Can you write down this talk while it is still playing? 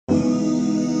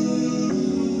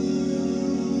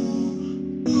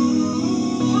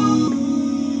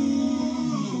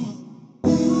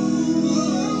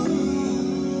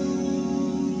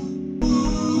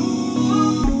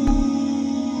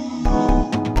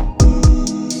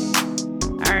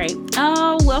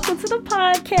welcome to the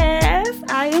podcast.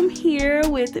 I am here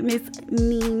with Miss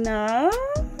Nina.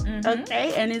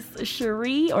 Okay, and it's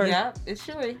Cherie Yeah, it's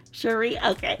Cherie. Cherie,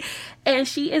 okay. And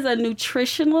she is a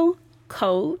nutritional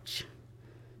coach.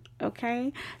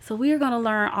 Okay, so we are going to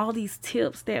learn all these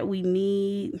tips that we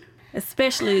need,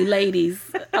 especially ladies.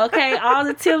 Okay, all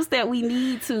the tips that we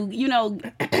need to,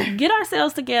 get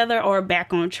ourselves together or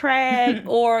back on track,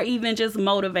 or even just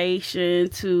motivation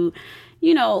to,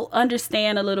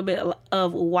 understand a little bit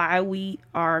of why we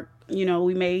are,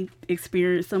 we may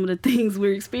experience some of the things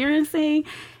we're experiencing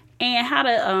and how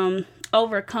to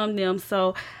overcome them.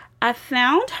 So I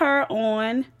found her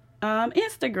on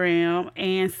Instagram,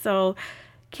 and so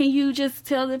can you just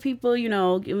tell the people,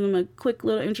 give them a quick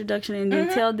little introduction and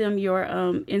then tell them your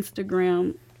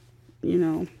Instagram,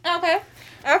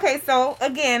 Okay, so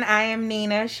again, I am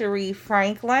Nina Cherie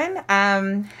Franklin.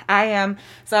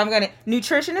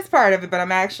 Nutrition is part of it, but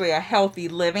I'm actually a healthy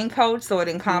living coach, so it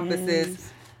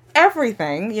encompasses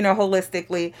everything,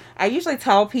 holistically. I usually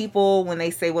tell people when they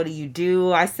say, what do you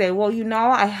do? I say, well,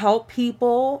 I help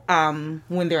people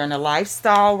when they're in a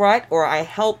lifestyle rut, or I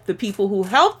help the people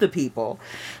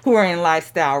who are in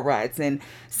lifestyle ruts. And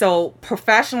so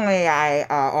professionally, I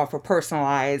offer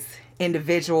personalized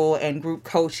individual and group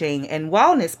coaching and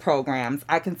wellness programs.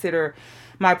 I consider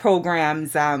my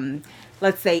programs,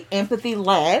 let's say,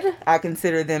 empathy-led. I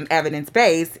consider them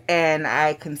evidence-based, and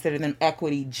I consider them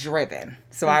equity-driven.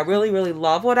 So I really, really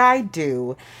love what I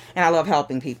do, and I love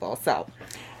helping people. So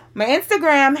my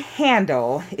Instagram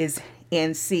handle is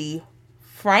NC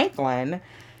Franklin,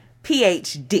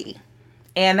 PhD.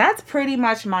 And that's pretty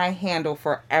much my handle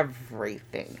for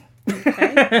everything.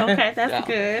 Okay, that's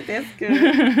good. That's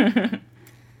good.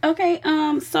 Okay,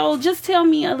 so just tell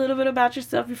me a little bit about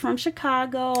yourself. You're from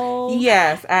Chicago.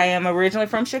 Yes, I am originally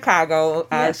from Chicago,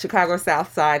 Chicago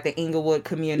South Side, the Inglewood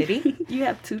community. You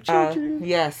have 2 children?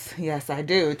 Yes, I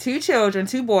do. 2 children,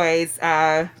 2 boys,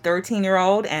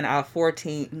 13-year-old and a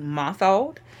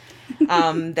 14-month-old.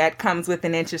 That comes with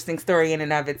an interesting story in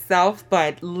and of itself,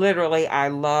 but literally I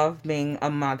love being a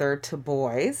mother to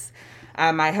boys.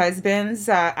 My husband's,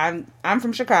 I'm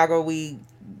from Chicago. We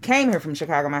came here from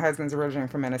Chicago. My husband's originally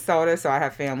from Minnesota, so I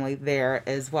have family there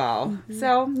as well. Mm-hmm.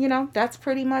 So, that's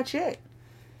pretty much it.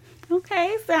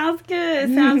 Okay, sounds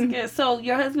good. So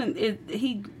your husband,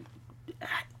 he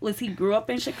grew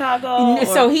up in Chicago?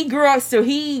 So he grew up,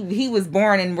 he was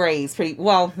born and raised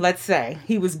let's say.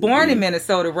 He was born in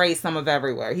Minnesota, raised some of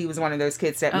everywhere. He was one of those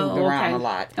kids that moved around a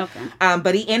lot. Okay.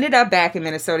 But he ended up back in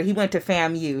Minnesota. He went to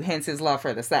FAMU, hence his love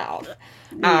for the South.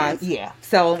 Yes.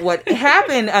 So what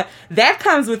happened, that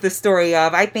comes with the story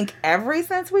of, I think ever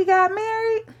since we got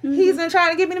married, he's been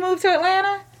trying to get me to move to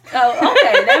Atlanta. Oh,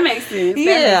 okay. That makes sense. Makes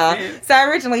sense. So I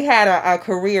originally had a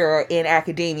career in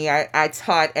academia. I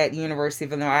taught at University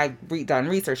of Illinois. I've done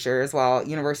research there as well,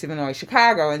 University of Illinois,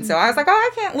 Chicago. And so I was like,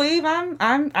 I can't leave.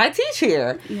 I teach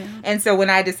here. Yeah. And so when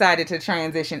I decided to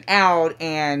transition out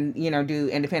and, do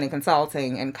independent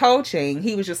consulting and coaching,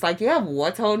 he was just like,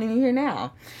 what's holding you here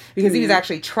now? Because he was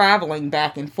actually traveling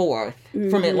back and forth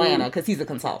from Atlanta because he's a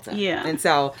consultant. Yeah. And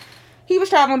so he was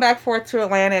traveling back and forth to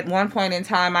Atlanta at one point in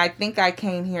time. I think I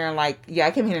came here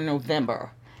in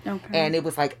November. Okay. And it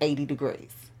was like 80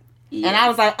 degrees. Yeah. And I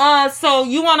was like, so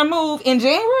you want to move in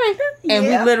January? And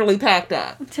we literally packed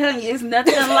up. I'm telling you, it's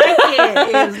nothing like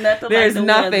it. There's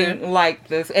nothing like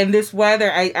this. And this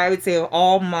weather, I would say of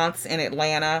all months in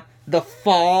Atlanta, the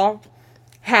fall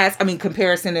has,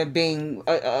 comparison to being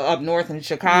up north in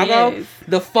Chicago,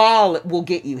 the fall will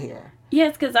get you here.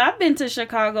 Yes, because I've been to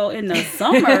Chicago in the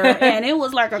summer, and it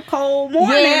was like a cold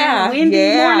morning, and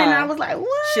windy morning. I was like,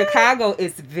 what? Chicago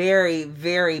is very,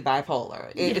 very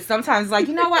bipolar. It's sometimes like,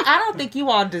 you know what? I don't think you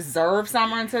all deserve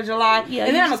summer until July, and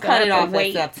then I'm going to cut it off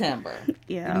in September.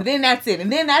 Yeah. And then that's it. And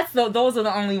then those are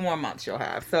the only warm months you'll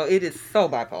have. So it is so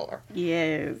bipolar.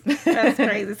 Yes. That's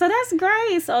crazy. So that's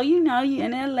great. So, you're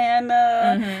in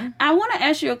Atlanta. I want to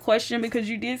ask you a question because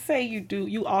you did say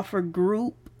you offer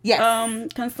group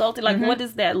consulting. Like, what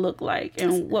does that look like,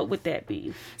 and what would that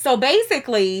be? So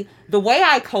basically, the way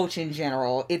I coach in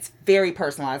general, it's very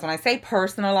personalized. When I say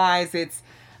personalized,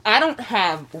 I don't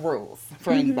have rules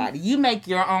for anybody. You make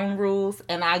your own rules,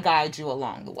 and I guide you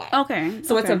along the way. Okay.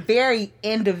 So it's a very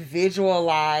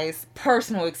individualized,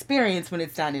 personal experience when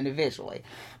it's done individually.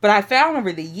 But I found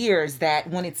over the years that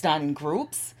when it's done in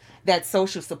groups, that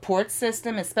social support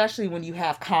system, especially when you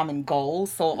have common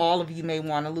goals. So all of you may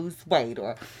want to lose weight,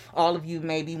 or all of you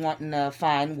may be wanting to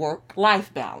find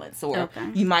work-life balance, or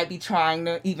you might be trying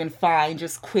to even find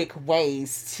just quick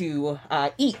ways to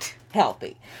eat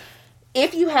healthy.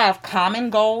 if you have common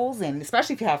goals, and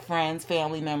especially if you have friends,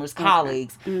 family members,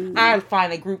 colleagues, I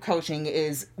find that group coaching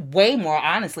is way more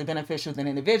honestly beneficial than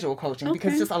individual coaching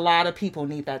because just a lot of people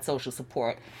need that social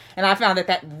support. And I found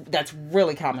that's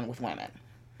really common with women.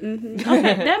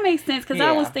 Okay, that makes sense because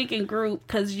I was thinking group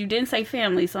because you didn't say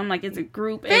family, so I'm like, is it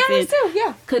group? Families too,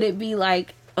 yeah. Could it be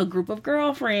like a group of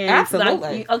girlfriends?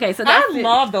 Absolutely. Okay, so that's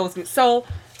love those groups. So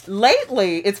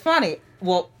lately, it's funny.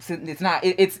 Well, it's not.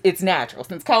 It's natural.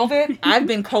 Since COVID, I've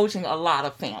been coaching a lot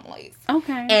of families.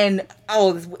 Okay. And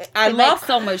it makes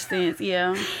so much sense.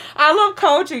 Yeah. I love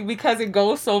coaching because it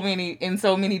goes in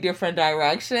so many different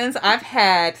directions. I've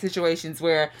had situations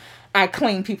where I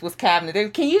clean people's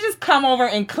cabinet. Can you just come over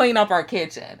and clean up our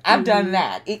kitchen? I've done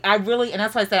that. And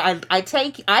that's why I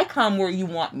say I come where you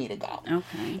want me to go.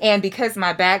 Okay. And because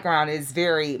my background is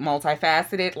very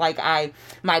multifaceted, like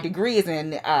my degree is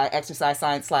in exercise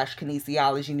science /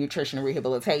 kinesiology, nutrition, and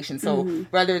rehabilitation. So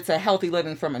whether it's a healthy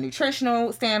living from a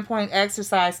nutritional standpoint,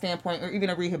 exercise standpoint, or even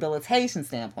a rehabilitation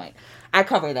standpoint, I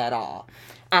cover that all.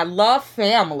 I love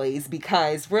families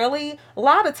because really, a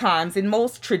lot of times in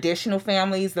most traditional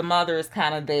families, the mother is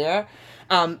kind of there.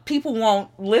 People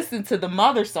won't listen to the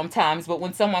mother sometimes, but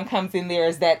when someone comes in there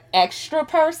as that extra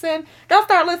person, they'll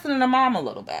start listening to mom a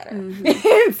little better.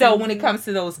 So when it comes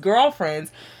to those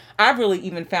girlfriends, I've really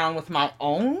even found with my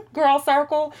own girl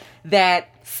circle that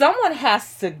someone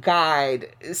has to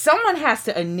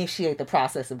initiate the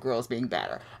process of girls being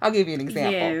better. I'll give you an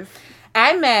example. Yes.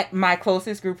 I met my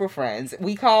closest group of friends.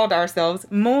 We called ourselves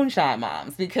Moonshine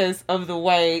Moms because of the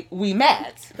way we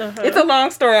met. It's a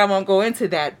long story. I won't go into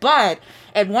that. But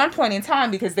at one point in time,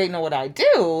 because they know what I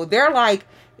do, they're like,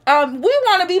 we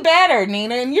want to be better,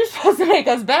 Nina, and you're supposed to make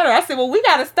us better. I said, well, we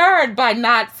got to start by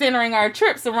not centering our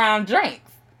trips around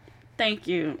drinks. Thank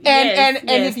you. And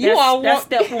if you all want,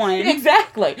 that's step one.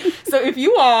 Exactly. So if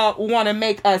you all want to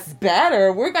make us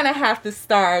better, we're going to have to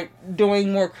start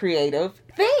doing more creative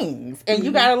things, and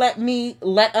you gotta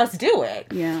let us do it.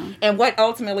 Yeah. And what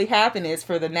ultimately happened is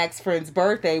for the next friend's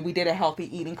birthday, we did a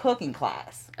healthy eating cooking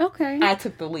class. Okay. I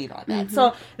took the lead on that.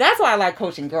 So that's why I like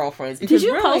coaching girlfriends. Did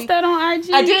you post that on IG?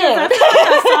 I did. I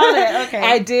saw that. Okay.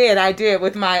 I did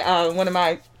with my one of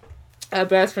my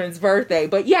best friend's birthday.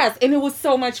 But yes, and it was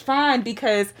so much fun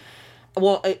because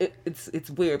well, it's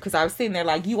weird because I was sitting there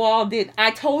like, you all did.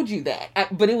 I told you that,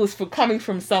 but it was coming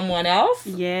from someone else.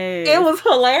 Yes, it was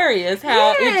hilarious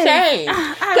how it changed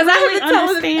because I had to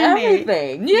tell them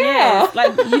everything. Yeah, yes.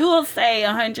 Like you will say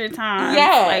 100 times.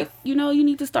 Yeah, like you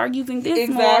need to start using this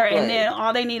more, and then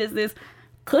all they need is this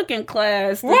cooking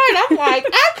class. Right, I'm like,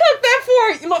 I cooked that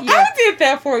for you. Look, I did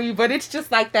that for you, but it's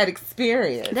just like that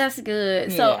experience. That's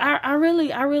good. Yeah. So I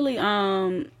really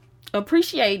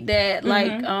appreciate that,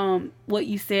 like what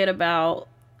you said about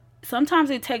sometimes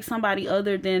it takes somebody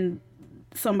other than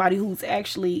somebody who's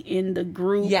actually in the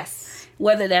group. Yes.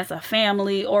 Whether that's a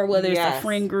family or whether it's a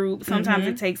friend group. Sometimes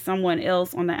it takes someone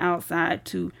else on the outside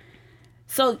to.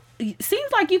 So it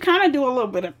seems like you kind of do a little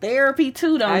bit of therapy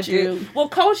too, don't you? Do. Well,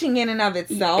 coaching in and of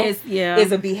itself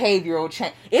is a behavioral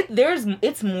change.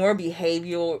 It's more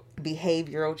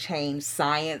behavioral change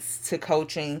science to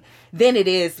coaching than it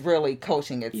is really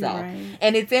coaching itself. Right.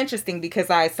 And it's interesting because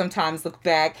I sometimes look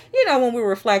back, when we were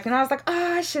reflecting, I was like,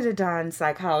 oh, I should have done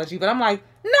psychology. But I'm like,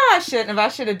 no, I shouldn't have. I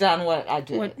should have done what I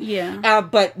did.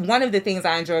 But one of the things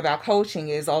I enjoy about coaching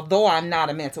is, although I'm not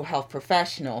a mental health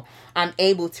professional, I'm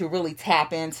able to really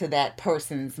tap into that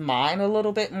person's mind a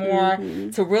little bit more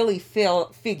to really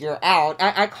figure out.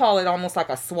 I call it almost like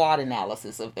a SWOT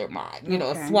analysis of their mind.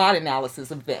 A SWOT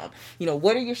analysis of them.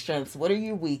 What are your strengths? What are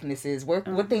your weaknesses?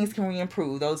 What things can we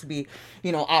improve? Those would be,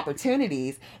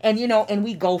 opportunities. And, and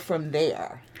we go from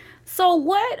there. So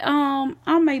what,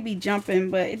 I may be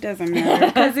jumping, but it doesn't matter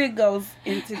because it goes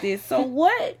into this. So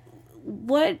what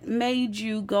made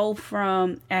you go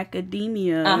from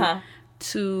academia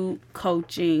to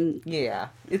coaching? Yeah,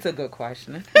 it's a good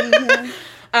question.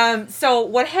 So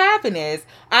what happened is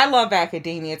I love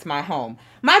academia. It's my home.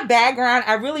 My background,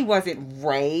 I really wasn't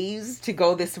raised to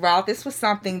go this route. This was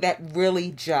something that really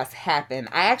just happened.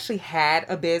 I actually had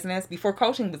a business before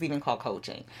coaching was even called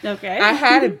coaching. Okay. I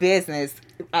had a business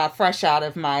fresh out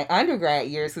of my undergrad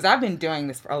years because I've been doing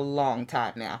this for a long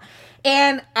time now.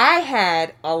 And I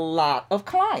had a lot of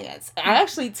clients. I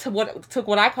actually took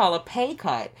what I call a pay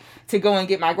cut to go and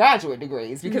get my graduate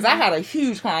degrees because I had a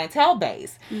huge clientele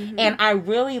base. And I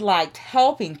really liked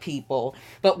helping people.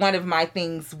 But one of my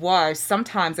things was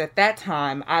sometimes at that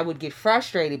time I would get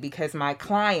frustrated because my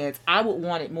clients, I would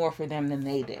want it more for them than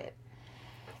they did.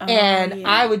 And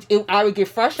I would get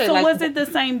frustrated. So was it the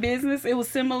same business? It was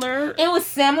similar? It was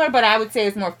similar, but I would say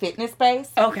it's more fitness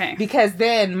based. Okay. Because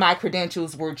then my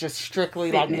credentials were just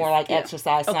strictly fitness, like more like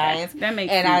exercise science. That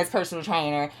makes sense. And I was personal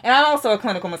trainer. And I'm also a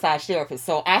clinical massage therapist.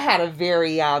 So I had a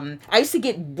very I used to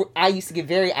get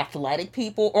very athletic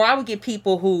people, or I would get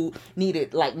people who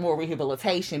needed like more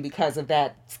rehabilitation because of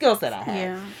that skill set I had.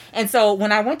 Yeah. And so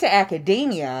when I went to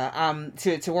academia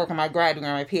to work on my graduate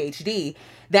and my PhD,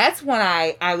 that's when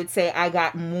I would say I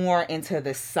got more into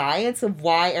the science of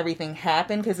why everything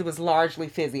happened, because it was largely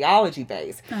physiology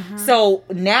based. So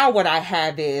now what I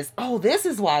have is, this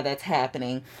is why that's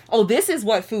happening. This is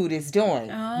what food is doing.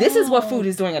 This is what food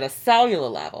is doing at a cellular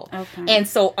level. Okay. And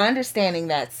so understanding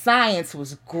that science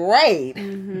was great.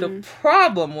 The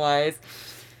problem was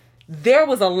there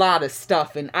was a lot of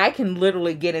stuff, and I can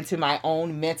literally get into my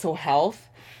own mental health.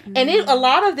 And a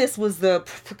lot of this was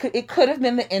it could have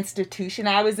been the institution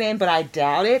I was in, but I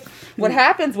doubt it. What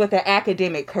happens with an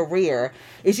academic career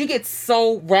is you get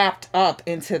so wrapped up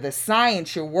into the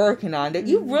science you're working on that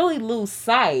you really lose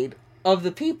sight of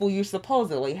the people you're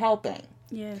supposedly helping.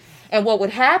 Yes. And what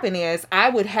would happen is I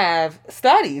would have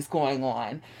studies going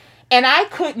on, and I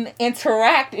couldn't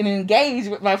interact and engage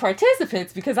with my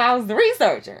participants because I was the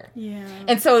researcher. Yeah.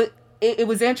 And so it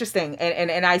was interesting,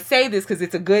 and I say this because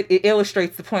it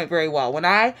illustrates the point very well. When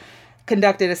I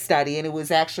conducted a study, and it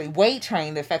was actually weight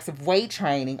training, the effects of weight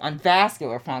training on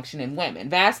vascular function in women.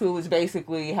 Vascular was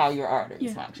basically how your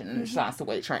arteries function in response to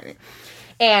weight training.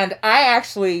 And I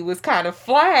actually was kind of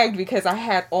flagged because I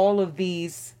had all of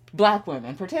these Black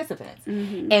women participants.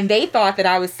 And they thought that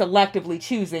I was selectively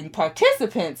choosing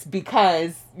participants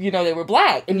because, they were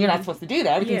Black. And you're not supposed to do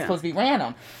that. Everything's supposed to be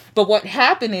random. But what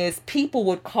happened is people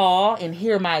would call and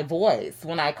hear my voice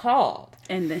when I called.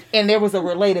 And there was a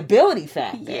relatability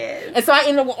factor. Yes. And so I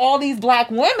ended up with all these Black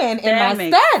women in my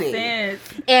study. Sense.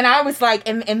 And I was like,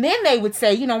 and then they would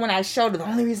say, when I showed them, the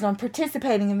only reason I'm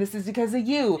participating in this is because of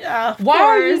you. Why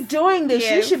are you doing this?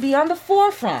 Yes. You should be on the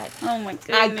forefront. Oh my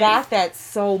goodness. I got that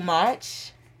so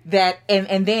much that,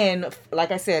 and then,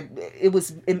 like I said, it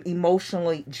was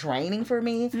emotionally draining for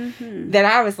me that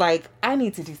I was like, I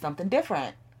need to do something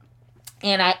different.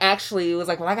 And I actually was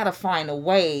like, I got to find a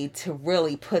way to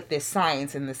really put this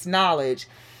science and this knowledge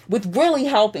with really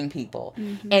helping people.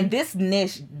 And this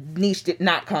niche did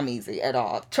not come easy at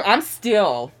all. I'm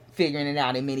still figuring it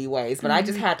out in many ways, but I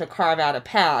just had to carve out a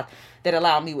path that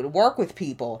allowed me to work with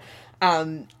people.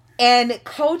 And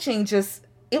coaching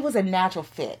it was a natural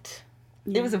fit.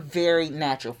 It was a very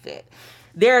natural fit.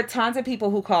 There are tons of people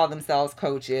who call themselves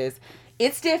coaches.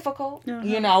 It's difficult,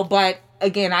 but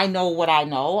again, I know what I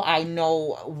know. I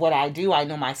know what I do. I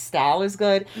know my style is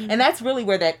good. And that's really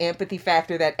where that empathy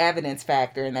factor, that evidence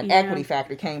factor, and that equity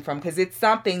factor came from, because it's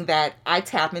something that I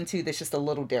tap into that's just a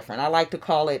little different. I like to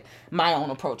call it my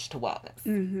own approach to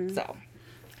wellness. So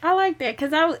I like that,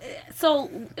 because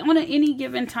on any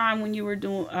given time when you were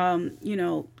doing,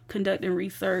 conducting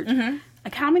research,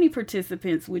 like how many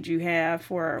participants would you have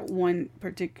for one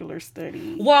particular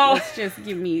study? Well, let's just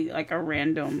give me like a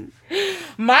random.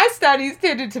 My studies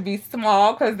tended to be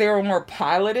small because they were more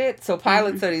piloted. So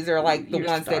pilot studies are like the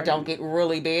ones that don't get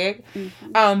really big.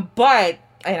 But,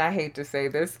 and I hate to say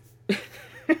this,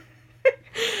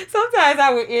 sometimes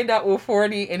I would end up with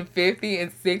 40 and 50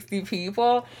 and 60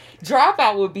 people.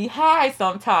 Dropout would be high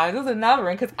sometimes. It was another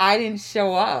one because I didn't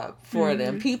show up for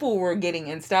them. People were getting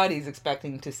in studies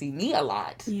expecting to see me a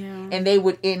lot. Yeah. And they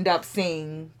would end up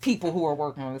seeing people who were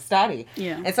working on the study.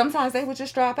 Yeah. And sometimes they would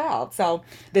just drop out. So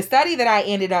the studies I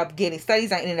ended up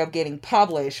getting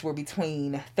published were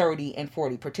between 30 and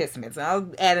 40 participants. And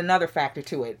I'll add another factor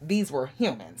to it. These were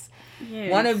humans.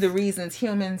 Yes. One of the reasons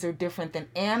humans are different than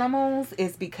animals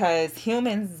is because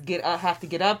humans have to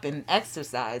get up and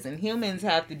exercise, and humans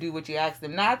have to do what you ask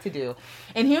them not to do,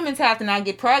 and humans have to not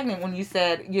get pregnant when you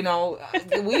said, we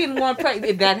didn't want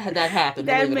pregnant. That happened.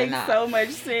 That makes so much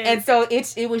sense. And so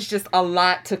it was just a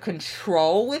lot to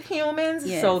control with humans.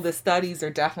 Yes. So the studies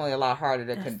are definitely a lot harder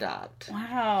to conduct.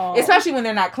 Wow. Especially when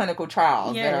they're not clinical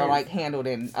trials that are like handled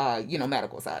in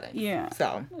medical settings. Yeah.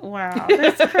 So wow,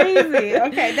 that's crazy.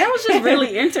 Okay, that was just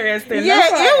really interesting. Yeah,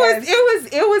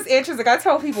 it was interesting. I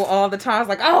tell people all the time,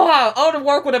 like, I ought to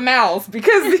work with a mouse,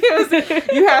 because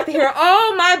you have to hear,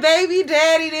 my baby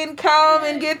daddy didn't come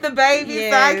and get the baby,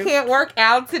 so I can't work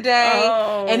out today.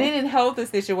 And it didn't help the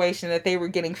situation that they were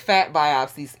getting fat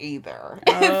biopsies either.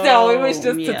 So it was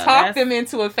just to talk them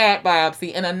into a fat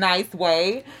biopsy in a nice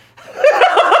way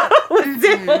was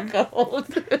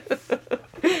difficult.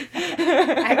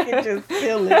 I can just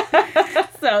feel it.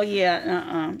 So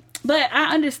but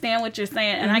I understand what you're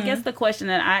saying, and I guess the question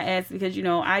that I ask, because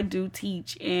I do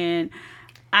teach, and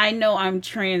I know I'm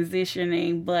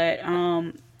transitioning, but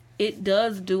it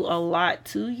does do a lot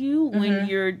to you when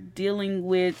you're dealing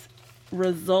with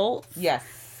results. Yes.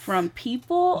 From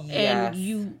people, Yes.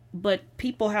 but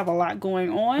people have a lot going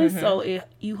on, so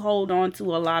you hold on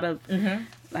to a lot of,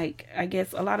 like, I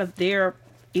guess a lot of their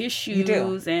issues. You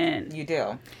do. And you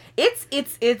do.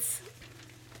 It's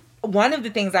one of the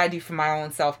things I do for my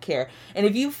own self-care. And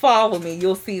if you follow me,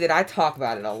 you'll see that I talk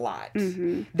about it a lot.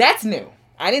 That's new.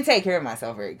 I didn't take care of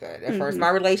myself very good at first. My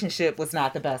relationship was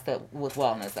not the best with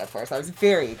wellness at first. I was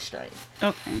very extreme.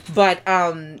 Okay. But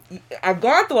I've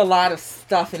gone through a lot of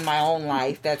stuff in my own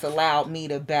life that's allowed me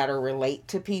to better relate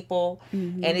to people.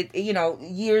 And it,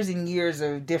 years and years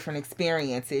of different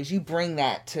experiences, you bring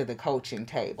that to the coaching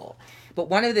table. But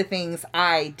one of the things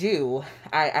I do,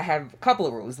 I have a couple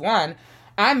of rules. One,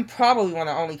 I'm probably one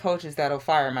of the only coaches that'll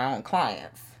fire my own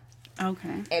clients.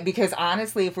 Okay. And because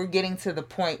honestly, if we're getting to the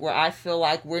point where I feel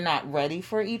like we're not ready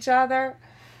for each other,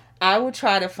 I would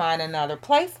try to find another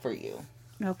place for you.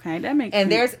 Okay, that makes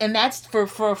sense. And that's for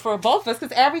both of us,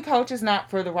 because every coach is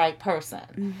not for the right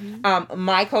person.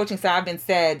 My coaching style,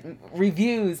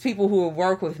 reviews, people who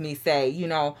work with me say,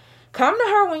 come to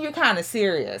her when you're kind of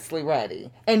seriously ready.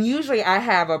 And usually I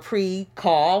have a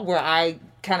pre-call where I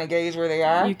kind of gauge where they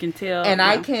are. You can tell. And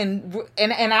I can,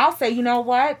 and I'll say, you know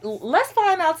what, let's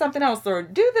find out something else, or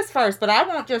do this first, but I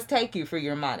won't just take you for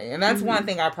your money. And that's one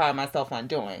thing I pride myself on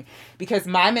doing, because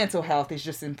my mental health is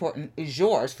just important as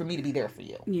yours for me to be there for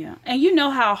you. Yeah. And you know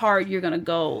how hard you're going to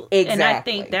go. Exactly. And I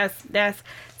think that's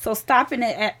so stopping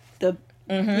it at the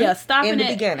stopping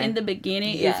in the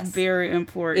beginning is very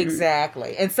important.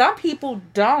 Exactly. And some people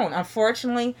don't.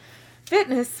 Unfortunately,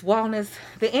 fitness, wellness,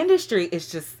 the industry is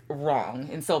just wrong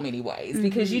in so many ways,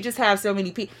 because you just have so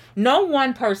many people. No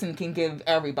one person can give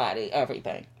everybody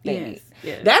everything they need.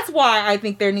 Yes. That's why I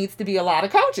think there needs to be a lot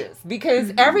of coaches,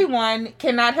 because everyone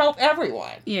cannot help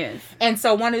everyone. Yes. And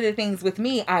so one of the things with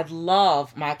me, I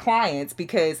love my clients,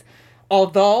 because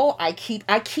although I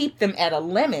keep them at a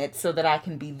limit so that I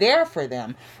can be there for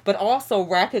them, but also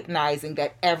recognizing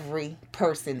that every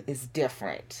person is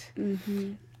different.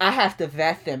 I have to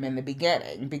vet them in the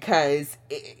beginning, because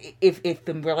if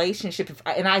the relationship,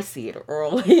 and I see it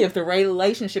early, if the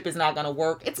relationship is not going to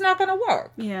work, it's not going to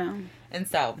work. Yeah. And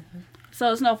so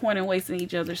there's no point in wasting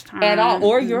each other's time. At all,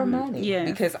 or your money. Yeah.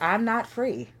 Because I'm not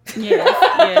free. Yes,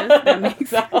 that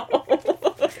makes sense.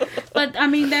 But, I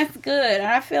mean, that's good.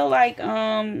 I feel like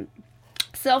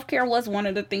self-care was one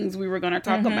of the things we were going to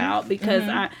talk about, because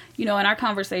in our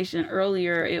conversation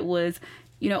earlier, it was,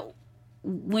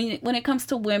 when it comes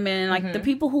to women, like the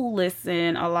people who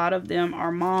listen, a lot of them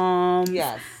are moms.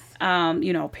 Yes.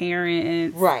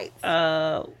 Parents. Right.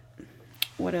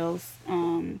 What else?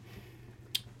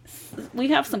 We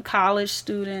have some college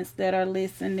students that are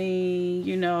listening,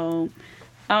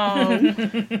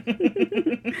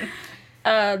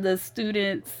 the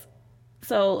students.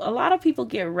 So a lot of people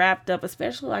get wrapped up,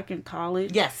 especially like in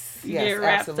college. Yes. Get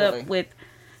wrapped absolutely. up with,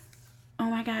 oh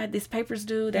my God, this paper's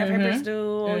due, that paper's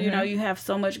due. You have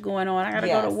so much going on. I got to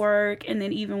go to work. And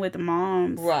then even with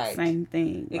moms, same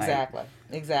thing. Exactly.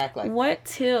 What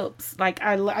tips,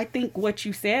 I think what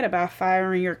you said about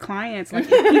firing your clients, if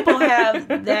people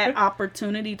have that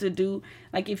opportunity to do,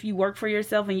 if you work for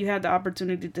yourself and you have the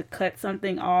opportunity to cut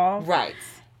something off. Right.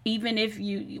 Even if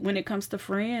when it comes to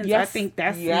friends, I think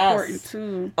that's important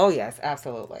too. Oh, yes,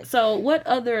 absolutely. So what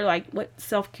other, what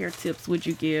self-care tips would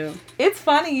you give? It's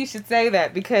funny you should say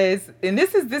that, because, and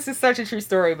this is such a true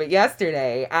story, but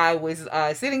yesterday I was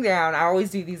sitting down. I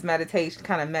always do these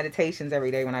meditations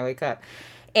every day when I wake up.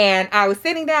 And I was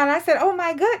sitting down and I said, oh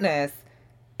my goodness,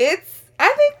 let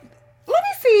me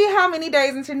see how many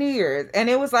days into New Year's. And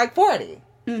it was 40.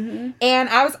 And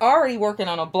I was already working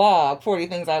on a blog, 40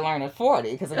 Things I Learned at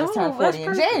 40, because I just turned 40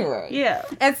 in January. Yeah.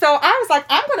 And so I was like,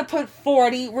 I'm going to put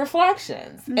 40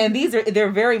 reflections. And they're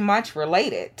very much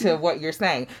related to what you're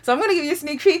saying. So I'm going to give you a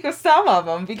sneak peek of some of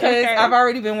them, because I've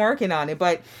already been working on it.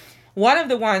 But one of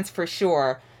the ones for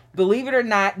sure, believe it or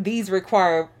not, they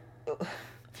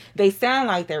sound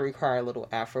like they require a little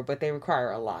effort, but they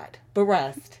require a lot. But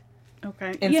rest.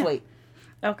 Okay. And sleep.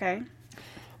 Okay.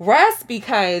 Rest,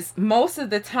 because most of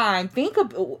the time,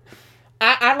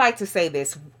 I like to say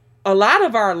this, a lot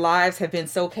of our lives have been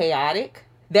so chaotic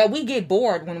that we get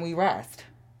bored when we rest.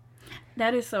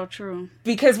 That is so true.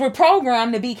 Because we're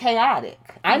programmed to be chaotic.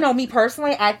 I know me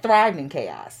personally, I thrived in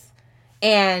chaos.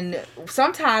 And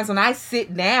sometimes when I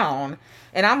sit down,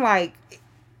 and I'm like,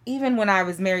 even when I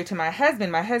was married to my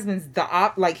husband's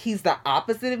he's the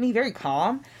opposite of me, very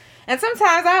calm. And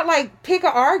sometimes I pick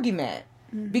an argument.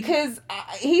 Because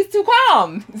he's too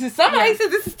calm. Somebody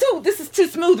says this is too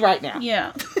smooth right now.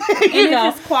 Yeah.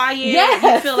 if it's quiet,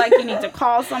 you feel like you need to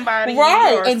call somebody.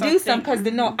 Right. And do something.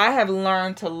 Because I have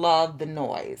learned to love the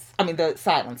noise. I mean, the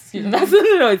silence. Excuse me. That's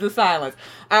the noise, the silence.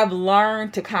 I've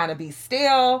learned to kind of be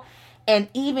still. And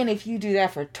even if you do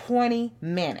that for 20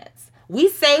 minutes, we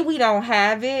say we don't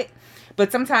have it. But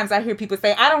sometimes I hear people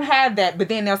say, I don't have that. But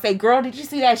then they'll say, girl, did you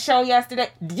see that show yesterday?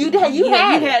 You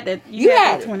had that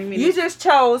 20 minutes. You just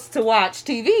chose to watch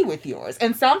TV with yours.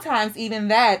 And sometimes even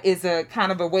that is a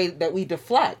kind of a way that we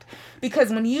deflect. Because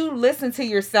when you listen to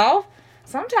yourself,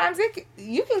 sometimes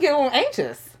you can get a little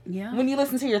anxious when you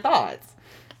listen to your thoughts.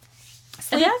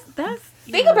 So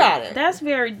think about it. That's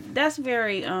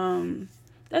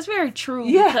very true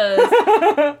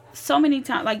because so many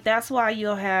times, like, that's why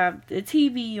you'll have the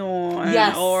TV on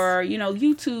or,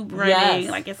 YouTube running.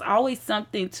 Like, it's always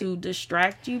something to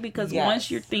distract you because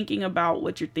once you're thinking about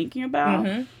what you're thinking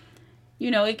about,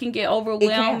 it can get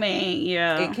overwhelming.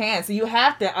 It can. So you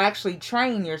have to actually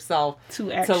train yourself to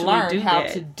learn how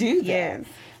to do that. Yes.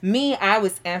 Me, I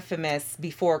was infamous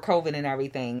before COVID and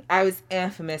everything. I was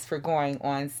infamous for going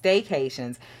on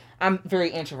staycations. I'm very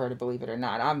introverted, believe it or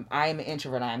not. I'm an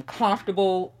introvert. I am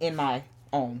comfortable in my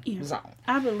own zone.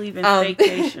 I believe in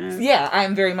staycations. Yeah, I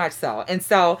am very much so. And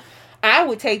so I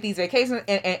would take these vacations,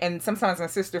 and sometimes my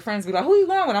sister friends would be like, who are you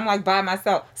going with? I'm like, by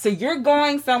myself. So you're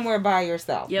going somewhere by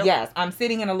yourself. Yep. Yes, I'm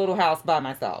sitting in a little house by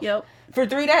myself for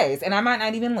 3 days, and I might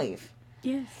not even leave.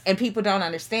 Yes. And people don't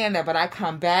understand that, but I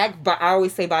come back. But I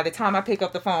always say by the time I pick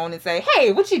up the phone and say,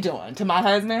 hey, what you doing? To my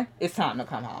husband, it's time to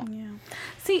come home. Yeah.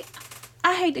 See,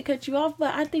 I hate to cut you off,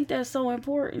 but I think that's so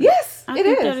important. Yes, I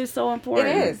think that is so important.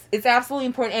 It is. It's absolutely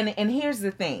important. And here's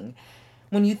the thing.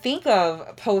 When you think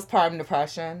of postpartum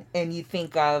depression and you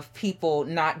think of people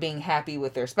not being happy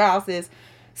with their spouses,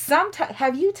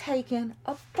 have you taken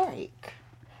a break?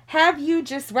 Have you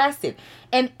just rested?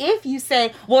 And if you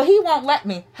say, well, he won't let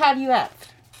me, have you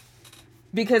left?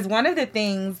 Because one of the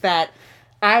things that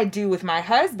I do with my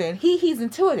husband, he's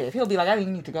intuitive. He'll be like, I think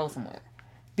you need to go somewhere.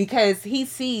 Because he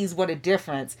sees what a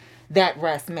difference that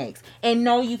rest makes. And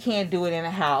no, you can't do it in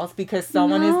a house because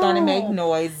someone is going to make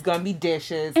noise. It's going to be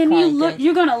dishes. And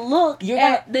you're going to look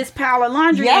at this pile of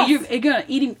laundry and you're going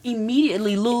to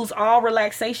immediately lose all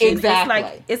relaxation. Exactly.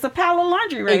 It's like, it's a pile of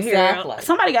laundry here.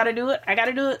 Somebody got to do it. I got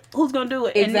to do it. Who's going to do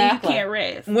it? And then you can't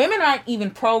rest. Women aren't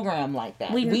even programmed like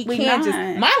that. We can't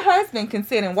not. My husband can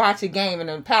sit and watch a game in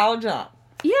a pile of junk.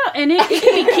 Yeah, and it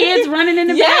can be kids running in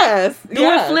the back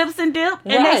doing flips and dip,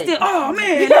 and they still, oh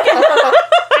man,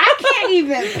 I can't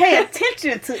even pay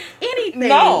attention to anything.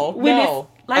 No,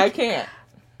 I can't.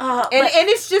 And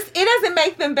it's just, it doesn't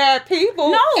make them bad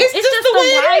people. No, it's just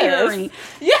the wiring.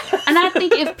 Yeah. And I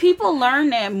think if people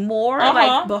learn that more,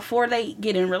 like before they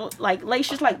get in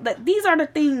relationships, like that, these are the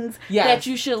things that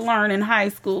you should learn in high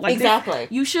school. Like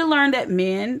you should learn that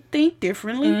men think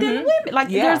differently than women. Like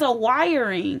there's a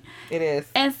wiring. It is.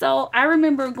 And so I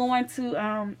remember going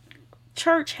to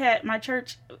my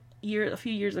church a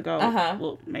few years ago,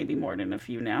 well, maybe more than a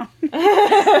few now, but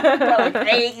like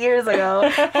 8 years ago,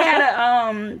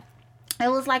 had it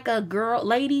was like a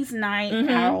ladies' night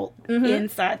out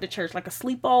inside the church, like a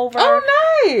sleepover.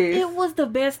 Oh, nice! It was the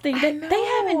best thing. They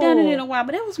haven't done it in a while,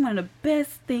 but it was one of the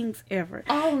best things ever.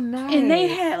 Oh, nice! And they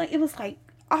had it was like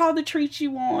all the treats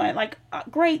you want, like a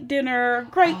great dinner,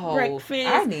 great breakfast.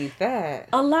 I need that.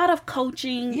 A lot of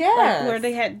coaching, like where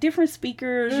they had different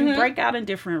speakers. You break out in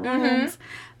different rooms.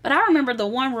 But I remember the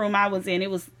one room I was in, it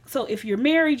was, so if you're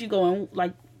married, you go in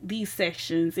like these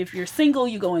sessions. If you're single,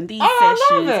 you go in these sessions.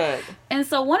 I love it. And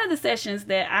so one of the sessions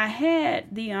that I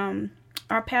had,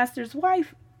 our pastor's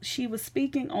wife, she was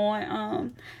speaking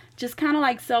on just kind of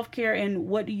like self-care and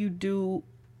what do you do.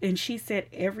 And she said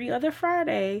every other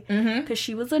Friday, because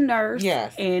she was a nurse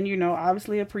and,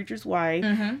 obviously a preacher's wife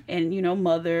and,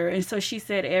 mother. And so she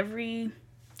said every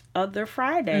other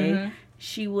Friday,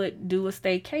 she would do a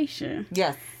staycation.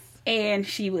 Yes. And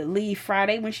she would leave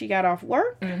Friday when she got off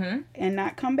work and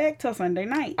not come back till Sunday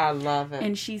night. I love it.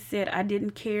 And she said, I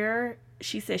didn't care.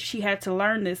 She said she had to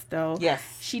learn this, though. Yes.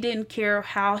 She didn't care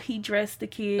how he dressed the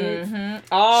kids.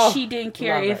 Oh, she didn't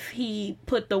care if he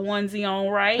put the onesie on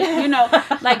right.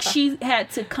 Like she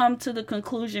had to come to the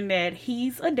conclusion that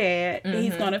he's a dad.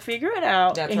 He's going to figure it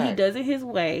out. That's and right. he does it his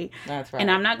way. That's right.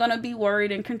 And I'm not going to be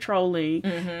worried and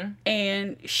controlling.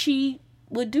 And she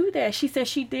would do that. She said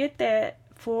she did that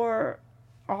for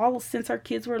since her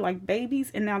kids were like babies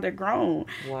and now they're grown.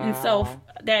 Wow. And so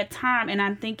that time, and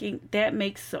I'm thinking that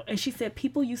makes and she said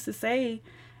people used to say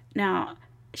in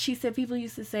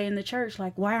the church,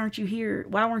 like, why weren't you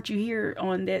here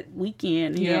on that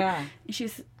weekend? And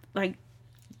she's like,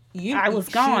 I was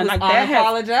gone. Like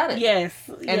unapologetic. Yes.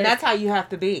 And that's how you have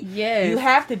to be. Yes. You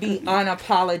have to be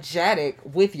unapologetic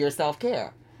with your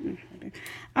self-care.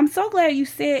 I'm so glad you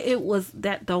said it was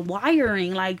that the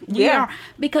wiring, like we are,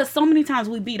 because so many times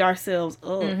we beat ourselves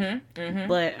up.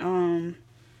 But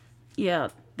yeah,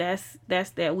 that's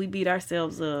that we beat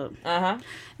ourselves up.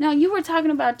 Now you were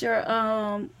talking about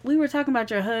your we were talking about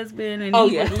your husband, and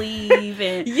he would leave,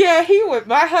 and he would.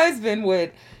 My husband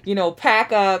would,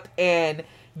 pack up and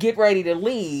get ready to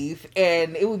leave,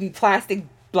 and it would be plastic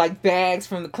like bags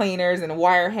from the cleaners and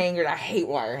wire hangers. I hate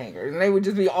wire hangers, and they would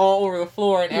just be all over the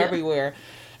floor and everywhere.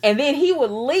 And then he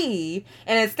would leave,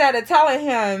 and instead of telling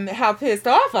him how pissed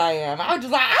off I am, I was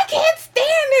just like, I can't stand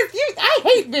this. I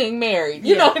hate being married.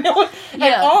 You know? And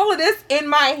all of this in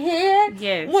my head.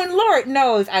 Yes. When Lord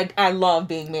knows I love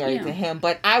being married to him,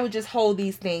 but I would just hold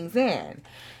these things in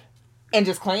and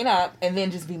just clean up and then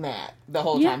just be mad the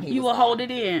whole time he was You will gone. hold it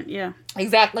in. Yeah.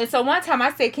 Exactly. So one time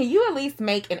I said, can you at least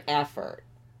make an effort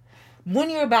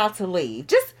when you're about to leave?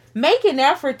 Just make an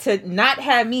effort to not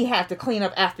have me have to clean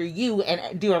up after you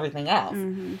and do everything else.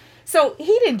 So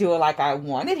he didn't do it like I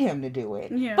wanted him to do it.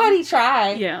 But he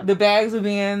tried. The bags would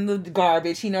be in the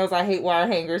garbage. He knows I hate wire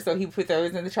hangers, so he put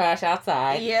those in the trash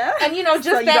outside. And just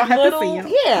so that little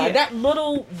that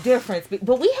little difference.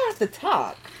 But we have to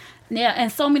talk. Yeah,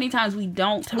 and so many times we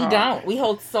don't talk. We don't. We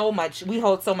hold so much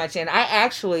in. I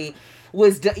actually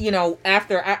was,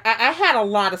 after I had a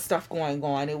lot of stuff going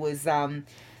on. It was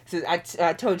so I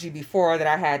told you before that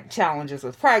I had challenges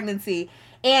with pregnancy,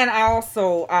 and I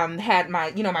also had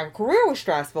my career was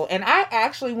stressful, and I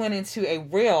actually went into a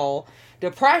real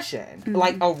depression,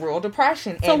 like a real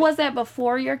depression. So was that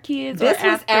before your kids this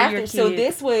or was after your kids? So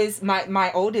this was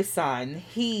my oldest son.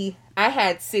 I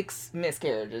had 6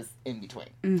 miscarriages in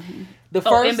between. The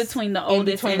first in between the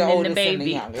oldest and the baby. And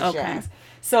the youngest, okay. Yes.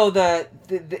 So the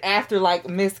after like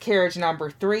miscarriage number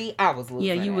 3, I was losing.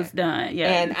 Yeah, you was done. Yeah,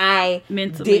 and I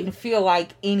mentally didn't feel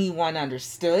like anyone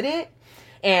understood it.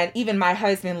 And even my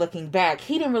husband, looking back,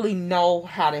 he didn't really know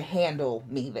how to handle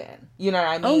me then. You know what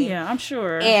I mean? Oh yeah, I'm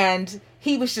sure. And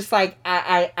he was just like,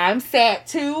 I'm sad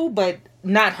too, but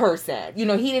not her sad. He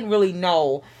didn't really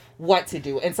know what to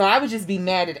do. And so I would just be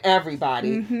mad at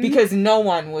everybody because no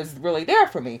one was really there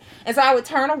for me. And so I would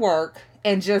turn to work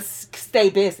and just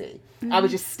stay busy. I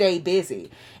would just stay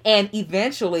busy. And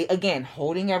eventually, again,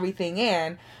 holding everything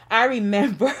in, I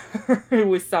remember it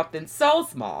was something so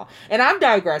small. And I'm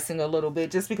digressing a little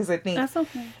bit just because I think that's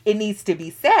okay. It needs to be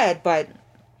said. But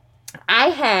I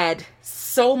had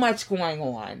so much going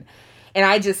on. And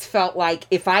I just felt like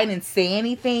if I didn't say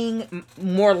anything,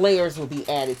 more layers would be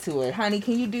added to it. Honey,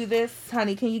 can you do this?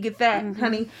 Honey, can you get that?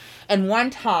 Honey? And one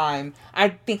time, I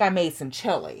think I made some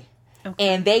chili. Okay.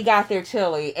 And they got their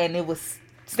chili, and it was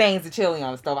stains of chili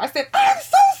on the stove. I said, I'm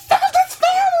so sick of this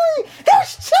family.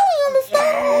 There's chili on the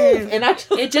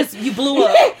stove. And you blew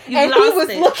up. You and lost he was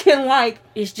looking like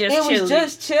it was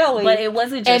just chili. But it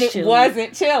wasn't just chili. And it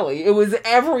wasn't chili. It was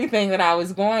everything that I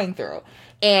was going through.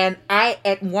 And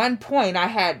at one point,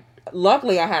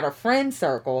 luckily I had a friend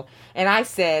circle, and I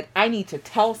said, I need to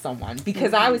tell someone,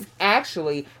 because I was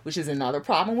actually, which is another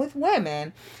problem with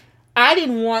women, I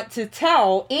didn't want to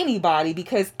tell anybody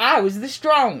because I was the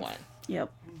strong one. Yep.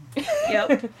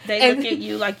 They look at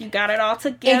you like you got it all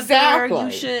together. Exactly.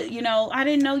 You should, I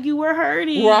didn't know you were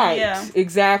hurting. Right. Yeah.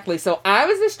 Exactly. So I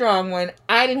was the strong one.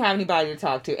 I didn't have anybody to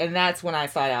talk to, and that's when I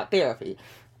sought out therapy.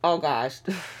 Oh gosh.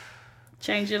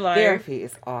 Change your life. Therapy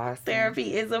is awesome.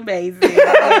 Therapy is amazing.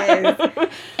 Yes.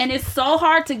 And it's so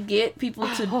hard to get people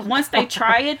to, once they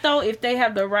try it though, if they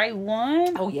have the right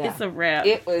one, it's a wrap.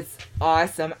 It was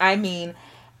awesome. I mean,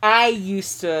 I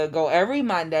used to go every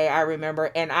Monday, I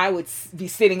remember, and I would be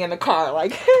sitting in the car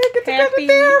like, get to therapy.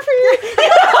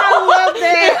 I love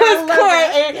that. It was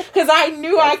great because I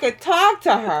knew I could talk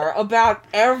to her about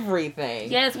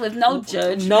everything. Yes, with no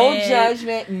judgment. No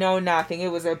judgment, no nothing.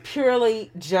 It was a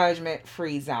purely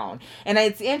judgment-free zone. And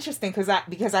it's interesting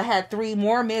because I had 3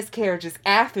 more miscarriages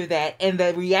after that, and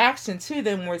the reaction to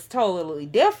them was totally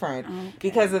different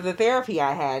because of the therapy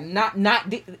I had.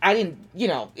 I didn't,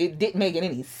 it didn't make it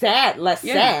any sad,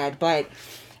 but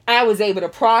I was able to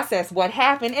process what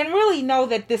happened and really know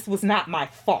that this was not my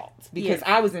fault because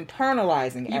I was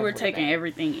internalizing everything. You were taking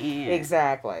everything in.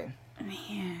 Exactly.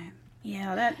 Man,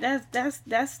 yeah,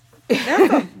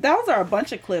 those are a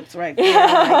bunch of clips right there.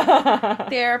 Like,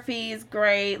 therapy is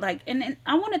great. Like, and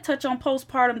I want to touch on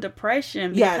postpartum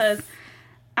depression because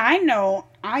I know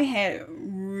I had it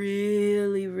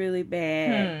really, really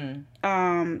bad.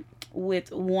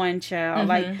 with one child.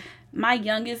 Like, my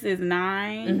youngest is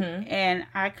 9, and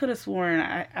I could have sworn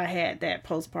I had that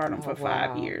postpartum for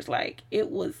 5 years. Like, it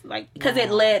was like, because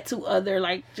it led to other,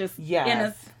 like, just in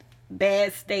a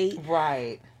bad state.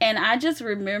 Right. And I just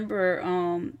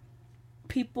remember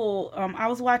people, I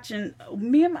was watching,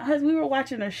 me and my husband, we were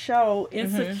watching a show,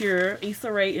 Insecure, Issa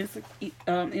Rae,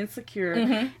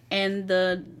 Insecure,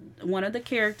 and one of the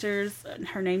characters,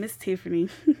 her name is Tiffany.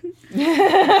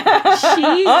 I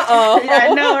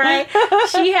know, right?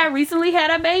 She had recently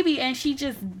had a baby, and she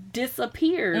just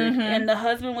disappeared. And the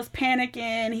husband was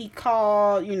panicking. He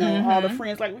called, all the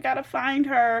friends, like, we gotta find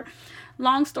her.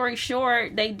 Long story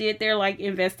short, they did their, like,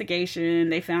 investigation.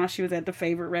 They found she was at the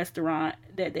favorite restaurant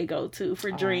that they go to for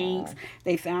drinks.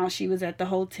 They found she was at the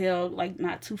hotel, like,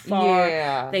 not too far.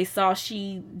 Yeah. They saw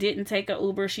she didn't take an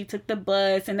Uber. She took the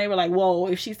bus. And they were like, whoa,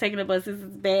 if she's taking the bus, this is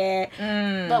bad.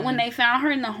 But when they found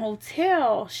her in the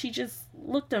hotel, she just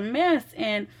looked a mess.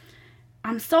 And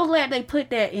I'm so glad they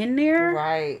put that in there.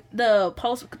 Right. The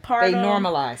postpartum. They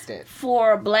normalized it.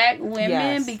 For Black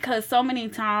women, because so many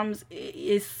times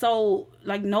it's so,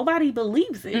 like, nobody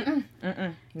believes it.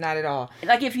 Not at all.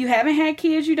 Like, if you haven't had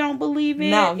kids, you don't believe it.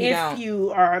 No, you if don't.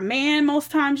 you are a man, most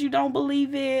times you don't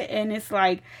believe it. And it's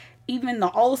like, even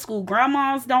the old school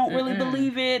grandmas don't really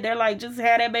believe it. They're like, just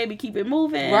have that baby, keep it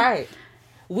moving. Right.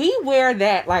 We wear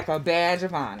that like a badge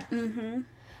of honor.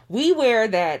 We wear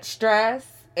that stress.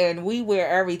 And we wear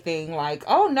everything like,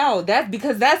 oh no, that's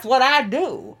because that's what I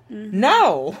do.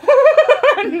 No,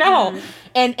 no.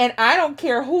 And I don't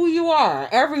care who you are.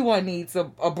 Everyone needs a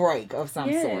break of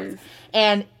some sort.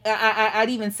 And I'd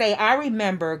even say, I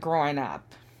remember growing up,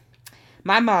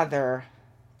 my mother,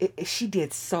 she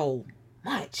did so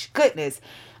much. Goodness,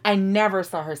 I never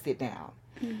saw her sit down.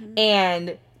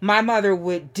 And my mother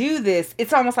would do this.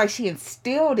 It's almost like she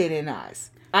instilled it in us.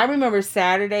 I remember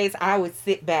Saturdays, I would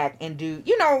sit back and do,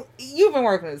 you've been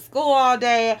working at school all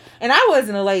day, and I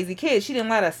wasn't a lazy kid. She didn't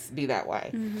let us be that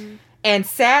way. And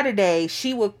Saturday,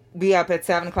 she would be up at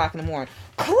 7 o'clock in the morning.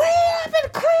 Clean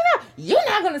up. You're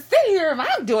not going to sit here if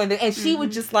I'm doing this. And she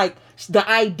would just like, the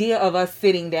idea of us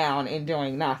sitting down and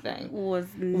doing nothing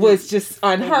was just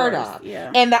unheard of. Yeah.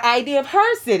 And the idea of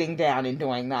her sitting down and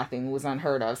doing nothing was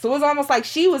unheard of. So it was almost like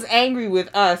she was angry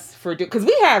with us because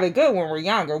we have it good when we're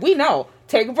younger. We know,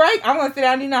 take a break, I'm going to sit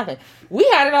down and do nothing. We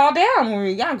had it all down when we were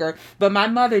younger, but my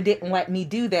mother didn't let me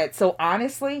do that. So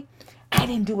honestly, I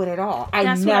didn't do it at all.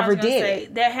 I never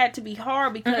did. That had to be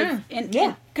hard because,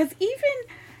 because even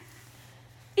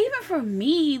for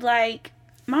me, like,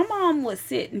 my mom would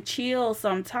sit and chill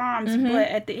sometimes, but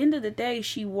at the end of the day,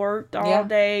 she worked all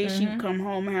day. She'd come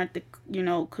home and have to,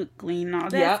 cook, clean, and all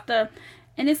that stuff.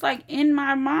 And it's like, in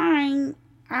my mind,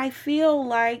 I feel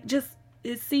like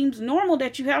it seems normal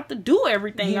that you have to do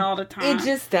everything all the time.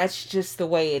 That's just the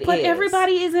way it is. But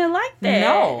everybody isn't like that.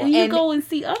 No. And you go and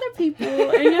see other people,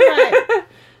 and you're like,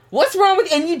 what's wrong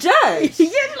with, and you judge. You're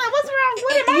like, what's wrong?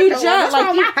 What am I doing? What's like,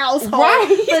 wrong with my household?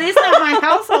 Right. But it's not my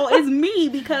household. It's me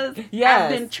because I've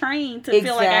been trained to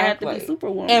feel like I have to be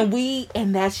Superwoman.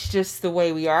 And that's just the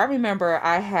way we are. I remember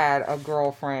I had a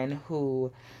girlfriend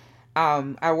who,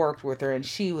 I worked with her, and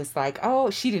she was like, oh,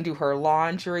 she didn't do her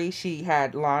laundry. She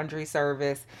had laundry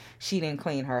service. She didn't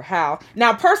clean her house.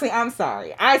 Now, personally, I'm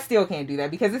sorry. I still can't do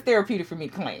that because it's therapeutic for me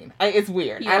to clean. It's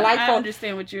weird. Yeah, I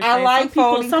understand what you're saying. I like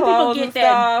folding some clothes people get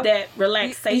and that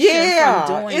relaxation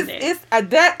from doing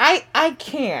that. I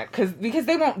can't because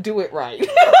they won't do it right.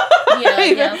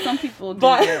 Some people do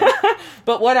that.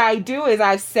 But what I do is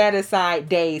I've set aside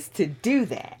days to do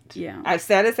that. Yeah. I've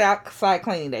set aside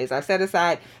cleaning days. I've set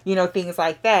aside, things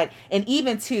like that. And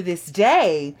even to this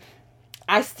day,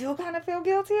 I still kind of feel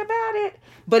guilty about it.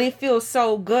 But it feels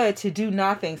so good to do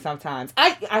nothing sometimes.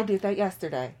 I did that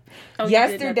yesterday.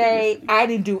 Yesterday, I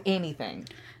didn't do anything.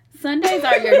 Sundays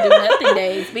are your do nothing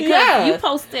days because you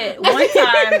posted one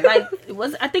time, like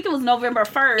I think it was November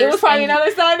 1st. It was probably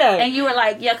another Sunday. And you were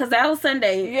like, because that was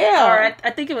Sunday. Yeah. Or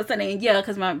I think it was Sunday. And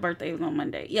because my birthday was on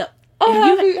Monday. Yep.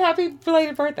 Oh, happy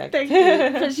belated birthday. Thank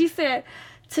you. Because you said,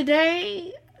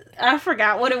 today, I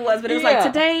forgot what it was, but it was like,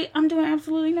 today, I'm doing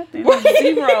absolutely nothing.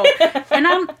 Zero.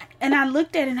 And I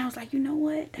looked at it and I was like, you know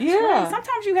what? That's right.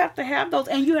 Sometimes you have to have those,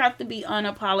 and you have to be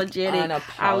unapologetic.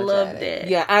 I love that.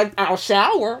 Yeah, I'll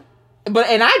shower.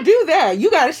 And I do that. You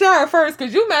got to shower first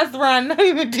because you mess around and not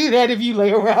even do that if you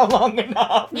lay around long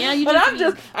enough. Yeah,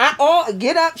 I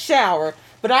get up, shower.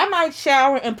 But I might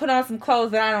shower and put on some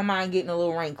clothes that I don't mind getting a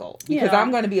little wrinkled because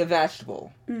I'm going to be a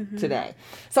vegetable today.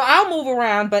 So I'll move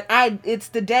around, but it's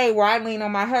the day where I lean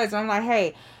on my husband. I'm like,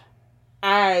 hey,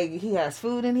 he has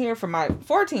food in here for my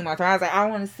 14-month-old. I was like, I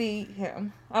want to see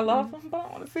him. I love him, but I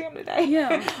don't want to see him today.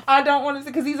 Yeah. I don't want to see,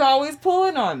 because he's always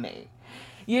pulling on me.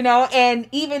 You know, and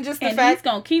even just the and fact... he's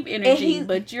going to keep energy,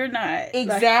 but you're not.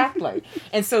 Exactly.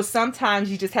 And so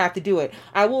sometimes you just have to do it.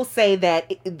 I will say that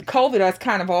COVID, us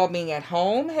kind of all being at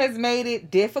home, has made it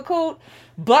difficult.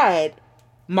 But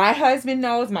my husband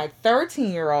knows. My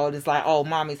 13-year-old is like, oh,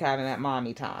 mommy's having that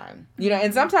mommy time. You know,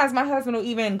 and sometimes my husband will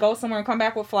even go somewhere and come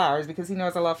back with flowers because he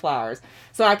knows I love flowers.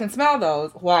 So I can smell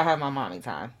those while I have my mommy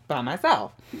time by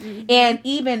myself. Mm-hmm. And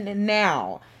even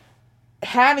now,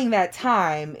 having that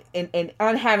time and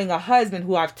having a husband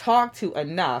who I've talked to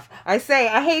enough, I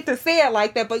hate to say it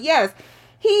like that, but yes,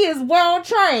 he is well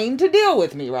trained to deal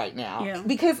with me right now. Yeah.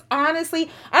 Because honestly,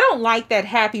 I don't like that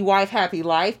happy wife, happy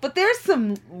life, but there's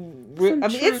some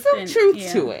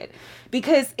truth to it.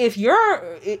 Because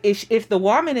if the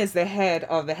woman is the head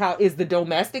of the house, is the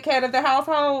domestic head of the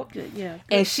household,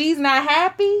 and she's not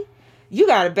happy, you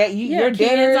gotta bet your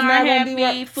dinner is not gonna be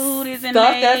right. Food isn't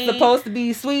stuff made. That's supposed to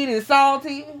be sweet and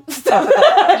salty,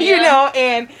 you know,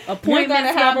 and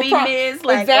appointments gonna be missed,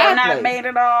 like exactly. Or not made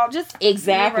at all. Just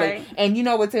exactly. Right. And you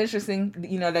know what's interesting?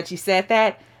 You know that you said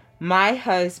that. My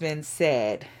husband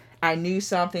said I knew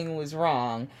something was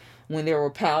wrong when there were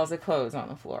piles of clothes on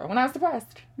the floor when I was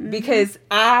depressed because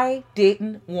I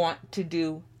didn't want to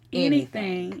do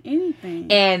anything.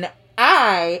 And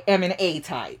I am an A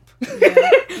type.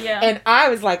 Yeah. And I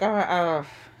was like, I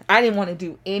didn't want to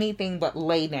do anything but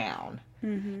lay down.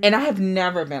 Mm-hmm. And I have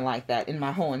never been like that in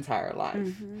my whole entire life.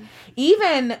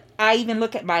 Mm-hmm. I even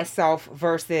look at myself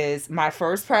versus my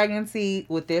first pregnancy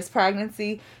with this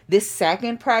pregnancy, this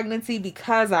second pregnancy,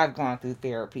 because I've gone through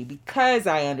therapy, because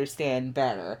I understand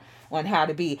better on how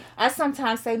to be. I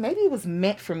sometimes say maybe it was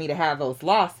meant for me to have those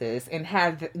losses and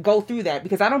go through that,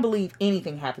 because I don't believe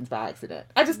anything happens by accident.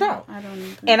 I just don't. I don't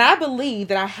either. And I believe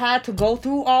that I had to go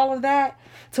through all of that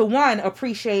to, one,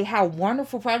 appreciate how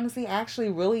wonderful pregnancy actually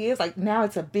really is. Like, now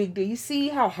it's a big deal. You see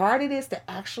how hard it is to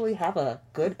actually have a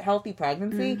good, healthy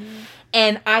pregnancy? Mm-hmm.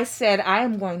 And I said, I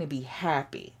am going to be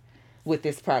happy with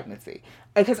this pregnancy.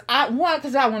 Because I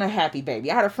want a happy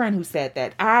baby. I had a friend who said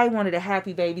that. I wanted a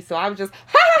happy baby, so I was just,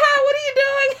 what are you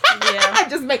doing?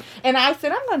 Yeah. And I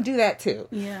said, I'm going to do that too.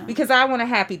 Yeah. Because I want a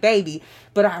happy baby.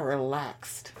 But I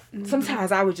relaxed. Mm-hmm.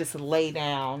 Sometimes I would just lay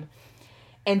down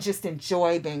and just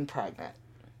enjoy being pregnant.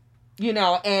 You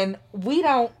know, and we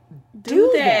don't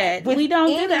do that. We don't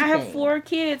do that. I have 4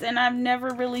 kids, and I've never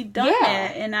really done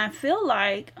that. And I feel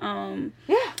like,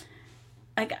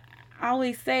 like I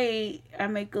always say, I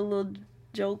make a little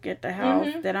joke at the house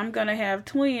that I'm going to have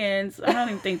twins. I don't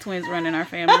even think twins run in our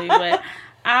family, but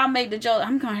I'll make the joke,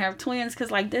 I'm going to have twins because,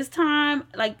 like, this time,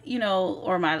 like, you know,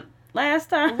 or my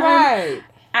last time. Right.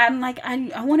 I'm like,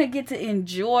 I want to get to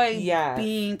enjoy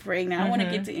being pregnant. I want to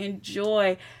get to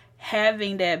enjoy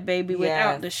having that baby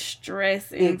without the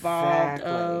stress involved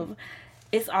of,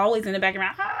 it's always in the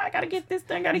background, I gotta get this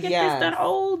done, this done.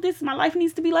 Oh, my life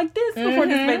needs to be like this before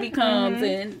this baby comes.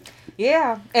 And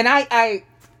and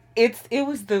it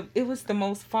was the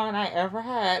most fun I ever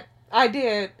had. I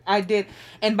did.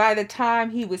 And by the time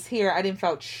he was here, I didn't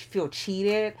feel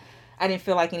cheated. I didn't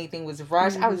feel like anything was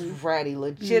rushed. I was ready,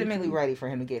 legitimately ready for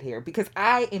him to get here, because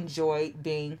I enjoyed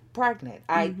being pregnant.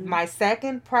 My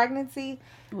second pregnancy,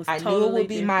 I knew it would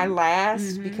be my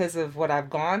last because of what I've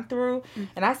gone through.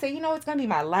 And I said, it's going to be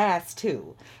my last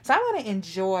too. So I want to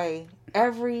enjoy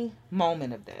every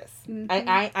moment of this.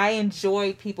 I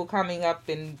enjoyed people coming up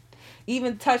and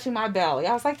even touching my belly.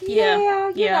 I was like, you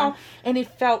know, and it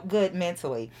felt good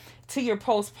mentally. To your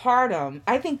postpartum,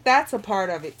 I think that's a part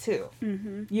of it too.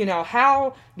 You know,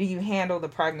 how do you handle the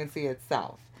pregnancy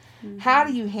itself? How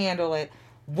do you handle it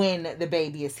when the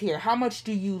baby is here? How much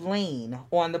do you lean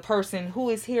on the person who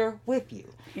is here with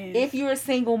you? If you're a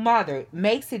single mother,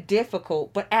 makes it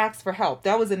difficult, but ask for help.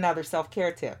 That was another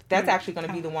self-care tip. That's actually going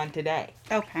to be the one today.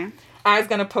 Okay. I was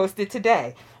going to post it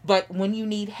today. But when you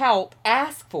need help,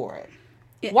 ask for it.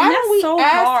 Why don't we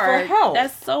ask for help?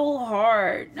 That's so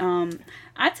hard.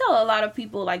 I tell a lot of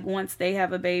people, like, once they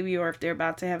have a baby or if they're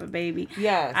about to have a baby,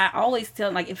 I always tell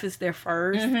them, like, if it's their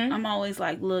first, I'm always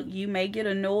like, look, you may get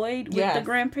annoyed with the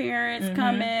grandparents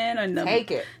coming and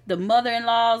the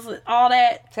mother-in-laws, all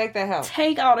that. Take that help.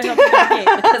 Take all the help you can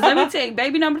get. Because let me tell you,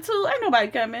 baby number 2, ain't nobody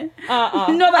coming.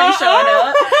 Nobody showing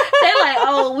up. They're like,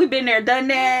 oh, we've been there, done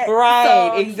that.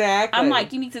 Right, so exactly. I'm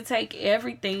like, you need to take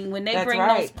everything. When they bring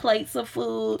those plates of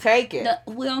food, take it.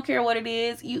 We don't care what it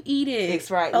is. You eat it. It's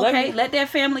right. Okay, let that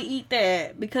family eat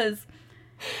that, because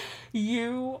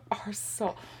You are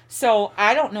so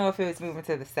I don't know if it was moving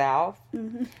to the South.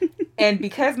 And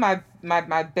because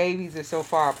my babies are so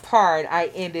far apart, I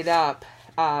ended up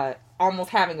almost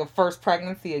having a first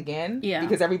pregnancy again. Yeah.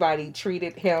 Because everybody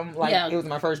treated him like it was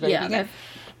my first baby again. That's...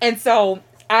 And so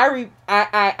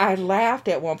I laughed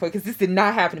at one point because this did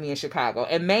not happen to me in Chicago,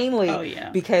 and mainly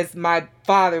because my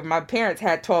parents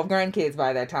had 12 grandkids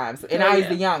by that time, and I was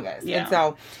the youngest. And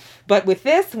so, but with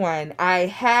this one, I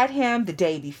had him the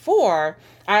day before.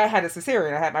 I had a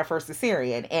cesarean. I had my first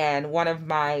cesarean, and one of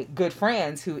my good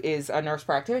friends who is a nurse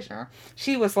practitioner,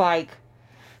 she was like,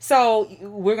 so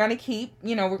we're going to keep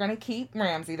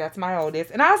Ramsey. That's my oldest.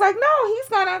 And I was like, no, he's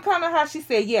going to come to the house. She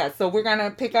said, yes. So we're going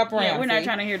to pick up Ramsey. Yeah, we're not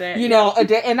trying to hear that. You know, a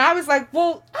day. And I was like,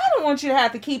 well, I don't want you to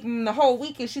have to keep him the whole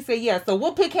week. And she said, yeah, so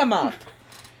we'll pick him up.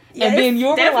 And then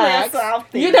you'll relax.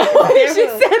 You know, she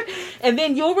said, and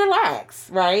then you'll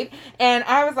relax, right? And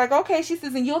I was like, okay. She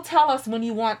says, and you'll tell us when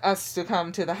you want us to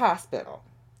come to the hospital.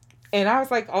 And I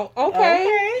was like, oh,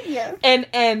 okay. Yeah.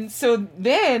 And so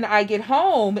then I get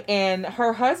home and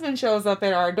her husband shows up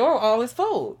at our door with all his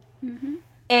food. Mm-hmm.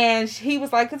 And he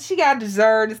was like, she got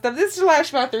dessert and stuff. This should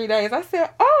last about 3 days. I said,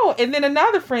 oh. And then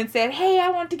another friend said, hey, I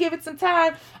want to give it some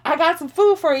time. I got some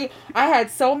food for you. I had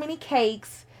so many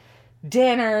cakes,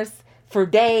 dinners for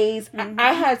days. Mm-hmm.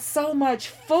 I had so much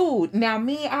food. Now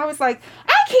I was like,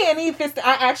 I can't eat this.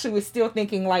 I actually was still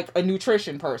thinking like a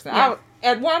nutrition person. Yeah.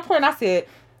 At one point I said,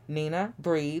 Nina,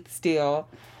 breathe, still.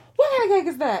 What kind of cake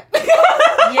is that?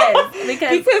 Yes,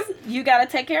 because you got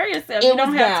to take care of yourself. You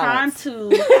don't have time to,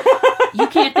 you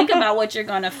can't think about what you're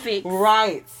going to fix.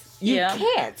 Right. You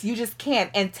can't. You just can't.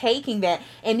 And taking that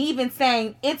and even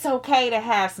saying it's okay to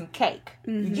have some cake.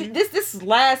 Mm-hmm.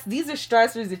 These are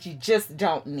stressors that you just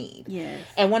don't need. Yes.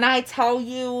 And when I tell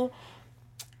you,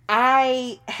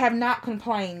 I have not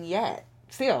complained yet.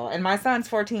 Still, and my son's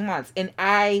 14 months, and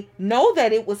I know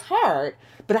that it was hard,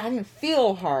 but I didn't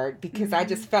feel hard because I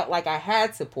just felt like I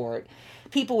had support.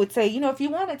 People would say, if you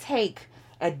want to take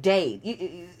a date,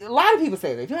 a lot of people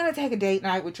say that if you want to take a date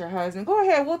night with your husband, go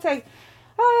ahead, we'll take.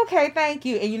 Oh, okay, thank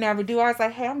you. And you never do. I was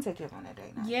like, hey, I'm gonna take you on that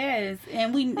date night. Yes,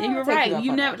 and you're right.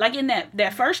 You never, like in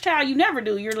that first child, you never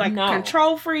do. You're like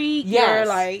control freak. Yes. You're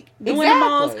like doing the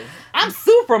most. I'm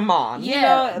super mom.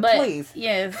 Yeah, but please.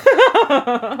 Yes.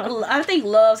 I think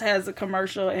Love's has a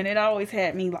commercial, and it always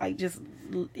had me like just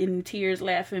in tears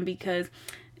laughing because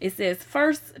it says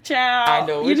first child. I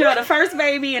know. The first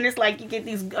baby, and it's like you get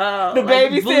these the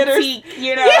babysitters. Boutique,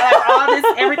 like all this.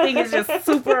 Everything is just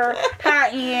super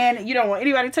high end. You don't want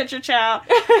anybody to touch your child.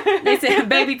 They said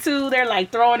baby 2, they're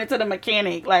like throwing it to the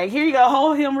mechanic. Like, here you go,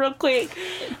 hold him real quick.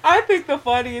 I think the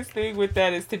funniest thing with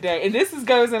that is today, and this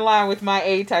goes in line with my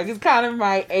A type. It's kind of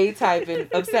my A type in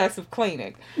obsessive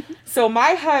cleaning. So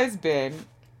my husband,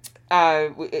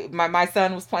 my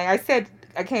son was playing.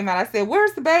 I came out, I said,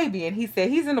 where's the baby? And he said,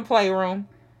 he's in the playroom.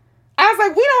 I was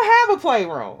like, we don't have a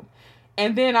playroom.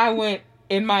 And then I went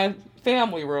in my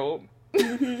family room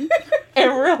and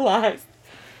realized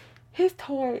his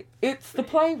toy, it's the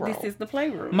playroom. This is the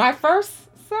playroom. My first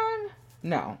son,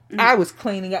 no. I was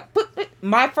cleaning up.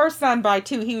 My first son by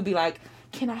 2, he would be like,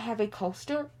 can I have a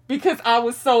coaster? Because I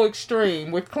was so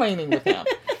extreme with cleaning with him.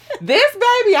 This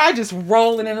baby, I just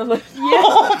rolling in the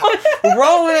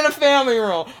rolling in the family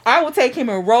room. I will take him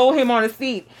and roll him on his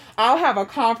feet. I'll have a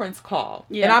conference call.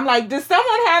 Yeah. And I'm like, does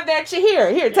someone have that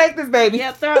here, take this baby.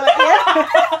 Yeah, throw it. Yeah.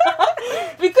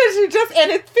 Because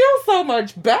and it feels so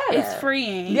much better. It's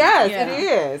freeing. Yes, yeah.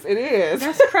 It is.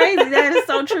 That's crazy. That is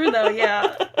so true though,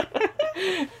 yeah.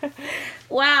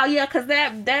 Wow, yeah, because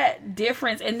that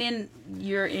difference, and then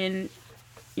you're in,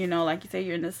 like you say,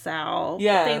 you're in the South.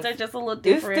 Yeah. Things are just a little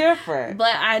different. It's different.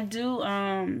 But I do,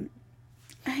 man,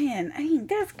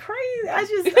 that's crazy. I'm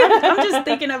just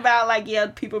thinking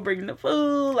about people bringing the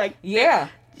food, like. Yeah.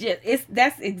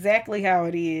 That's exactly how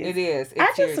it is. It is.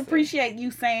 I just appreciate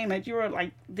you saying that you were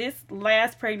like, this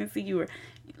last pregnancy, you were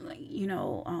like,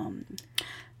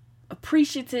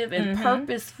 appreciative and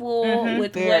purposeful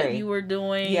with what you were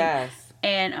doing. Yes.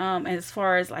 And as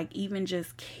far as like even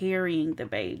just carrying the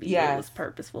baby, it was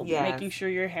purposeful. Yes. Making sure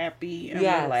you're happy and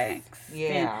relaxed.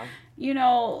 Yeah.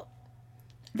 And,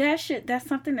 that's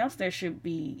something else there should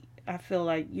be. I feel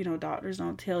like, doctors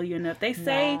don't tell you enough. They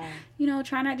say,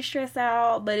 try not to stress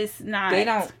out, but it's not. They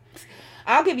don't.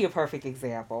 I'll give you a perfect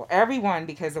example. Everyone,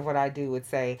 because of what I do, would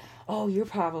say, oh, you're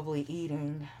probably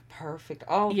eating perfect.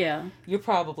 Oh, yeah. You're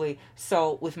probably.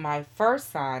 So with my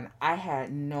first son, I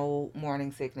had no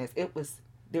morning sickness.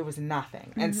 There was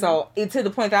nothing. Mm-hmm. And so to the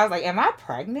point that I was like, am I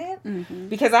pregnant? Mm-hmm.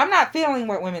 Because I'm not feeling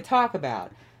what women talk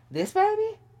about. This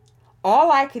baby,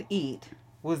 all I could eat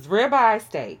was ribeye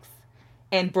steaks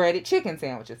and breaded chicken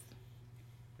sandwiches.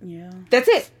 Yeah. That's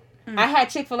it. I had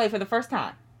Chick-fil-A for the first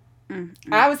time.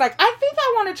 I was like, I think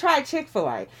I want to try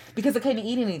Chick-fil-A because I couldn't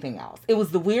eat anything else. It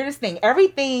was the weirdest thing.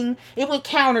 Everything, it went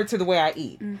counter to the way I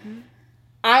eat.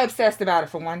 I obsessed about it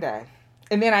for one day.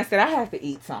 And then I said, I have to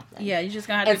eat something. Yeah, you just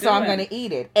gonna have to And so I'm going to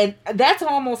eat it. And that's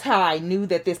almost how I knew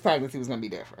that this pregnancy was going to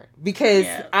be different. Because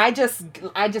I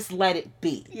just let it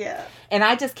be. Yeah. And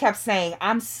I just kept saying,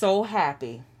 I'm so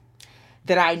happy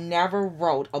that I never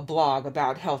wrote a blog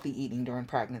about healthy eating during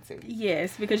pregnancy.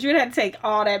 Yes, because you'd have to take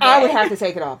all that back. I would have to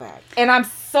take it all back. And I'm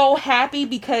so happy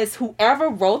because whoever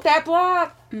wrote that blog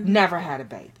never had a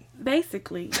baby.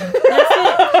 Basically. That's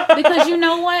it. Because you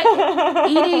know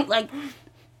what? Eating, like,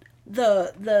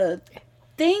 the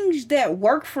things that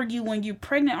work for you when you're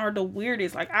pregnant are the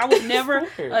weirdest. Like, I was never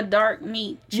a dark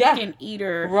meat chicken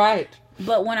eater. Right.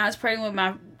 But when I was pregnant with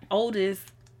my oldest,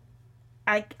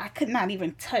 I could not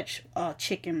even touch a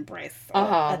chicken breast or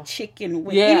a chicken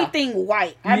with anything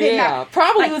white. I did not.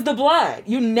 Probably it was the blood.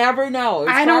 You never know.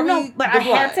 I don't know, but I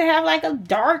had to have like a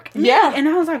dark meat. Yeah. And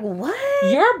I was like,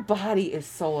 what? Your body is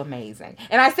so amazing.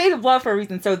 And I say the blood for a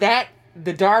reason. So that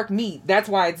the dark meat, that's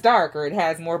why it's darker. It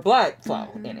has more blood flow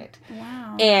in it.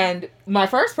 Wow. And my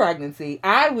first pregnancy,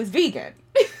 I was vegan.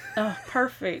 Oh,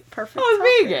 perfect. I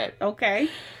was vegan. Okay.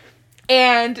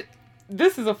 And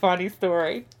this is a funny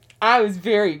story. I was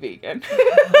very vegan.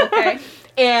 Okay.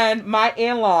 And my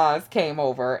in-laws came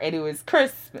over, and it was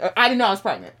Christmas. I didn't know I was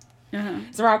pregnant.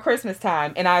 It's around Christmas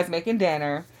time, and I was making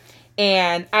dinner.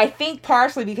 And I think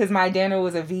partially because my dinner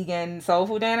was a vegan soul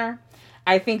food dinner,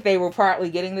 I think they were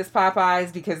partly getting this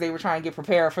Popeyes because they were trying to get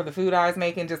prepared for the food I was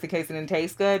making just in case it didn't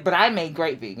taste good. But I made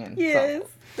great vegan. Yes.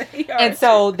 And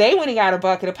so they went and got a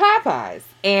bucket of Popeyes.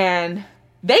 And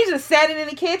they just sat it in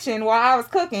the kitchen while I was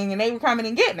cooking, and they were coming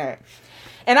and getting it.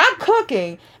 And I'm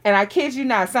cooking, and I kid you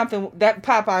not, that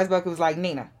Popeyes bucket was like,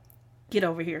 Nina, get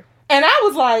over here. And I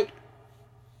was like,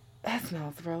 that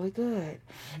smells really good.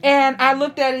 And I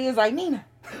looked at it, and he was like, Nina.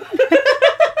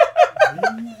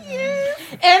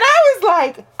 And I was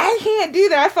like, I can't do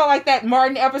that. I felt like that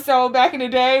Martin episode back in the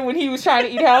day when he was trying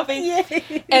to eat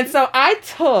healthy. And so I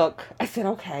said,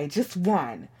 okay, just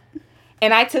one.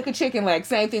 And I took a chicken leg.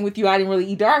 Same thing with you. I didn't really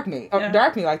eat dark meat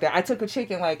like that. I took a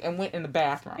chicken leg and went in the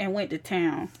bathroom. And went to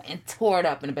town. And tore it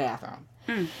up in the bathroom.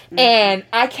 And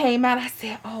I came out. I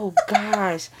said, oh,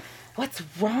 gosh, what's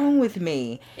wrong with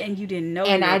me? And you didn't know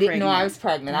And I didn't know I was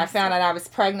pregnant. I found out I was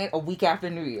pregnant a week after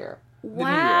New Year.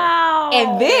 Wow.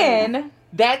 And then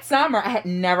that summer, I had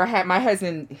never had, my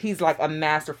husband, he's like a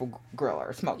masterful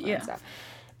griller, smoker and stuff.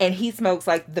 And he smokes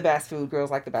like the best food,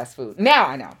 grills like the best food. Now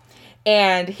I know.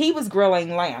 And he was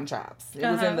grilling lamb chops. It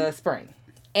was in the spring.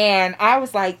 And I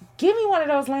was like, give me one of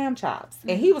those lamb chops.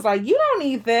 And he was like, you don't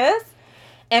need this.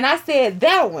 And I said,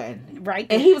 that one. Right.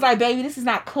 And he was like, baby, this is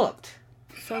not cooked.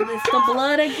 So it's the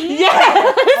blood again?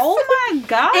 Yes. Oh my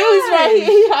God. It was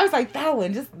right. I was like, that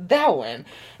one, just that one.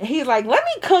 And he's like, let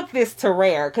me cook this to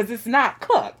rare because it's not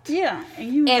cooked. Yeah.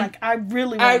 And you was like, I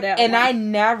really want that and one. I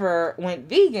never went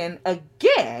vegan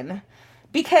again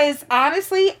because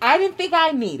honestly, I didn't think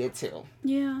I needed to.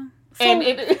 Yeah. So,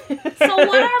 so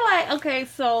what are like, okay,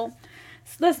 so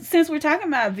since we're talking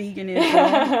about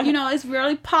veganism, you know, it's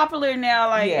really popular now.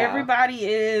 Like everybody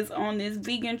is on this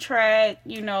vegan track,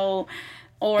 you know,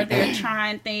 or they're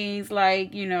trying things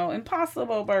like, you know,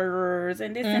 Impossible Burgers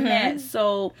and this and that.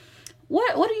 So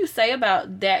what do you say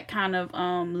about that kind of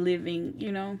living,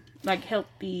 you know, like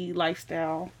healthy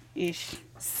lifestyle-ish?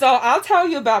 So I'll tell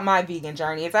you about my vegan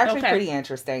journey. It's actually pretty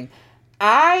interesting.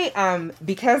 I,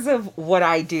 because of what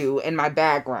I do and my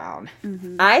background,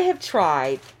 I have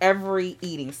tried every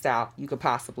eating style you could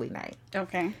possibly name.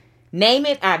 Okay. Name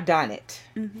it, I've done it.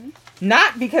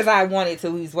 Not because I wanted to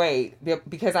lose weight, but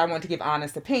because I wanted to give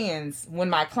honest opinions when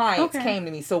my clients came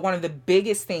to me. So one of the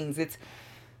biggest things,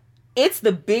 it's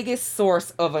the biggest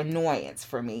source of annoyance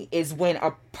for me is when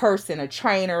a person, a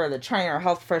trainer, a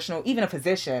health professional, even a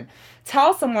physician,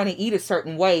 tells someone to eat a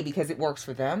certain way because it works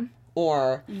for them.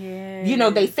 Or, you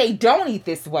know, they say don't eat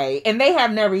this way and they have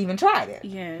never even tried it.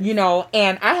 You know,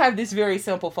 and I have this very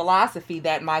simple philosophy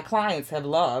that my clients have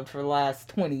loved for the last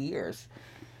 20 years.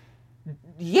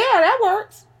 Yeah, that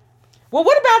works. Well,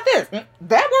 what about this?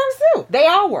 That works too. They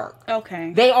all work.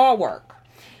 Okay. They all work.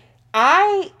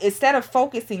 Instead of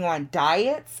focusing on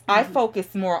diets, I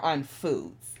focus more on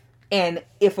foods. And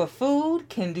if a food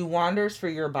can do wonders for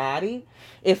your body,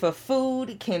 if a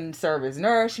food can serve as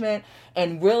nourishment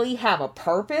and really have a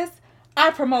purpose,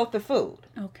 I promote the food.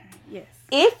 Okay, yes.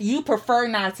 If you prefer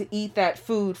not to eat that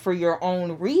food for your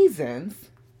own reasons,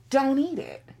 don't eat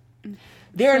it.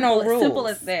 There are no rules. Simple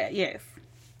as that, yes.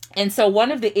 And so one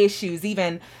of the issues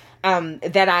even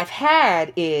that I've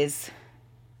had is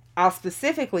I'll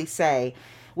specifically say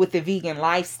with the vegan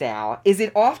lifestyle is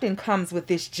it often comes with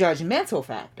this judgmental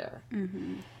factor.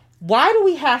 Mm-hmm. Why do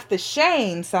we have to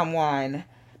shame someone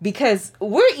because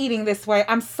we're eating this way?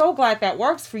 I'm so glad that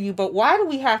works for you, but why do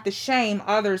we have to shame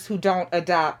others who don't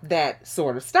adopt that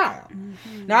sort of style?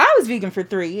 Mm-hmm. Now, I was vegan for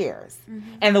 3 years,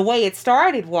 Mm-hmm. and the way it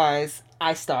started was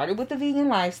I started with the vegan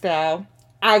lifestyle.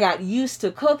 I got used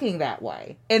to cooking that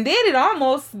way, and then it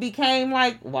almost became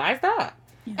like, why stop?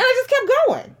 Yeah. And I just kept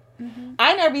going. Mm-hmm.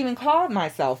 I never even called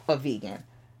myself a vegan.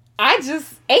 I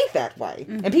just ate that way.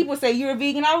 Mm-hmm. And people say, you're a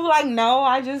vegan. I was like, no,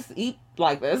 I just eat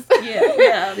like this.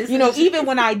 Yeah. You know, even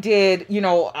when I did,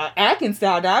 Atkins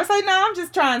style diet, I was like, no, I'm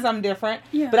just trying something different.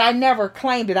 Yeah. But I never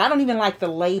claimed it. I don't even like the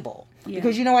label. Yeah.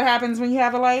 Because you know what happens when you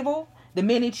have a label? The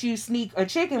minute you sneak a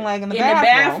chicken leg in the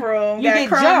bathroom, bathroom, you get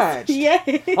judged. Yeah.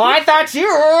 Oh, I thought you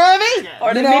were a vegan.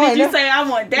 Or the minute you say, I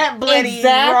want that bloody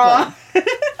raw.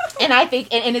 And I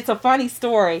think, and it's a funny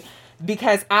story,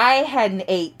 because I hadn't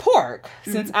ate pork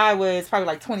since I was probably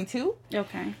like 22.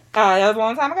 Okay. That was a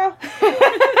long time ago.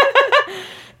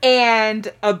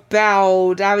 And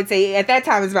about, I would say at that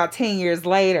time, it was about 10 years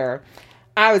later,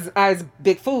 I was a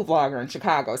big food blogger in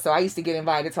Chicago. So I used to get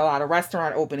invited to a lot of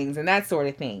restaurant openings and that sort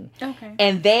of thing. Okay.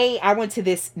 And I went to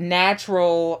this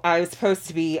I was supposed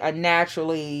to be a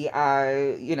naturally,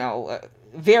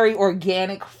 very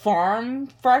organic farm,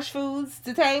 fresh foods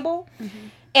to table. Mm-hmm.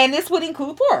 And this would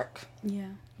include pork. Yeah.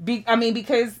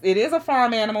 Because it is a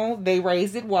farm animal. They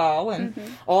raised it well and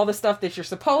all the stuff that you're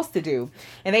supposed to do.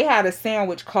 And they had a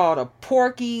sandwich called a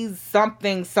Porky's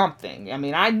something.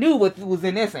 I knew what was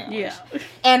in this sandwich. Yeah.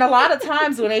 And a lot of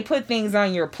times when they put things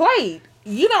on your plate,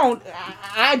 I'm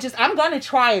going to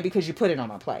try it because you put it on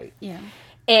my plate. Yeah.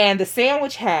 And the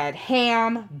sandwich had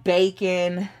ham,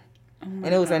 bacon,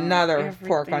 and it was another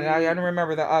pork on it. I don't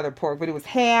remember the other pork, but it was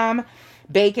ham,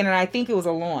 bacon, and I think it was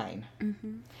a loin.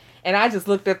 Mm-hmm. And I just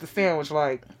looked at the sandwich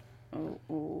like,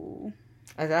 oh.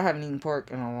 I said, I haven't eaten pork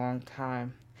in a long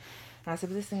time. And I said,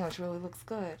 but this sandwich really looks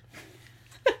good.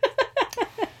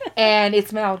 And it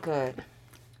smelled good.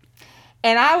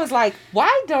 And I was like,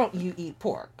 why don't you eat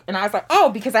pork? And I was like,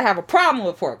 oh, because I have a problem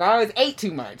with pork. I always ate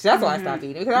too much. That's why I stopped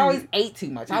eating it. Because I always ate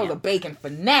too much. I was a bacon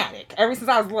fanatic ever since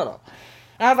I was little.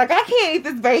 And I was like, I can't eat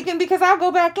this bacon because I'll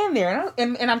go back in there.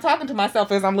 And I'm talking to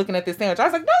myself as I'm looking at this sandwich. I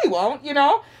was like, no, you won't,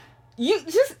 You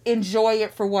just enjoy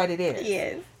it for what it is.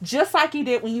 Yes. Just like you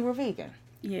did when you were vegan.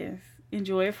 Yes.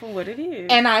 Enjoy it for what it is.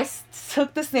 And I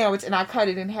took the sandwich and I cut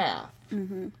it in half.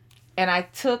 Mm-hmm. And I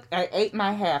ate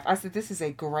my half. I said, this is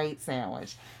a great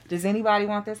sandwich. Does anybody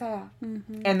want this half?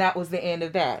 Mm-hmm. And that was the end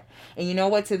of that. And you know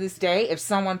what? To this day, if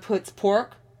someone puts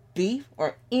pork, beef,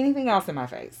 or anything else in my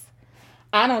face,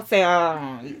 I don't say, oh, I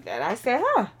don't eat that. I say,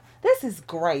 this is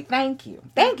great. Thank you.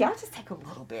 I'll just take a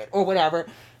little bit or whatever.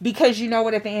 Because you know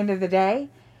what? At the end of the day,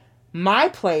 my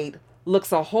plate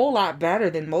looks a whole lot better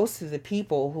than most of the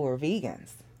people who are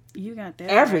vegans. You got that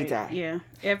every right. day.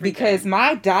 Yeah, because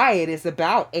my diet is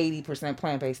about 80%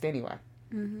 plant-based anyway.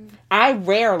 Mm-hmm. I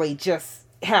rarely just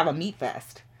have a meat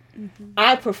fest. Mm-hmm.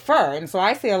 I prefer, and so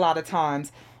I say a lot of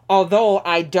times, although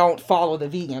I don't follow the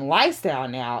vegan lifestyle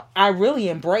now, I really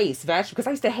embrace vegetables because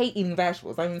I used to hate eating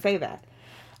vegetables. I didn't say that.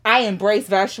 I embrace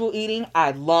vegetable eating.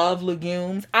 I love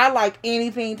legumes. I like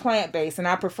anything plant-based, and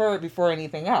I prefer it before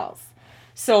anything else.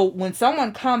 So when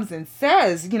someone comes and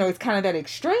says, it's kind of that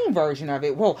extreme version of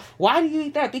it, well, why do you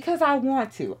eat that? Because I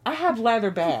want to. I have leather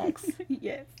bags.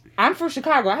 Yes. I'm from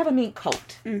Chicago. I have a mink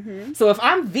coat. Mm-hmm. So if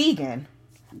I'm vegan,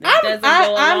 I'm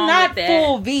not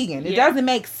full vegan. It doesn't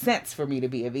make sense for me to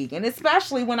be a vegan,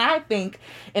 especially when I think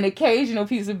an occasional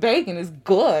piece of bacon is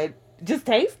good. Just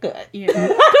tastes good. Yeah. I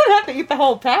don't have to eat the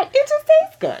whole pack. It just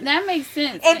tastes good. That makes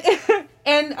sense.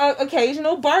 And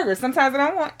occasional burgers. Sometimes I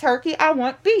don't want turkey. I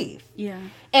want beef. Yeah.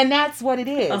 And that's what it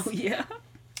is. Oh, yeah.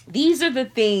 These are the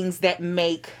things that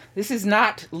make... This is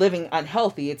not living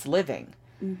unhealthy. It's living.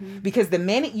 Mm-hmm. Because the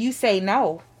minute you say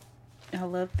no... I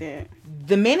love that.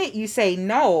 The minute you say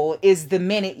no is the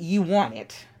minute you want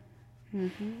it.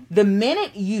 Mm-hmm. The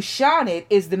minute you shun it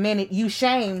is the minute you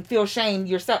feel shame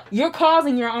yourself. You're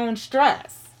causing your own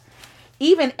stress.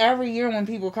 Even every year when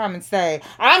people come and say,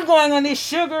 I'm going on this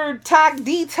sugar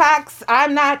detox,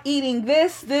 I'm not eating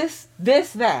this,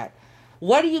 that.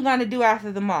 What are you going to do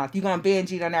after the month? You're going to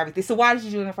binge eat on everything. So why did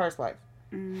you do it in the first place?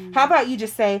 Mm-hmm. How about you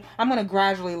just say, I'm going to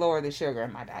gradually lower the sugar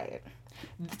in my diet.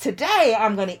 Today,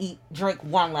 I'm going to drink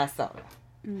one less soda.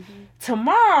 Mm-hmm.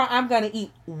 Tomorrow, I'm going to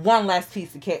eat one less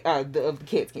piece of the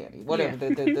kids' candy, whatever,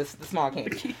 the small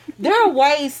candy. There are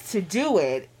ways to do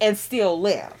it and still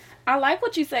live. I like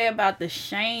what you say about the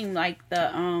shame, like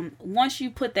the once you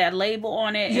put that label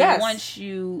on it, and once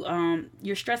you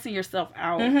you're stressing yourself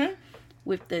out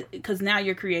with because now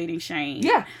you're creating shame.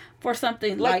 Yeah. For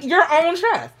something like your own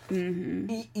stress.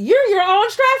 Mm-hmm. You're your own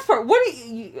stress for what do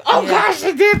you? Oh gosh,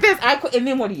 I did this. And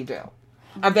then what do you do?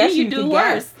 I bet you do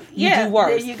worse. You do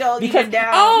worse. There you go. Because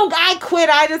down. I quit.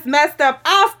 I just messed up.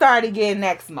 I'll start again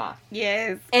next month.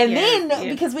 Yes. And then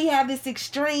because we have this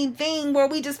extreme thing where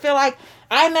we just feel like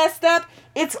I messed up,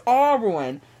 it's all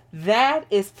ruined. That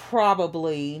is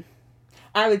probably,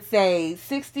 I would say,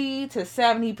 60 to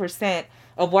 70%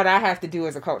 of what I have to do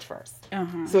as a coach first.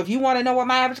 Uh-huh. So if you want to know what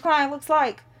my average client looks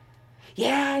like,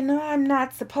 yeah, I know I'm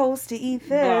not supposed to eat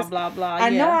this. Blah, blah, blah. I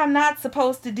know I'm not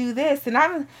supposed to do this. And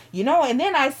I'm, and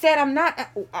then I said I'm not,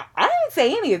 I didn't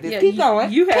say any of this. Keep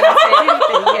going. You haven't said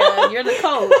anything. Yeah, you're the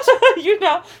coach.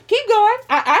 Keep going.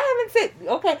 I haven't said,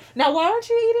 okay, now why aren't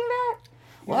you eating that?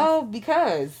 Well,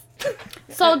 because.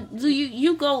 So do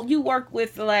you work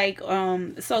with like,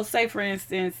 so say for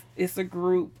instance, it's a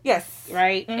group. Yes.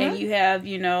 Right? Mm-hmm. And you have,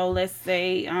 let's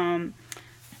say,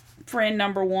 friend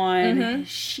number one, mm-hmm.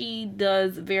 she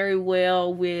does very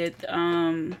well with,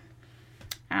 I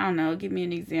don't know, give me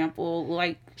an example.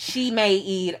 Like she may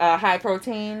eat a high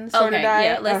protein sort of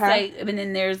diet. Yeah, let's say, and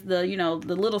then there's the,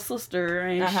 the little sister,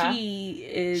 and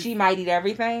she might eat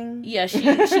everything. Yeah, she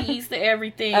eats the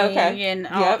everything. Okay. And,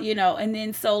 and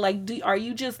then so like, are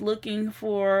you just looking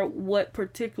for what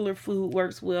particular food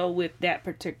works well with that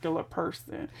particular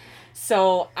person?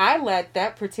 So I let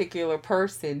that particular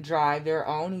person drive their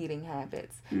own eating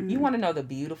habits. Mm-hmm. You want to know the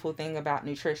beautiful thing about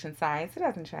nutrition science? It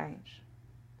doesn't change.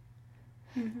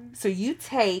 Mm-hmm. So you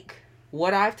take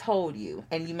what I've told you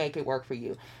and you make it work for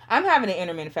you. I'm having an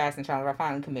intermittent fasting challenge. I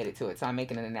finally committed to it, so I'm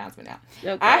making an announcement now.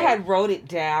 Okay. I had wrote it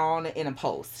down in a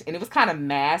post, and it was kind of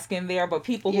masked in there, but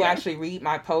people who actually read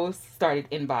my posts started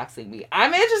inboxing me.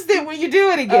 I'm interested when you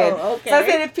do it again. Oh, okay. So I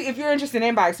said, if you're interested,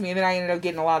 inbox me, and then I ended up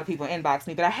getting a lot of people inbox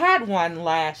me. But I had one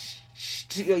a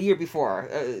year before.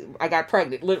 I got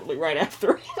pregnant literally right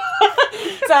after.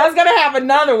 So I was going to have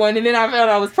another one, and then I found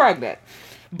I was pregnant.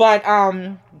 But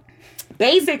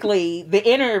basically, the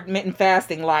intermittent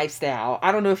fasting lifestyle,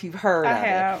 I don't know if you've heard of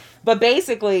it. But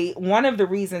basically, one of the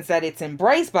reasons that it's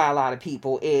embraced by a lot of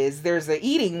people is there's an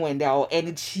eating window, and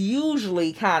it's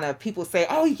usually kind of, people say,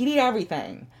 oh, you can eat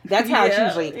everything. That's how it's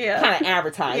usually kind of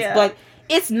advertised. Yeah. But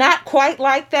it's not quite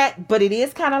like that, but it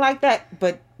is kind of like that,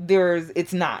 but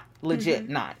it's not. Legit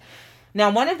not. Now,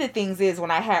 one of the things is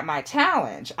when I had my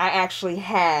challenge, I actually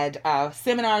had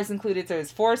seminars included. There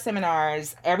was 4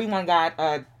 seminars. Everyone got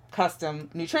a custom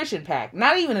nutrition pack.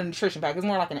 Not even a nutrition pack. It's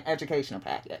more like an educational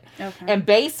packet. Okay. And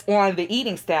based on the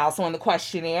eating style, so on the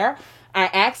questionnaire, I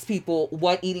asked people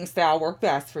what eating style worked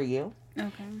best for you.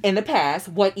 Okay. In the past,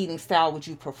 what eating style would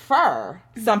you prefer?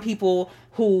 Mm-hmm. Some people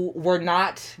who were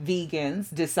not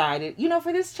vegans decided,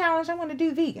 for this challenge, I want to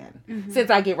do vegan. Mm-hmm. Since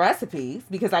I get recipes,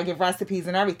 because I give recipes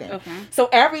and everything. Okay. So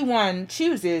everyone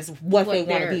chooses what they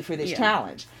want to be for this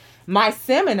challenge. My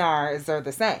seminars are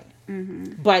the same.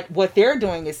 Mm-hmm. But what they're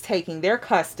doing is taking their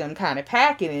custom kind of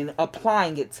packet and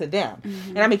applying it to them. Mm-hmm.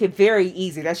 And I make it very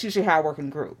easy. That's usually how I work in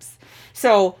groups.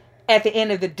 So at the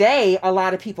end of the day, a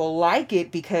lot of people like it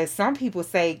because some people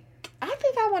say, I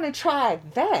think I want to try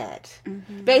that,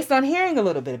 based on hearing a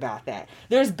little bit about that.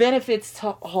 There's benefits to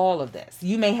all of this.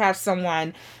 You may have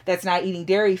someone that's not eating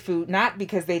dairy food, not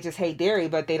because they just hate dairy,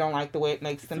 but they don't like the way it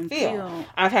makes them feel.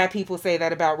 I've had people say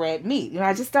that about red meat.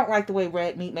 I just don't like the way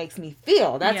red meat makes me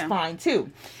feel. That's fine too.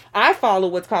 I follow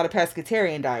what's called a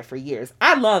pescatarian diet for years.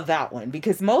 I love that one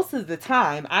because most of the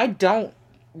time I don't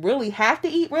really have to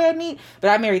eat red meat, but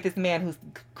I married this man who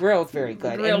grills very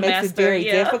good and makes it very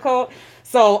difficult.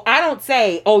 So I don't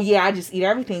say, oh yeah, I just eat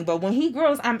everything, but when he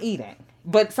grills, I'm eating.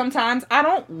 But sometimes I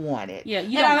don't want it. Yeah,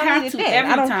 you don't have to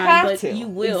every time, but you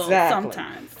will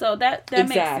sometimes. So that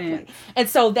makes sense. And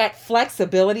so that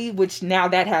flexibility, which now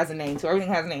that has a name, so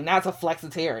everything has a name. Now it's a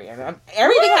flexitarian.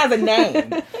 Everything has a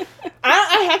name.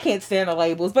 I can't stand the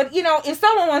labels, but if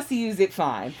someone wants to use it,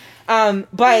 fine.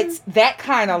 But that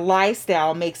kind of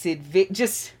lifestyle makes it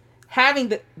just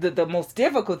having the most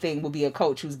difficult thing will be a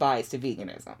coach who's biased to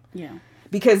veganism. Yeah.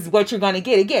 Because what you're going to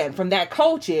get, again, from that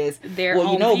coach is, meat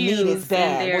is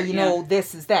bad.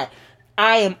 This is that.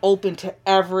 I am open to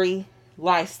every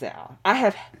lifestyle. I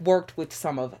have worked with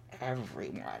some of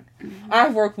everyone. Mm-hmm.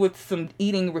 I've worked with some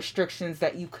eating restrictions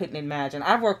that you couldn't imagine.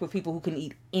 I've worked with people who can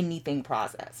eat anything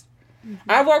processed.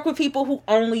 Mm-hmm. I work with people who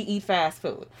only eat fast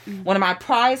food. Mm-hmm. One of my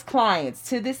prized clients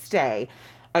to this day,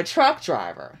 a truck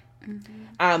driver. Mm-hmm.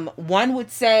 One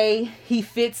would say he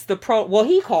fits the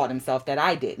he called himself that,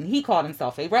 I didn't. He called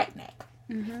himself a redneck.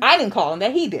 Mm-hmm. I didn't call him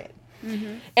that, he did.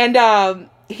 Mm-hmm. And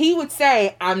he would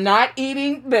say, I'm not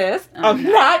eating this. I'm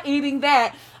not eating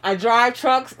that. I drive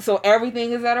trucks, so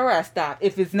everything is at a rest stop.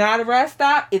 If it's not a rest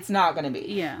stop, it's not going to be.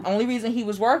 Yeah. Only reason he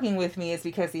was working with me is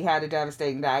because he had a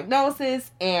devastating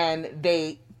diagnosis, and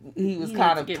he was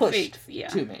kind of pushed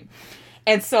to me.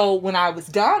 And so when I was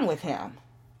done with him,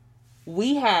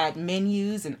 we had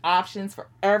menus and options for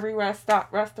every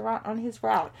restaurant on his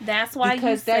route. That's why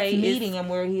because that's meeting him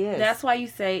where he is. That's why you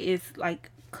say it's like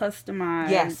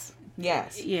customized.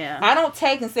 Yes. Yeah. I don't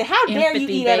take and say, how dare you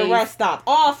eat at a rest stop?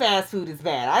 All fast food is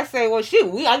bad. I say, well,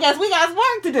 shoot, I guess we got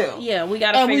work to do. Yeah, we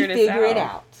got to figure this out. And we figure it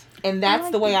out. And that's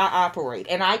the way I operate.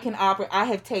 And I can operate. I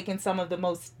have taken some of the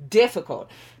most difficult.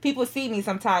 People see me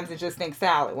sometimes and just think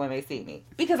salad when they see me.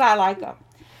 Because I like them.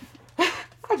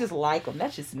 I just like them.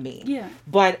 That's just me. Yeah.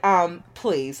 But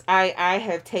please, I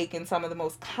have taken some of the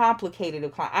most complicated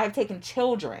of clients. I have taken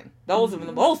children. Those are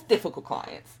the most difficult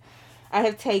clients. I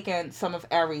have taken some of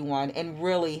everyone and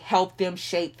really helped them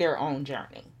shape their own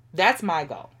journey. That's my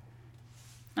goal.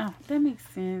 Oh, that makes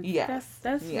sense. Yeah.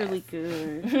 That's really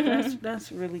good.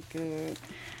 That's really good.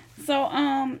 So,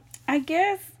 I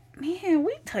guess, man,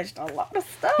 we touched a lot of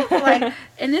stuff. Like,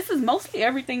 and this is mostly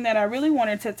everything that I really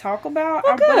wanted to talk about.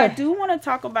 Oh, but I do want to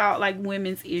talk about like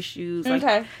women's issues. Like,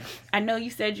 okay. I know you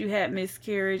said you had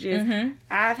miscarriages. Mm-hmm.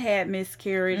 I've had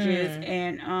miscarriages,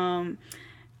 and I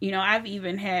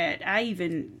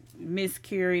even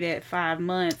miscarried at 5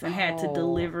 months and had to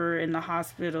deliver in the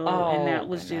hospital, and that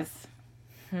was just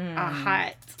a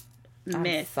hot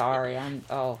mess. I'm sorry.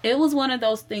 It was one of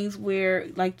those things where,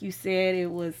 like you said, it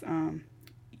was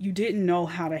you didn't know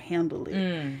how to handle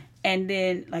it. And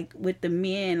then, like, with the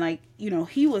men, like,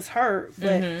 he was hurt,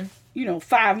 but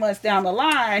 5 months down the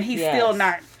line, he's still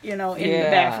not, in the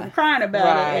bathroom crying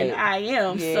about it, and I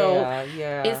am. So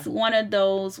it's one of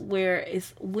those where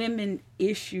it's women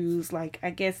issues, like,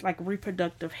 I guess, like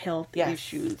reproductive health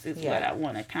issues is what I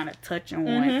want to kind of touch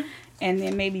on. And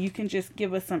then maybe you can just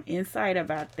give us some insight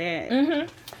about that.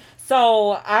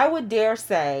 So I would dare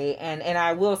say, and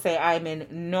I will say I'm in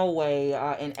no way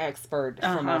an expert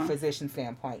from a physician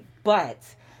standpoint, but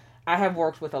I have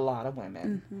worked with a lot of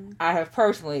women. I have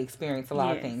personally experienced a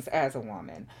lot of things as a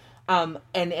woman. And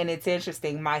it's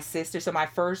interesting, my sister, so my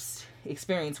first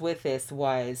experience with this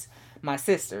was my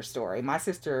sister's story. My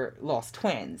sister lost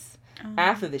twins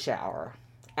after the shower.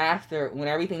 When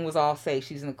everything was all safe,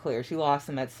 she's in the clear. She lost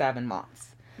them at 7 months.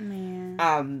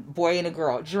 Man. Boy and a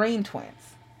girl, dream twins.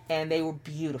 And they were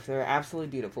beautiful. They were absolutely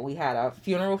beautiful. We had a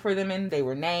funeral for them, and they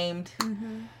were named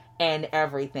and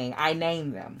everything. I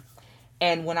named them.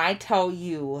 And when I tell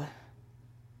you,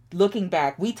 looking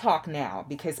back, we talk now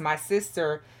because my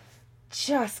sister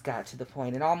just got to the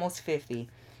point at almost 50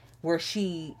 where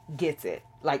she gets it.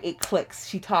 Like, it clicks.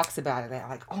 She talks about it.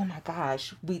 Like, oh my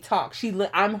gosh, we talk.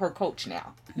 I'm her coach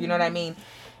now. You know what I mean?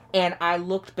 And I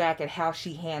looked back at how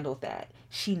she handled that.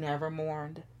 She never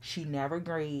mourned. She never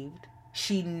grieved.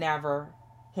 She never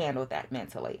handled that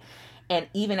mentally. And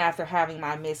even after having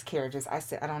my miscarriages, I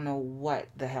said, I don't know what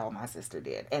the hell my sister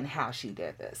did and how she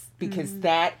did this. Because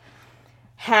that,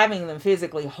 having them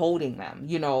physically holding them,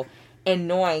 and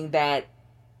knowing that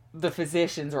the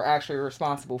physicians are actually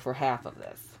responsible for half of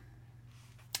this.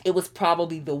 It was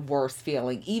probably the worst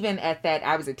feeling. Even at that,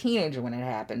 I was a teenager when it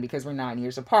happened because we're 9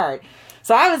 years apart.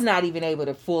 So I was not even able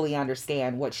to fully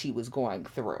understand what she was going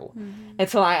through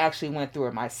until I actually went through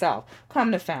it myself.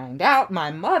 Come to find out,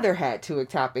 my mother had 2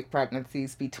 ectopic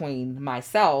pregnancies between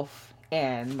myself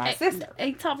and my sister.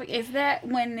 Ectopic, is that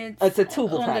when it's a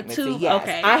tubal pregnancy? Yes.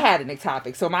 Okay. I had an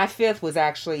ectopic. So my 5th was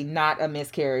actually not a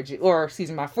miscarriage, my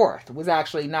 4th was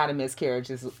actually not a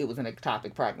miscarriage. It was an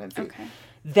ectopic pregnancy. Okay.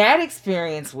 That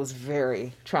experience was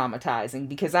very traumatizing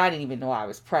because I didn't even know I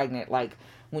was pregnant. Like,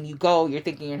 when you go, you're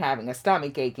thinking you're having a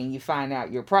stomach ache and you find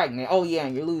out you're pregnant. Oh, yeah,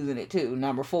 and you're losing it too.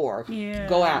 Number 4. Yeah.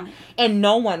 Go out. And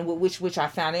no one, which I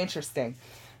found interesting,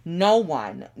 no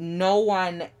one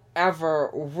ever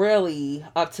really,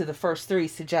 up to the first 3,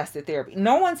 suggested therapy.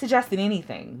 No one suggested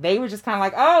anything. They were just kind of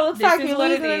like, oh, looks like you're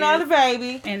losing another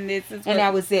baby. And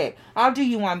that was it. I'll do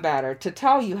you one better. To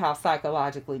tell you how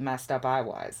psychologically messed up I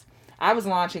was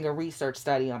launching a research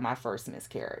study on my first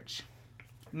miscarriage.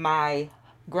 My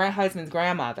husband's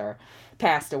grandmother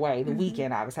passed away the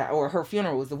weekend I was or her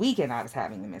funeral was the weekend I was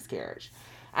having the miscarriage.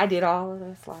 I did all of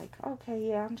this like, okay,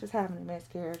 yeah, I'm just having a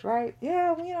miscarriage, right?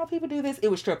 Yeah, people do this. It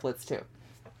was triplets too.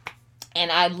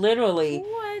 And I literally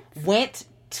went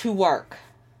to work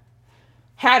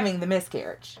having the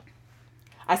miscarriage.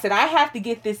 I said, I have to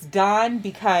get this done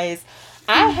because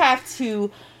I have to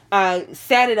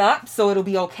set it up so it'll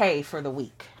be okay for the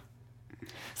week.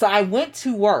 So I went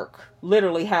to work,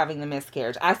 literally having the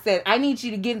miscarriage. I said, I need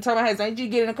you to get into my husband. I need you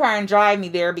to get in the car and drive me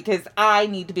there because I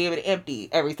need to be able to empty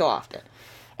every so often.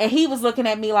 And he was looking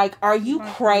at me like, are you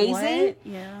crazy? What?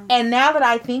 Yeah. And now that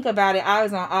I think about it, I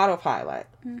was on autopilot.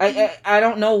 I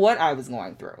don't know what I was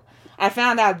going through. I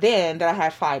found out then that I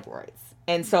had fibroids.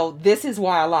 And so this is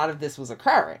why a lot of this was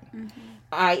occurring.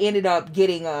 I ended up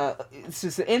getting it's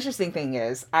just an interesting thing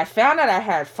is, I found out I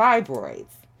had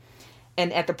fibroids.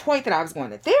 And at the point that I was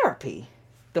going to therapy,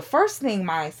 the first thing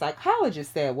my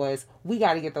psychologist said was, we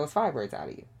got to get those fibroids out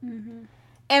of you.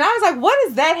 And I was like, what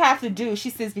does that have to do? She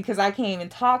says, because I can't even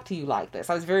talk to you like this.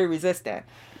 I was very resistant.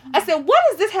 I said, what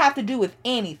does this have to do with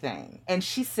anything? And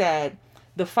she said,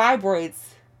 the fibroids,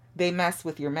 they mess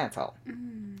with your mental.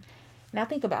 Now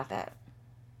think about that.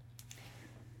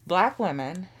 Black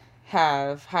women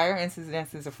have higher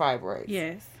incidences of fibroids.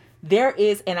 Yes. There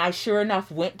is, and I sure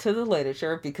enough went to the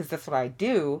literature because that's what I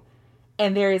do,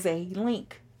 and there is a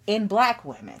link in Black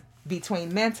women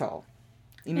between mental,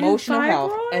 emotional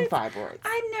health, and fibroids.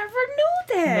 I never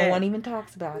knew that. No one even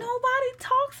talks about it. Nobody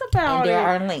talks about And it. there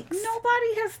are links.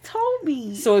 Nobody has told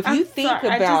me. So if you think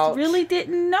I about... just really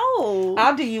didn't know.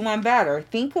 I'll do you one better.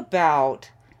 Think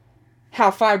about how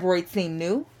fibroids seem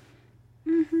new.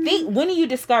 Think, when do you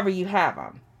discover you have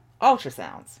them?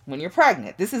 Ultrasounds. When you're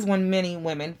pregnant. This is when many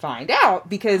women find out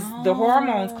because the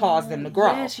hormones cause them to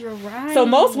grow. Yes, you're right. So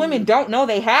most women don't know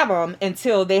they have them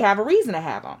until they have a reason to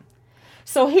have them.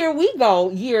 So here we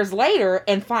go years later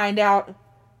and find out,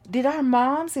 did our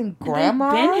moms and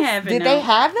grandmas, did they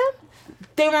have them?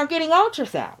 They weren't getting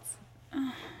ultrasounds.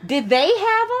 Did they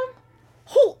have them?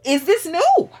 Who is this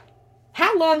new?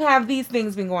 How long have these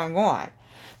things been going on?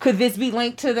 Could this be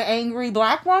linked to the angry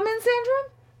Black woman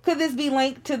syndrome? Could this be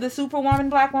linked to the superwoman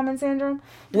Black woman syndrome?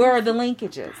 Where are the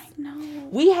linkages? I know.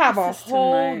 We have a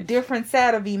whole different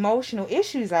set of emotional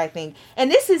issues, I think.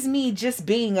 And this is me just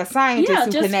being a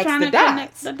scientist who connects the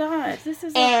dots. Connect the dots. This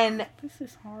is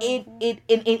horrible. And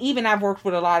even I've worked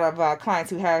with a lot of clients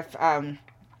who have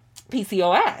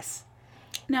PCOS.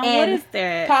 Now, what is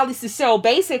that? So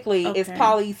basically, it's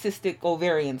polycystic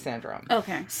ovarian syndrome.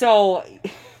 Okay. So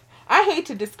I hate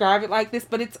to describe it like this,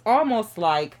 but it's almost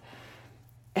like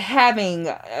having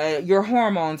your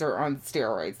hormones are on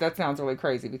steroids. That sounds really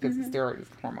crazy because the steroid is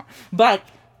a hormone. But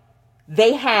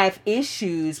they have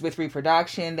issues with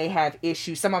reproduction. They have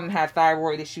issues. Some of them have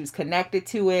thyroid issues connected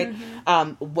to it.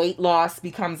 Weight loss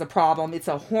becomes a problem. It's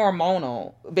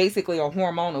basically a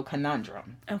hormonal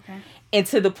conundrum. Okay. And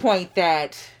to the point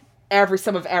that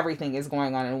some of everything is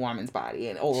going on in a woman's body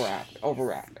and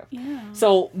overactive. Yeah.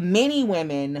 So many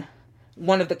women,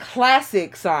 one of the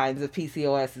classic signs of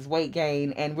PCOS is weight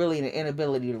gain and really an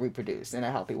inability to reproduce in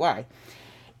a healthy way.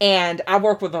 And I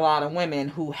work with a lot of women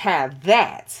who have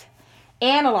that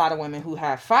and a lot of women who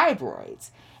have fibroids.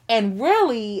 And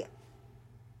really,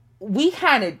 we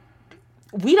don't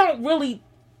really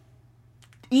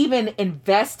even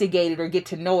investigate it or get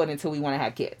to know it until we want to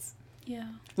have kids. Yeah.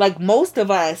 Like most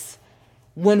of us,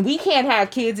 when we can't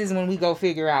have kids is when we go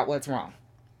figure out what's wrong.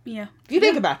 Yeah. You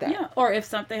think about that. Yeah. Or if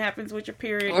something happens with your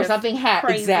period. Or something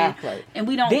happens. Exactly. And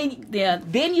we don't.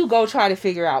 Then you go try to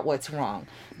figure out what's wrong.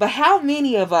 But how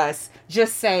many of us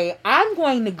just say, I'm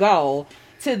going to go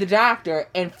to the doctor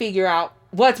and figure out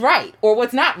what's right or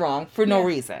what's not wrong for no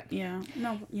reason? Yeah.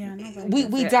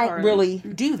 We don't really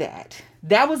do that.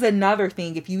 That was another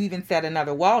thing. If you even said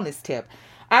another wellness tip,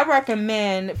 I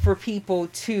recommend for people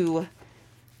to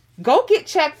go get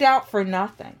checked out for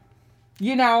nothing.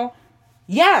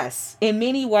 Yes, in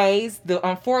many ways, the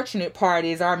unfortunate part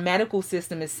is our medical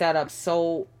system is set up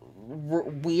so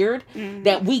weird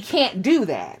that we can't do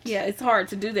that. Yeah, it's hard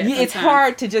to do that. It's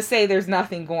hard to just say there's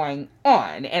nothing going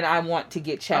on and I want to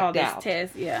get checked out.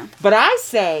 Test, yeah. But I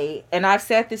say, and I've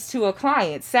said this to a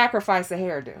client, sacrifice a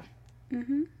hairdo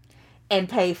and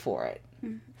pay for it.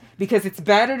 Because it's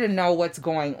better to know what's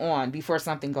going on before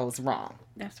something goes wrong.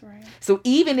 That's right. So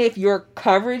even if your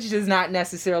coverage does not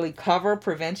necessarily cover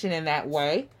prevention in that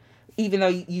way, even though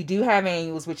you do have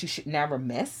annuals, which you should never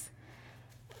miss,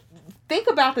 think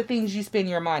about the things you spend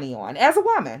your money on. As a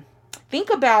woman, think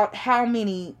about how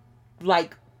many,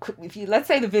 let's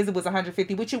say the visit was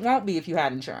 $150, which it won't be if you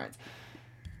had insurance.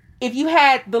 If you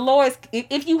had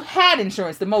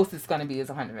insurance, the most it's going to be is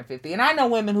 $150. And I know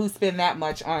women who spend that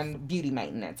much on beauty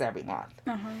maintenance every month.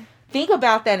 Think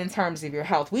about that in terms of your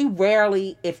health. We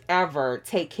rarely, if ever,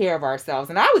 take care of ourselves.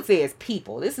 And I would say as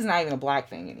people, this is not even a Black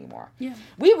thing anymore. Yeah.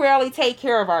 We rarely take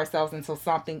care of ourselves until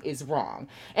something is wrong.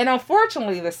 And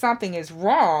unfortunately, the something is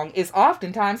wrong is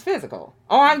oftentimes physical.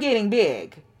 Oh, I'm getting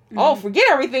big. Oh, forget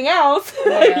everything else.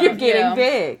 Yeah, You're getting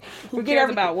big. Who cares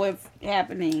about what's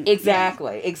happening?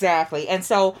 Exactly. And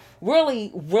so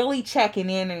really, really checking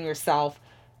in on yourself,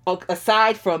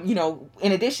 aside from,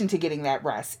 in addition to getting that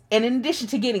rest and in addition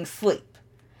to getting sleep.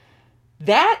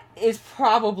 That is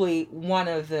probably one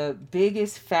of the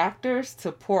biggest factors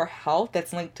to poor health,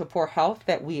 that's linked to poor health,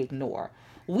 that we ignore.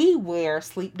 We wear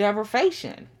sleep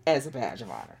deprivation as a badge of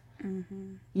honor.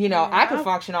 Mm-hmm. I could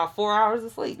function off 4 hours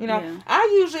of sleep.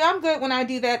 I'm good when I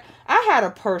do that. I had a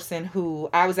person who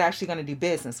I was actually going to do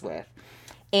business with.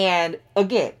 And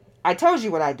again, I told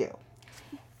you what I do.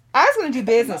 I was going to do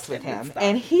business with him.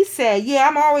 And he said, yeah,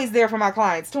 I'm always there for my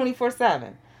clients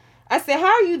 24/7. I said, how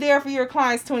are you there for your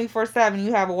clients 24/7?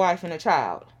 You have a wife and a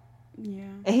child. Yeah.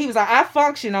 And he was like, I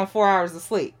function on 4 hours of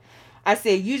sleep. I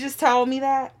said, you just told me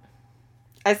that?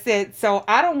 I said, so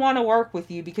I don't want to work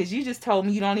with you because you just told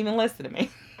me you don't even listen to me.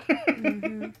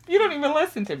 Mm-hmm. You don't even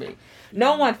listen to me.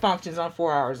 No one functions on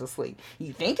 4 hours of sleep.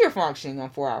 You think you're functioning on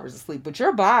 4 hours of sleep, but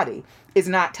your body is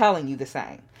not telling you the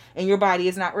same. And your body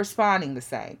is not responding the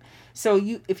same. So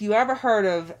if you ever heard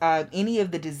of any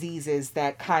of the diseases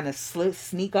that kind of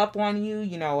sneak up on you,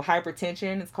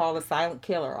 hypertension, it's called a silent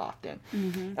killer often.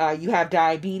 Mm-hmm. You have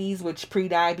diabetes, which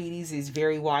pre-diabetes is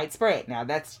very widespread. Now,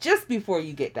 that's just before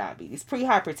you get diabetes.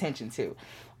 Pre-hypertension, too.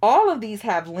 All of these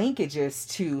have linkages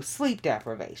to sleep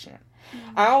deprivation.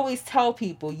 Mm-hmm. I always tell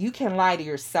people, you can lie to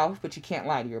yourself, but you can't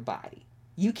lie to your body.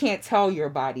 You can't tell your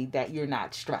body that you're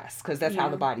not stressed because that's how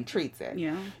the body treats it.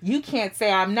 Yeah. You can't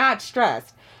say, I'm not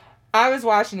stressed. I was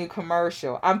watching a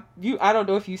commercial. I don't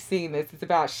know if you've seen this. It's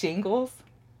about shingles.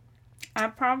 I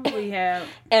probably have.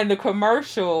 And the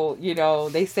commercial,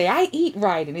 they say, I eat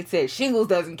right. And it says, shingles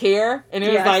doesn't care. And it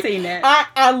was like, I've seen that.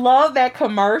 I love that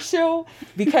commercial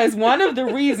because one of the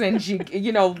reasons,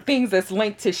 things that's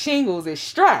linked to shingles is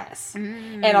stress.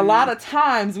 Mm. And a lot of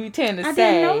times we tend to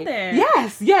say. I didn't know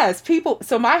that. Yes. People.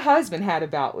 So my husband had a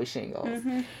bout with shingles.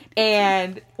 Mm-hmm.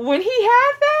 And when he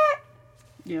had that.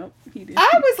 Yep, he did.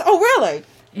 Really?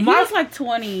 He was like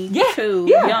 22,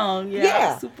 young,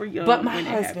 super young. But my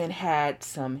husband had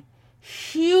some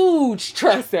huge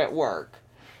stress at work.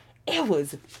 It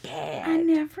was bad. I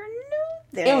never knew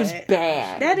that. It was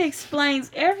bad. That explains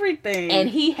everything. And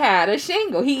he had a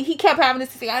shingle. He kept having this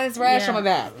thing. I had this rash on my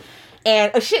back.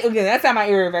 And again, that's not my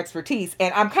area of expertise.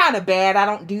 And I'm kind of bad. I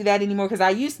don't do that anymore because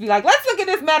I used to be like, let's look at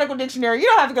this medical dictionary. You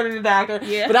don't have to go to the doctor.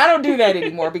 Yeah. But I don't do that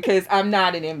anymore because I'm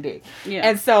not an MD. Yeah.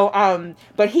 And so,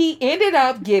 but he ended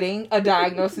up getting a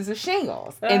diagnosis of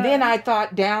shingles. And then I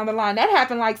thought down the line, that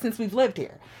happened since we've lived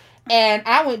here. And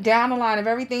I went down the line of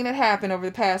everything that happened over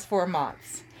the past 4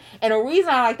 months. And the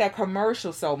reason I like that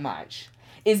commercial so much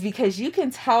is because you can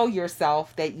tell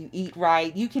yourself that you eat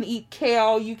right. You can eat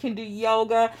kale, you can do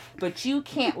yoga, but you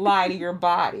can't lie to your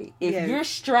body. If you're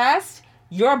stressed,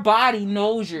 your body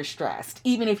knows you're stressed,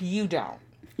 even if you don't.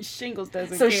 Shingles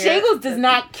doesn't care. So shingles does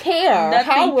not care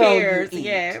how well you eat.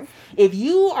 Yeah. If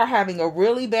you are having a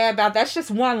really bad bout, that's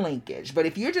just one linkage. But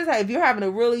if you're having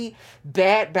a really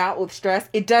bad bout with stress,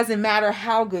 it doesn't matter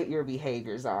how good your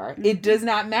behaviors are. Mm-hmm. It does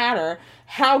not matter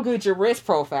how good your risk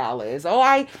profile is. Oh,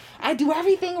 I do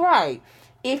everything right.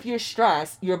 If you're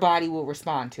stressed, your body will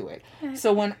respond to it. Okay.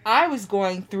 So when I was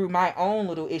going through my own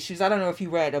little issues, I don't know if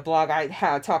you read a blog I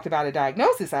had talked about a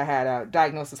diagnosis. I had a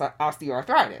diagnosis of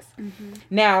osteoarthritis. Mm-hmm.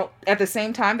 Now, at the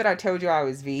same time that I told you I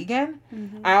was vegan,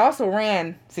 mm-hmm. I also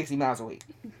ran 60 miles a week.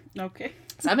 Okay.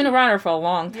 So I've been a runner for a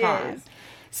long time. Yes.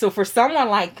 So for someone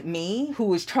like me who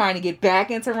was trying to get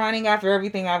back into running after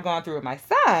everything I've gone through with my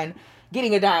son,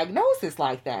 getting a diagnosis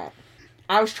like that,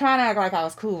 I was trying to act like I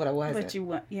was cool, but I wasn't. But you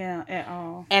weren't, at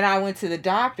all. And I went to the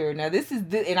doctor. Now,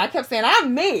 and I kept saying,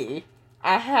 I'm me.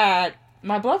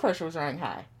 My blood pressure was running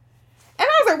high. And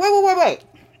I was like, wait.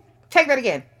 Take that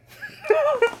again.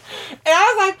 And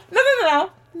I was like,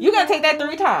 no. You got to take that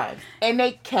 3 times. And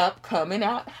they kept coming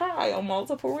out high on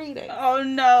multiple readings. Oh,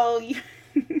 no.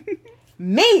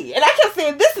 Me. And I kept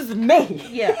saying, this is me.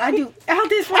 Yeah, I do all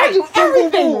this right. I do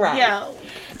everything right. Yeah.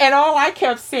 And all I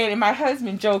kept saying, and my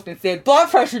husband joked and said,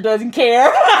 blood pressure doesn't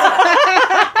care.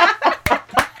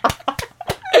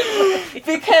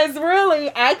 Because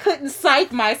really, I couldn't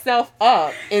psych myself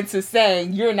up into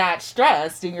saying you're not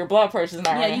stressed and your blood pressure's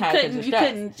not running high because you're stressed.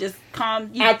 You couldn't just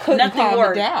calm. I couldn't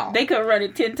calm it down. They could run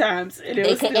it 10 times. And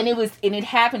it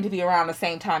happened to be around the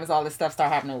same time as all this stuff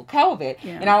started happening with COVID.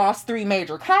 Yeah. And I lost 3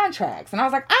 major contracts. And I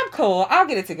was like, I'm cool. I'll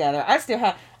get it together.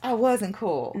 I wasn't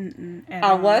cool.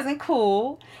 I wasn't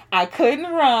cool. I couldn't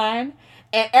run.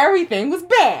 And everything was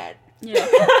bad. Yeah.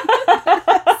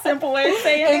 simple way of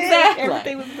saying Exactly.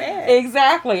 everything was bad.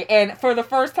 Exactly. And for the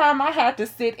first time, I had to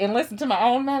sit and listen to my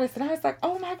own medicine. I was like,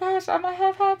 oh my gosh, I might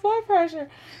have high blood pressure.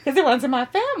 Because it runs in my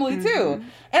family too.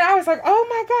 And I was like, oh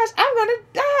my gosh, I'm going to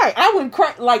die. I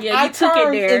went like, I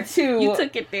turned into... You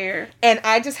took it there. And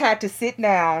I just had to sit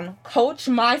down, coach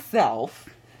myself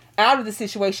out of the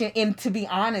situation. And to be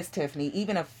honest, Tiffany,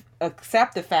 even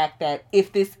accept the fact that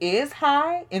if this is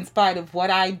high, in spite of what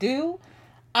I do,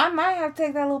 I might have to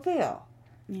take that little pill.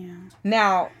 Yeah.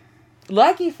 Now,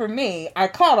 lucky for me, I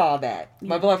caught all that.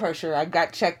 My blood pressure, I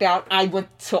got checked out. I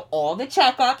went to all the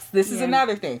checkups. This is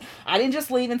another thing. I didn't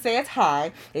just leave and say it's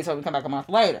high. They told me to come back a month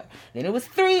later. Then it was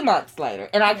 3 months later.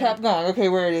 And I kept going, okay,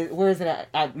 where is it at?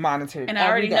 I monitored and I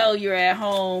already know you're at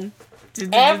home.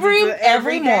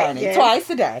 Every morning, twice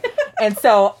a day. And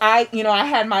so I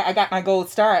got my gold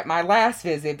star at my last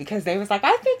visit because they was like,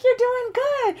 I think you're doing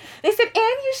good. They said, and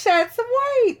you shed some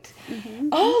weight.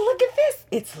 Oh, look at this.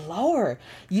 It's lower.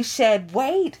 You shed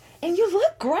weight and you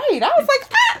look great. I was like,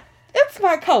 it's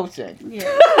my coaching. Yeah.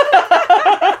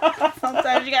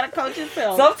 Sometimes you got to coach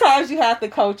yourself. Sometimes you have to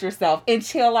coach yourself and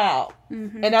chill out.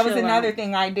 And that was another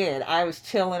thing I did. I was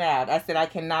chilling out. I said, I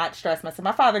cannot stress myself.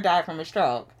 My father died from a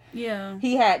stroke. Yeah.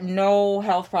 He had no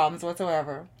health problems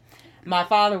whatsoever. My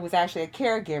father was actually a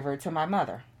caregiver to my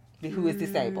mother, who is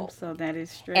disabled. So that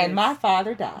is stress. And my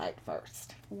father died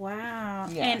first. Wow.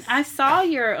 Yes. And I saw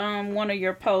your one of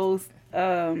your posts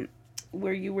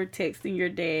where you were texting your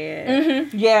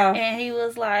dad. Yeah. And he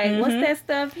was like, what's that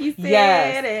stuff you said?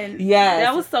 Yes. And yes.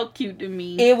 that was so cute to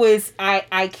me. It was,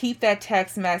 I keep that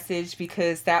text message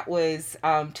because that was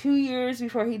 2 years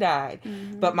before he died.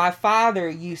 But my father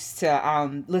used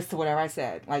to listen to whatever I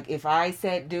said. Like if I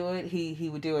said do it, he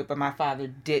would do it. But my father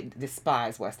did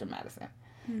despise Western medicine.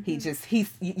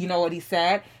 You know what he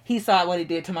said? He saw what it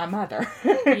did to my mother.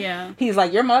 Yeah. He's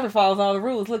like, your mother follows all the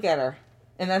rules. Look at her.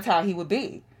 And that's how he would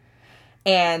be.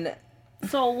 And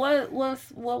so what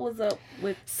was up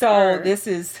with her? This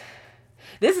is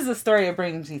a story that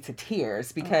brings me to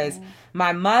tears because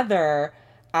my mother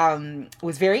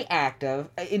was very active.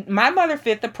 My mother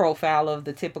fit the profile of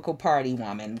the typical party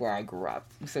woman where I grew up.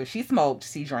 So she smoked,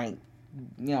 she drank,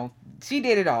 she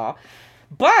did it all.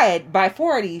 But by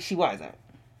 40, she wasn't.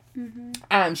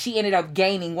 She ended up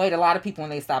gaining weight. A lot of people, when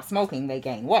they stop smoking, they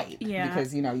gain weight. Yeah.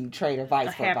 Because, you trade a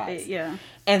vice for a vice. Yeah.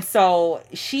 And so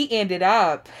she ended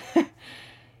up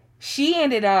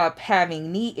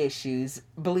having knee issues,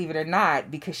 believe it or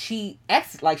not, because she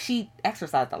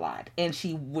exercised a lot. And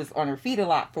she was on her feet a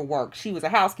lot for work. She was a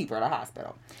housekeeper at a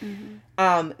hospital. In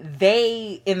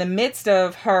the midst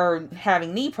of her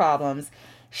having knee problems,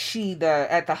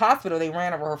 at the hospital, they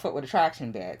ran over her foot with a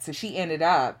traction bed. So she ended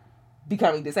up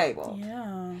becoming disabled.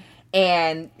 Yeah.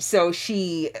 And so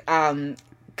she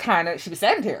she was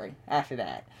sedentary after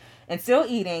that and still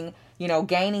eating,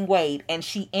 gaining weight. And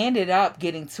she ended up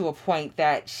getting to a point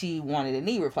that she wanted a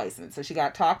knee replacement. So she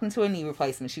got talked into a knee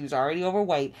replacement. She was already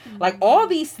overweight. Like all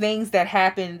these things that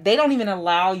happen, they don't even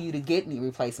allow you to get knee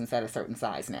replacements at a certain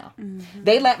size now.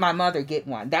 They let my mother get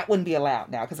one. That wouldn't be allowed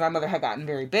now because my mother had gotten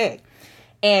very big.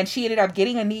 And she ended up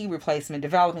getting a knee replacement,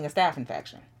 developing a staph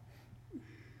infection.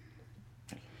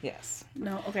 Yes.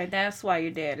 No, okay, that's why your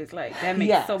dad is like, that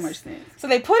makes so much sense. So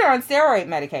they put her on steroid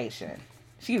medication.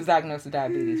 She was diagnosed with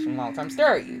diabetes from long-term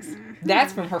steroid use.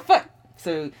 That's from her foot.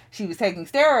 So she was taking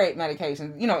steroid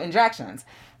medications, injections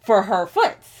for her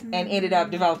foot and ended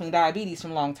up developing diabetes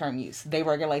from long-term use. They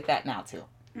regulate that now too.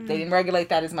 They didn't regulate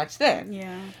that as much then.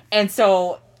 Yeah. And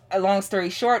so, long story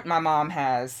short, my mom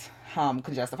has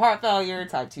congestive heart failure,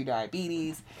 type 2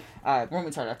 diabetes,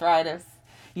 rheumatoid arthritis.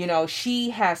 She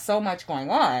has so much going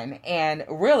on, and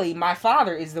really, my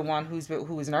father is the one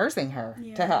who was nursing her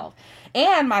to health.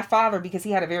 And my father, because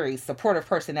he had a very supportive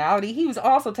personality, he was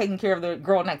also taking care of the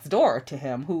girl next door to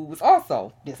him, who was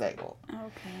also disabled.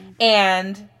 Okay.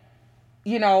 And,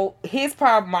 his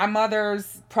problem, my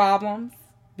mother's problems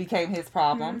became his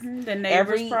problems. The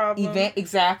neighbor's problem.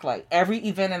 Every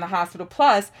event in the hospital.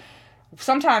 Plus,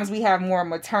 sometimes we have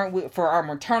more for our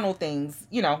maternal things.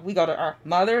 We go to our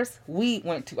mothers. We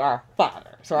went to our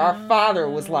father. So our father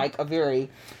was like a very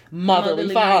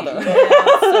motherly father.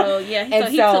 Yeah. So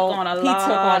he took on a lot. He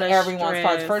took on everyone's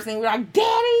part. First thing we were like,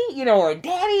 Daddy, or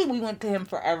Daddy. We went to him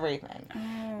for everything.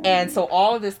 And so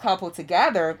all of this coupled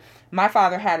together, my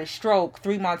father had a stroke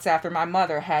 3 months after my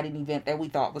mother had an event that we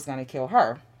thought was going to kill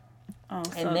her. Oh,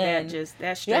 so and then,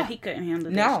 that stress, he couldn't handle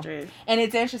that stress. And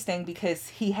it's interesting because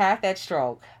he had that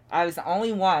stroke. I was the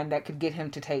only one that could get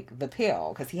him to take the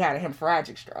pill because he had a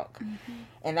hemorrhagic stroke.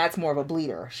 And that's more of a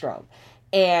bleeder stroke.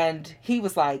 And he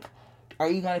was like, are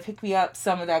you going to pick me up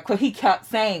some of that? Because he kept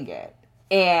saying it.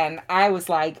 And I was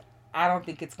like, I don't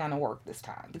think it's going to work this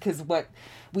time. Because what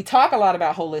we talk a lot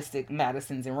about holistic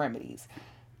medicines and remedies.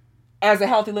 As a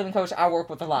healthy living coach, I work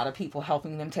with a lot of people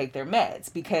helping them take their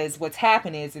meds, because what's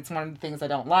happened is, it's one of the things I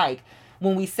don't like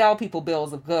when we sell people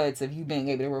bills of goods of you being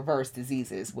able to reverse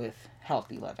diseases with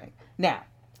healthy living. Now,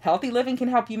 healthy living can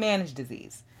help you manage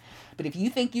disease. But if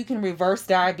you think you can reverse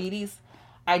diabetes,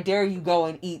 I dare you go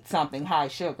and eat something high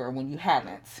sugar when you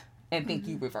haven't and think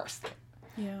you reversed it.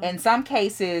 Yeah. In some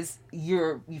cases,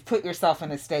 you've put yourself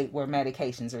in a state where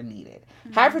medications are needed.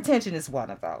 Hypertension is one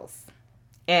of those.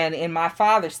 And in my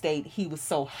father's state, he was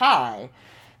so high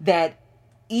that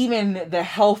even the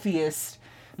healthiest,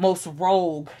 most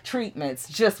rogue treatments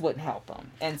just wouldn't help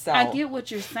him. And so I get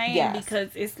what you're saying, because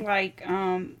it's like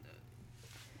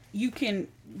you can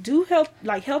do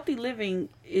healthy living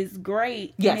is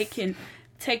great, yes. and it can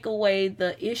take away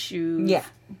the issues. Yeah.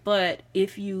 But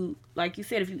if you, like you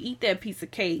said, if you eat that piece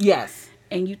of cake, yes,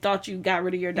 and you thought you got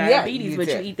rid of your diabetes, but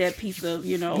did. you eat that piece of,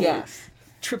 yes.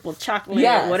 triple chocolate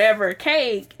Yes. or whatever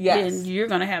cake, yes. then you're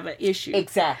gonna have an issue.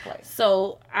 Exactly.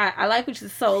 So I like what you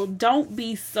said. So don't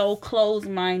be so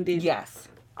closed-minded. Yes.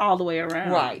 All the way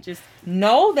around. Right. Just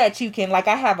know that you can, like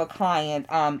I have a client,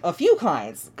 a few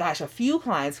clients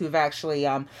who've actually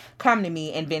come to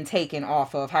me and been taken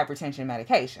off of hypertension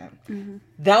medication. Mm-hmm.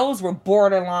 Those were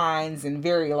borderlines and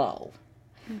very low.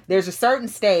 Mm-hmm. There's a certain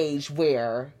stage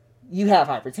where you have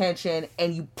hypertension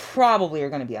and you probably are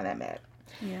going to be on that med.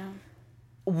 Yeah.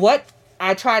 What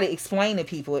I try to explain to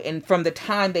people, and from the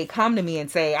time they come to me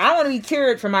and say, I want to be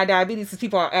cured from my diabetes, because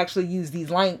people actually use these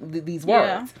words.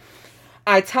 Yeah.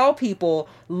 I tell people,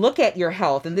 look at your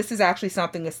health, and this is actually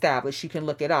something established. You can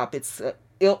look it up. It's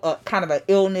kind of an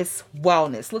illness,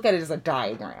 wellness. Look at it as a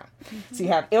diagram. Mm-hmm. So you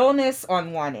have illness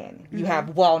on one end. You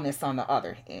have wellness on the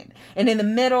other end. And in the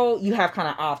middle, you have kind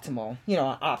of optimal, an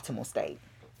optimal state.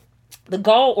 The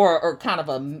goal, or kind of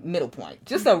a middle point,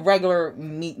 just a regular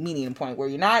median point where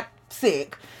you're not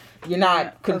sick, you're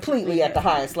not completely at the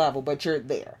highest level, but you're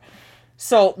there.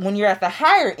 So when you're at the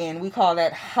higher end, we call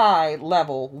that high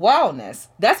level wellness.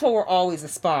 That's what we're always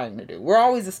aspiring to do. We're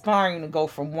always aspiring to go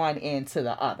from one end to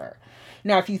the other.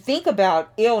 Now, if you think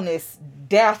about illness,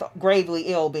 death, gravely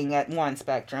ill being at one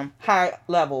spectrum, high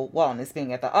level wellness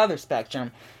being at the other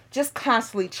spectrum, just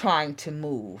constantly trying to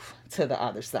move to the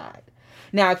other side.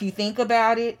 Now, if you think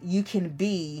about it, you can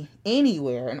be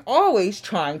anywhere and always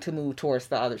trying to move towards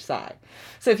the other side.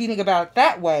 So if you think about it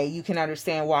that way, you can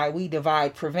understand why we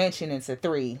divide prevention into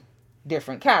 3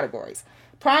 different categories.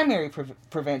 Primary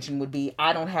prevention would be,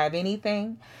 I don't have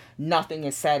anything, nothing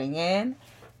is setting in,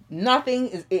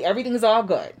 everything is all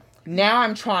good. Now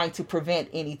I'm trying to prevent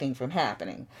anything from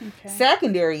happening. Okay.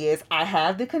 Secondary is, I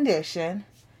have the condition,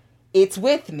 it's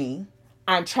with me,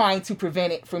 I'm trying to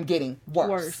prevent it from getting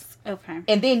worse. Okay.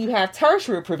 And then you have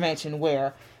tertiary prevention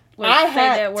where I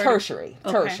had tertiary,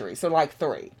 so like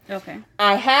 3. Okay.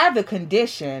 I have the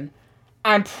condition,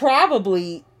 I'm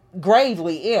probably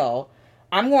gravely ill,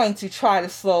 I'm going to try to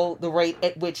slow the rate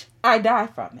at which I die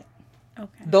from it.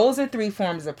 Okay. Those are 3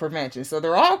 forms of prevention. So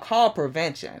they're all called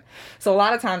prevention. So a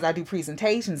lot of times I do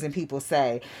presentations and people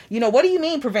say, what do you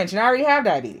mean prevention? I already have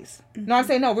diabetes. Mm-hmm. No, I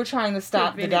say, no, we're trying to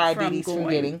stop the diabetes from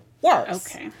getting worse.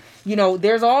 Okay.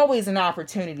 There's always an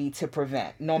opportunity to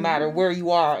prevent, no matter where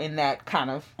you are in that kind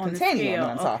of continuum that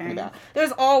I'm talking about.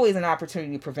 There's always an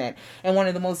opportunity to prevent. And one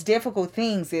of the most difficult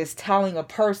things is telling a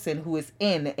person who is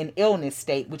in an illness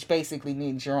state, which basically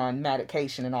means you're on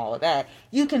medication and all of that,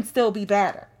 you can still be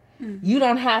better. Mm-hmm. You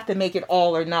don't have to make it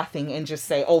all or nothing and just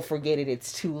say, oh, forget it,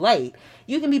 it's too late.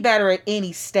 You can be better at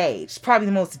any stage. It's probably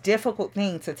the most difficult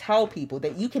thing to tell people,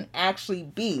 that you can actually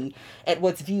be at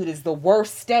what's viewed as the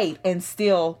worst state and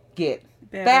still get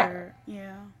better.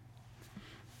 Yeah.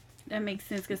 That makes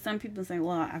sense, because some people say,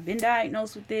 well, I've been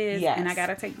diagnosed with this, and I got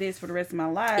to take this for the rest of my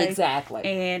life. Exactly.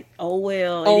 And, it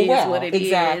is what it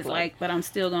is. But I'm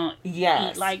still going to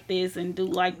eat like this and do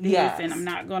like this, and I'm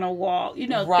not going to walk, things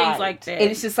like that.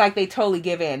 And it's just like they totally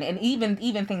give in. And even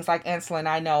things like insulin,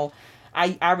 I know,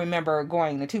 I remember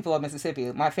going to Tupelo, Mississippi.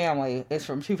 My family is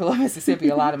from Tupelo, Mississippi,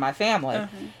 a lot of my family.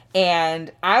 Uh-huh.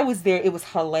 And I was there. It was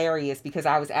hilarious because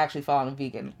I was actually following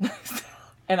vegan.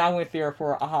 And I went there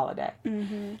for a holiday.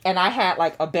 Mm-hmm. And I had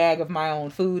like a bag of my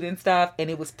own food and stuff. And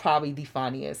it was probably the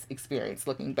funniest experience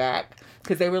looking back,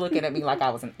 because they were looking at me like I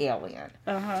was an alien.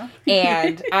 Uh-huh.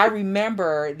 And I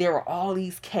remember there were all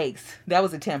these cakes. That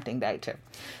was a tempting day too.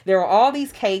 There were all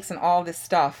these cakes and all this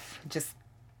stuff, just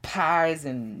pies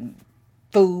and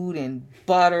food and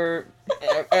butter.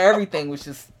 Everything was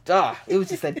just, it was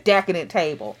just a decadent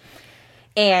table.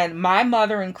 And my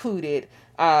mother included,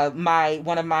 my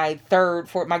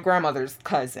grandmother's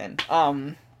cousin,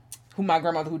 who my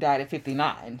grandmother who died at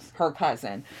 59, her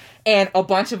cousin, and a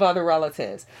bunch of other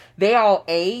relatives. They all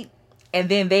ate, and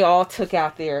then they all took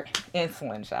out their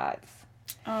insulin shots.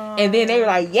 And then they were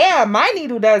like, yeah, my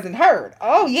needle doesn't hurt.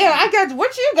 Oh, yeah, I got,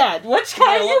 what you got? What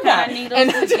kind you got?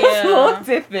 And I just looked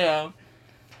at them.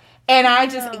 And I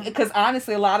just, because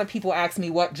honestly, a lot of people ask me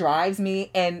what drives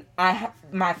me, and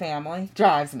my family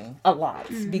drives me a lot,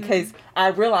 because I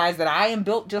realize that I am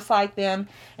built just like them,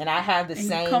 and I have the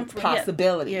same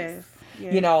possibilities. Yes.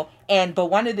 Yes. You know, but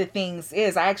one of the things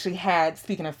is, I actually had,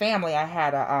 speaking of family, I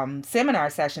had a seminar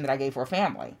session that I gave for a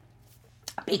family.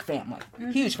 Big family,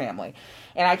 huge family.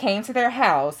 And I came to their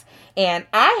house, and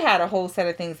I had a whole set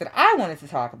of things that I wanted to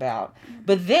talk about.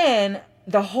 But then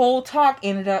the whole talk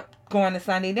ended up going to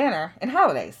Sunday dinner and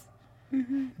holidays,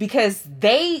 because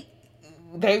they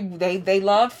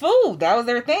loved food. That was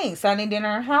their thing, Sunday dinner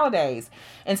and holidays.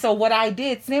 And so what I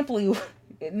did, simply,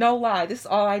 no lie, this is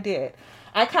all I did.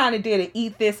 I kind of did an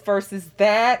eat this versus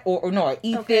that, or no,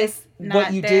 eat this,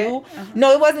 what you do.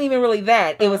 No, it wasn't even really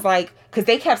that. It was like, because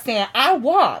they kept saying, I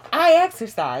walk, I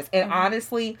exercise. And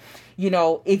honestly, you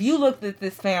know, if you looked at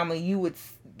this family, you would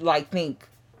like think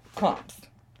clumps.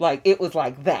 Like, it was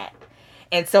like that.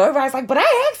 And so everybody's like, but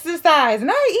I exercise and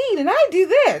I eat and I do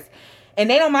this. And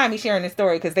they don't mind me sharing this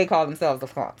story because they call themselves the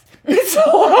clumps.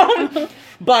 So,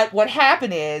 but what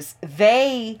happened is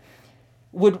they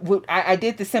I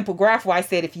did the simple graph where I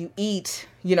said, if you eat,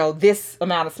 you know, this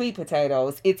amount of sweet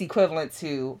potatoes, it's equivalent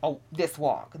to this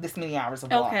walk, this many hours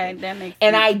of walking. Okay, that makes sense.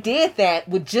 And I did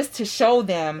that just to show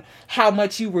them how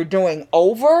much you were doing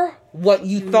over what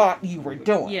you thought you were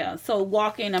doing. Yeah, so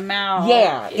walking a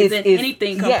mile isn't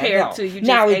anything compared to you just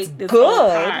now ate it's this good, whole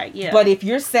pie. Yeah. But if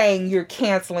you're saying you're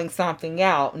canceling something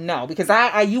out, no, because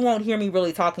you won't hear me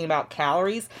really talking about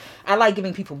calories. I like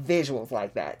giving people visuals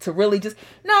like that to really just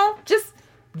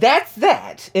that's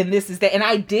that, and this is that. And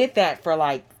I did that for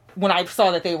like, when I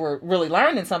saw that they were really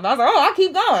learning something, I was like, oh, I'll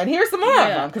keep going. Here's some more of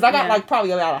them. Because I got like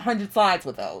probably about 100 slides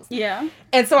with those. Yeah.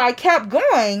 And so I kept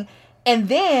going, and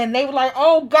then they were like,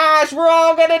 oh gosh, we're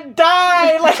all going to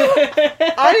die. Like,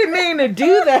 I didn't mean to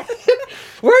do that.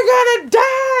 We're going to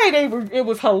die. It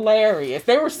was hilarious.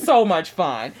 They were so much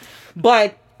fun.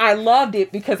 But I loved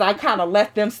it because I kind of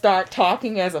let them start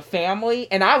talking as a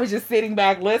family, and I was just sitting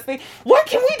back listening. What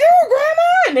can we do, Grandma?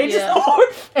 And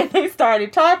they they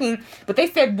started talking, but they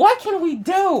said, what can we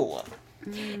do?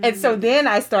 And so then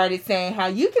I started saying how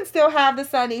you can still have the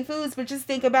Sunday foods, but just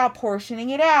think about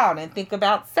portioning it out and think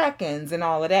about seconds and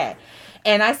all of that.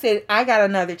 And I said, I got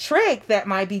another trick that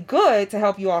might be good to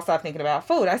help you all start thinking about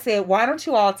food. I said, why don't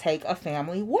you all take a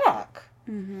family walk?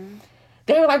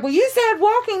 They were like, well, you said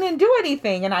walking didn't do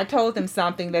anything. And I told them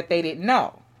something that they didn't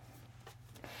know.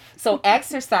 So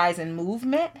exercise and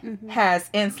movement has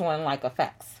insulin-like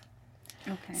effects.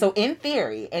 Okay. So in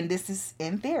theory, and this is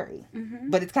in theory,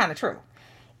 but it's kind of true.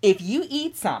 If you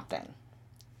eat something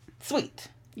sweet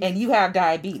and you have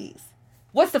diabetes,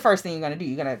 what's the first thing you're going to do?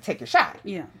 You're going to take your shot.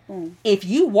 Yeah. If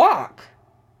you walk,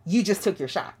 you just took your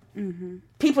shot.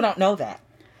 People don't know that.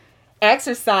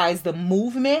 Exercise, the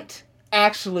movement,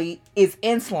 actually is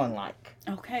insulin-like.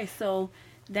 Okay, so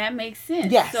that makes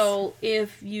sense. Yes. So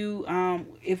if you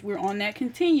if we're on that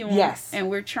continuum, and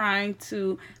we're trying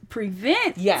to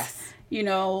prevent you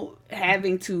know,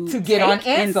 having to get on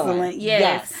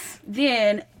insulin,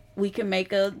 then we can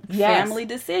make a family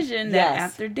decision that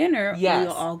after dinner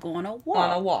we'll all go on a walk.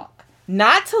 On a walk.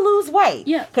 Not to lose weight.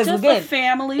 Yeah, just again, a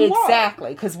family walk.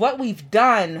 Exactly, because what we've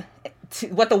done,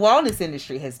 what the wellness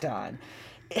industry has done,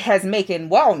 has making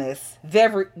wellness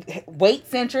very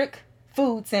weight-centric,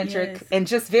 food-centric, and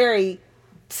just very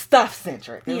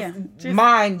stuff-centric.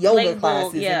 Mind yoga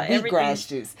classes and wheatgrass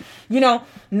juice. You know,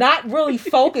 not really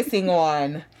focusing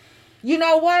on, you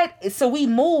know what? So we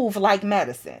move like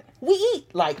medicine. We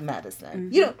eat like medicine.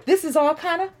 You know, this is all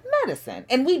kind of medicine.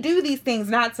 And we do these things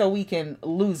not so we can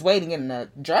lose weight and get in a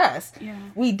dress. Yeah.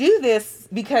 We do this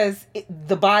because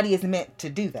the body is meant to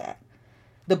do that.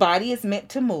 The body is meant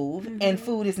to move, and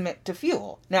food is meant to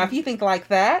fuel. Now, if you think like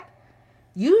that,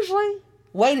 usually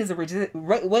weight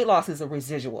loss is a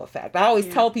residual effect. I always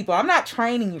tell people, I'm not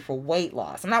training you for weight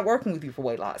loss. I'm not working with you for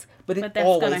weight loss. But that's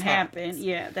always gonna happen.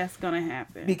 Yeah, that's going to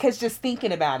happen. Because just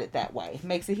thinking about it that way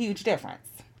makes a huge difference.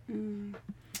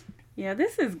 Yeah,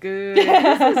 this is good.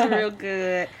 This is real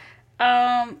good.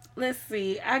 Let's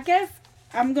see. I guess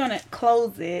I'm going to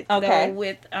close it though,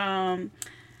 with...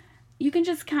 you can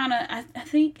just kind of, I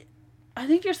think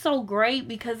you're so great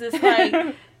because it's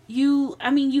like you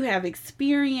have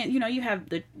experience, you know, you have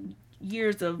the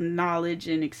years of knowledge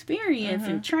and experience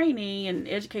and training and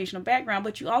educational background,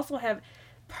 but you also have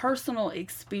personal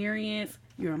experience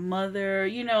you're a mother,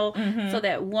 so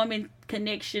that woman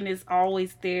connection is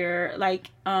always there. Like,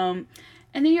 and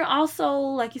then you're also,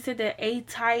 like you said, that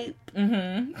A-type,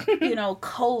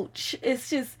 coach. It's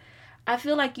just, I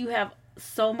feel like you have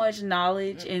so much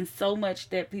knowledge and so much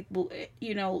that people,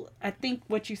 I think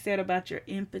what you said about your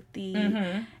empathy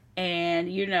and,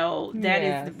 that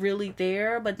is really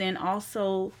there. But then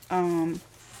also,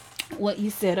 what you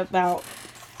said about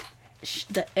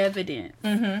the evidence,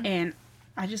 and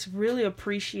I just really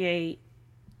appreciate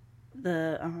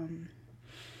the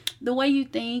way you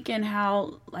think and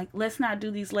how, like, let's not do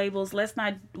these labels, let's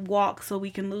not walk so we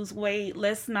can lose weight,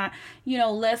 let's not,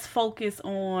 let's focus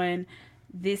on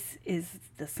this is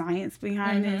the science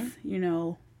behind this,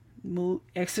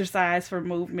 exercise for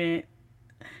movement,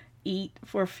 eat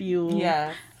for fuel.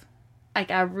 Yes. Like,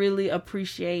 I really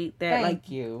appreciate that. Thank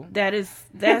you. That's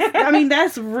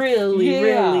really,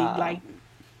 really, like,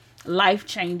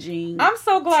 life-changing. I'm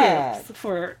so glad. Tips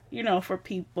for, for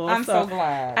people. I'm so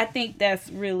glad. I think that's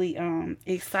really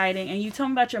exciting. And you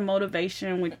told me about your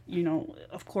motivation, which,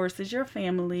 of course, is your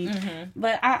family.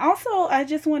 But I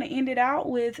just want to end it out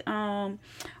with,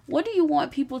 what do you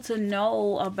want people to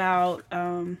know about,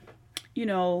 I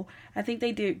think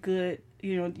they did good.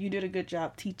 You did a good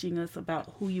job teaching us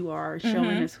about who you are,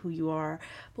 showing us who you are.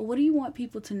 But what do you want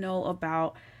people to know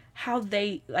about how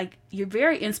they, like, you're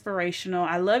very inspirational.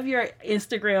 I love your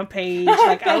Instagram page.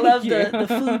 Like, I love the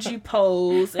food you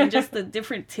post and just the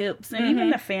different tips and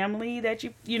even the family that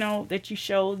you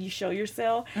show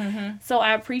yourself. So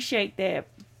I appreciate that.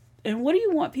 And what do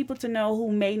you want people to know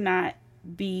who may not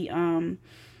be,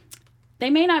 they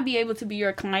may not be able to be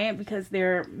your client because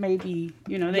they're maybe,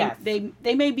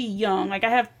 they may be young. Like, I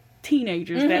have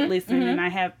teenagers that listen and I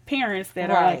have parents that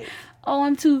are like, oh,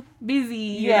 I'm too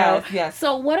busy. Yes.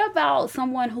 So what about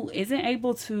someone who isn't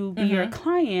able to be your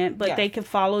client, but they can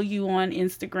follow you on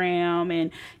Instagram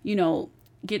and,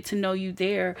 get to know you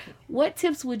there? What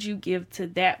tips would you give to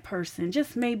that person?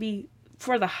 Just maybe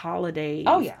for the holidays.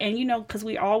 Oh, yeah. And, because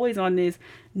we always on this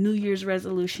New Year's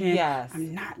resolution. Yes.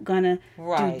 I'm not going to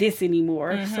do this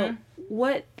anymore. So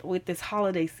with this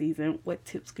holiday season, what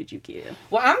tips could you give?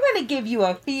 Well, I'm going to give you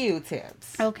a few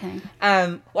tips. Okay.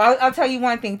 Well, I'll tell you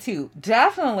one thing too.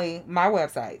 Definitely my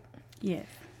website. Yes.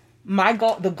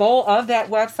 The goal of that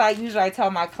website, usually I tell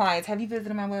my clients, have you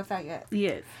visited my website yet?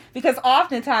 Yes. Because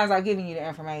oftentimes I'm giving you the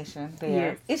information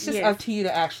there. Yes. It's just up to you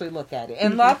to actually look at it.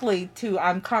 And luckily, too,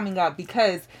 I'm coming up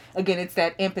because, again, it's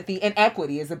that empathy and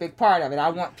equity is a big part of it. I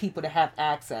want people to have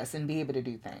access and be able to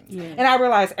do things. Yes. And I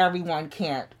realize everyone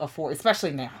can't afford,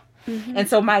 especially now. And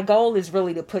so my goal is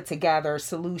really to put together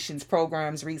solutions,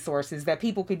 programs, resources that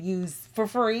people could use for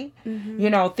free,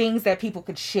 things that people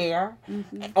could share.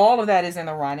 All of that is in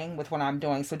the running with what I'm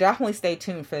doing. So definitely stay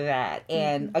tuned for that.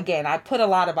 And again, I put a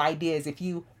lot of ideas.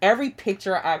 Every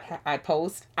picture I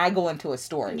post, I go into a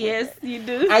story. Yes, you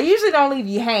do. I usually don't leave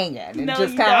you hanging and No,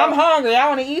 just you kind of, I'm don't. hungry, I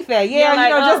want to eat that. Yeah, like,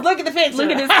 just look at the picture.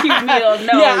 Look at this cute meal.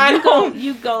 No, Yeah,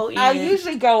 you go in. I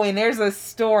usually go in. There's a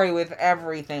story with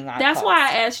everything I That's post. why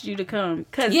I asked you to come,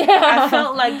 because Yeah. I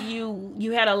felt like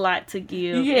you had a lot to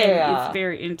give. Yeah. And it's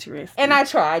very interesting. And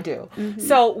I do.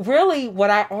 So really what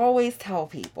I always tell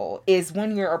people is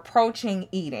when you're approaching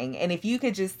eating, and if you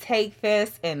could just take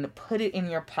this and put it in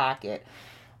your pocket,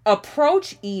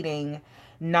 approach eating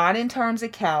not in terms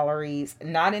of calories,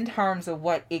 not in terms of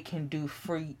what it can do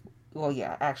for you. Well,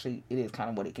 yeah, actually it is kind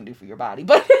of what it can do for your body,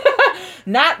 but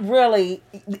not really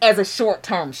as a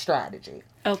short-term strategy.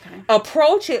 Okay.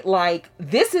 Approach it like,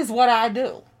 this is what I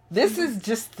do. This is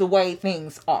just the way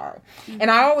things are.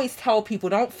 And I always tell people,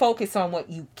 don't focus on what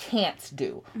you can't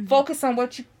do. Focus on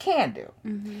what you can do.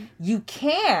 You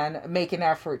can make an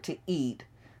effort to eat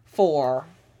 4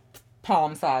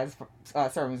 palm-sized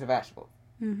servings of vegetables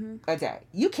a day.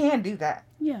 You can do that.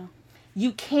 Yeah.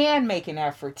 You can make an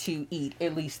effort to eat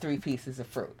at least 3 pieces of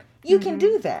fruit. You can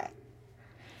do that.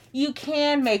 You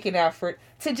can make an effort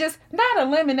to just not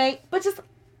eliminate, but just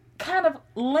kind of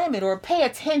limit or pay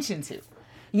attention to,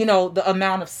 the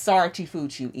amount of starchy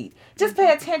foods you eat. Just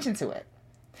pay attention to it.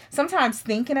 Sometimes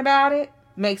thinking about it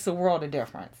makes a world of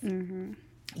difference.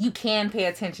 You can pay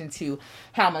attention to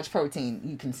how much protein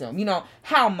you consume.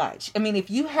 How much. I mean,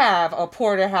 if you have a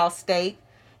porterhouse steak,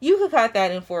 you could cut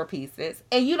that in 4 pieces,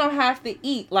 and you don't have to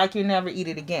eat like you never eat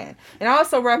it again. And I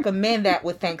also recommend that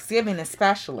with Thanksgiving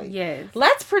especially. Yes.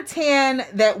 Let's pretend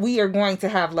that we are going to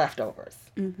have leftovers.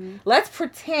 Let's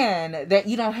pretend that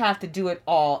you don't have to do it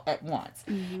all at once.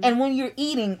 And when you're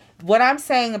eating, what I'm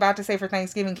about to say for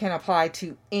Thanksgiving can apply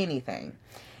to anything.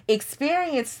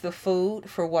 Experience the food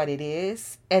for what it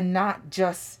is and not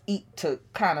just eat to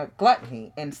kind of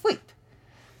gluttony and sleep.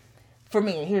 For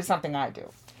me, here's something I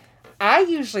do. I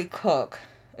usually cook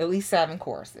at least 7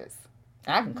 courses.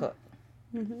 I can cook.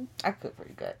 Mm-hmm. I cook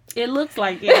pretty good. It looks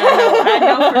like it. I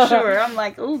know for sure. I'm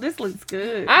like, oh, this looks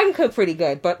good. I can cook pretty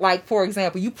good, but like, for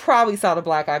example, you probably saw the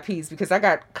black eyed peas because I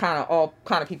got kind of all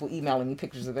kind of people emailing me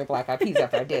pictures of their black eyed peas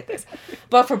after I did this.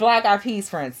 But for black eyed peas,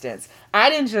 for instance, I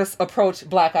didn't just approach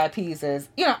black eyed peas as,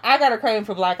 I got a craving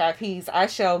for black eyed peas. I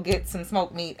shall get some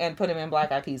smoked meat and put them in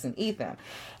black eyed peas and eat them.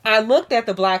 I looked at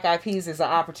the black eyed peas as an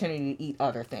opportunity to eat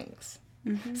other things.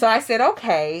 Mm-hmm. So I said,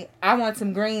 okay, I want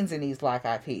some greens in these black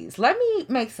eyed peas. Let me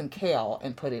make some kale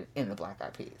and put it in the black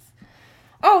eyed peas.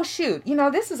 Oh, shoot.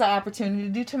 This is an opportunity to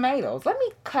do tomatoes. Let me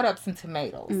cut up some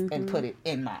tomatoes and put it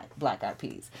in my black eyed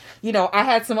peas. I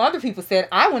had some other people said,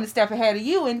 I went a step ahead of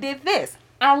you and did this.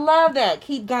 I love that.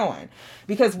 Keep going.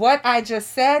 Because what I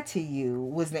just said to you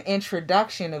was the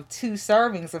introduction of 2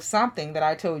 servings of something that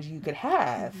I told you could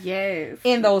have. Yes.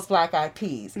 In those black eyed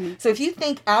peas. Mm-hmm. So if you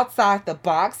think outside the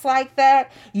box like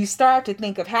that, you start to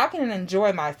think of how can I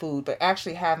enjoy my food, but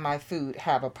actually have my food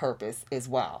have a purpose as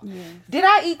well. Yes. Did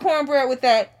I eat cornbread with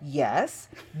that? Yes.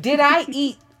 Did I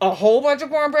eat a whole bunch of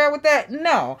cornbread with that?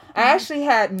 No. I actually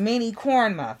had mini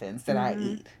corn muffins that I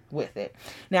eat with it.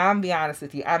 Now, I'm going to be honest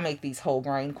with you. I make these whole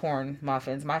grain corn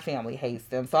muffins. My family hates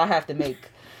them, so I have to make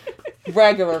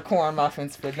regular corn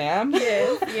muffins for them.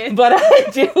 Yes. But I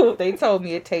do. They told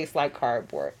me it tastes like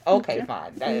cardboard. Okay,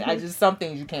 fine. I just, some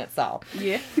things you can't solve.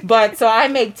 Yeah. But so I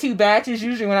make 2 batches.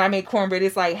 Usually when I make cornbread,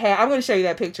 it's like half. I'm going to show you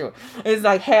that picture. It's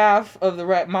like half of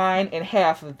mine and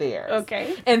half of theirs.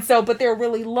 Okay. And so, but they're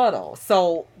really little.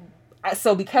 So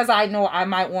because I know I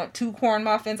might want 2 corn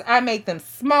muffins, I make them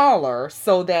smaller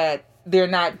so that they're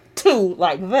not 2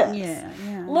 like this.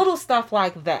 Yeah. Little stuff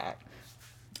like that.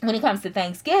 When it comes to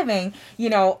Thanksgiving,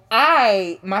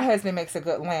 my husband makes a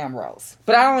good lamb roast,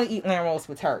 but I don't want to eat lamb roast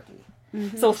with turkey.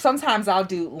 Mm-hmm. So sometimes I'll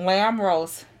do lamb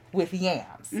roast with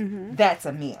yams. Mm-hmm. That's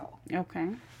a meal. Okay.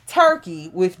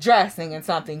 Turkey with dressing and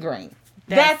something green.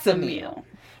 That's a meal.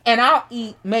 And I'll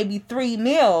eat maybe 3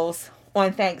 meals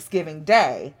on Thanksgiving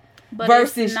Day. But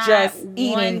versus it's not just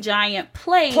eating one giant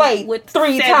plate with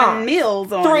 3 7 times.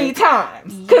 meals on 3 it.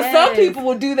 times. Because some people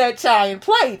will do that giant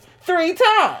plate 3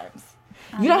 times.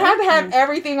 You don't have to have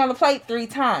everything on the plate 3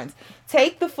 times.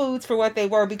 Take the foods for what they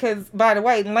were because, by the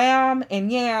way, lamb and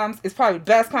yams is probably the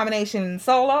best combination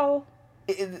solo.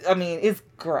 It's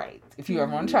great if you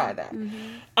ever want to try that.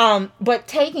 Mm-hmm. But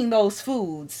taking those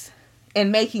foods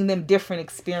and making them different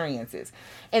experiences.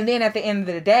 And then at the end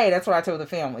of the day, that's what I told the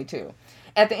family too.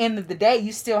 At the end of the day,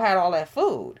 you still had all that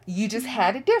food. You just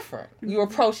had it different. You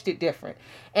approached it different.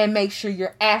 And make sure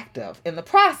you're active in the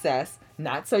process,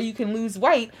 not so you can lose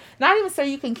weight, not even so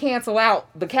you can cancel out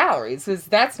the calories, because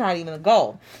that's not even the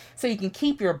goal. So you can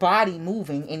keep your body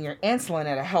moving and your insulin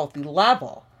at a healthy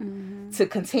level to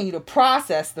continue to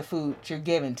process the food you're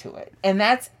giving to it. And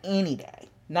that's any day,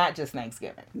 not just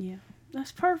Thanksgiving. Yeah.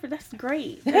 That's perfect. That's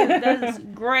great. That is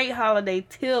great holiday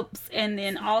tips. And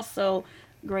then also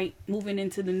great moving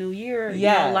into the new year.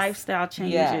 Yes. Lifestyle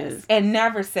changes. Yes. And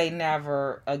never say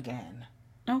never again.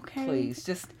 Okay. Please.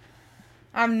 Just,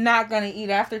 I'm not going to eat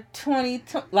after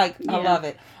 2020. I love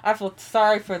it. I feel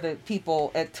sorry for the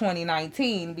people at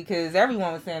 2019 because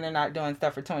everyone was saying they're not doing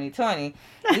stuff for 2020.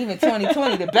 Even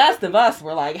 2020, the best of us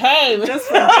were like, hey, just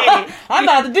forget it. I'm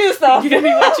about to do stuff. Give me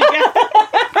what you got.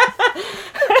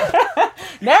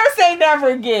 Never say never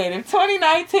again. If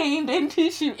 2019 didn't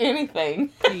teach you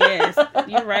anything. Yes,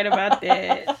 you're right about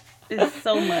that. It's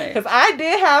so much. Because I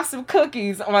did have some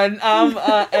cookies on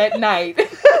at night.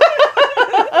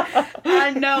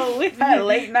 I know. We had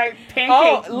late night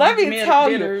pancakes. Oh, let me tell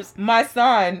dinners. you, my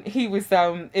son, he was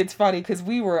it's funny because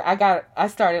I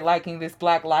started liking this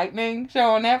Black Lightning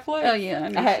show on Netflix. Oh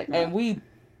yeah, and we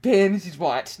binge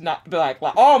watched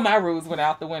all my rules went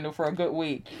out the window for a good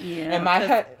week. Yeah,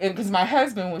 and because my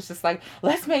husband was just like,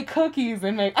 let's make cookies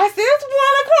and make. I said it's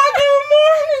 1:00 in the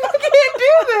morning. I can't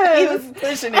do this. He was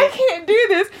pushing it. I can't do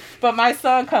this. But my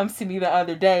son comes to me the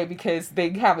other day because they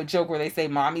have a joke where they say,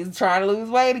 "Mommy's trying to lose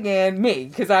weight again." Me,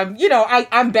 because I'm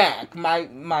back.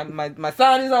 My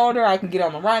son is older. I can get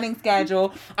on the running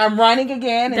schedule. I'm running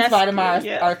again in spite of my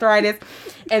arthritis,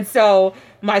 and so.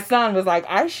 My son was like,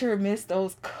 I sure miss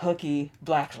those cookie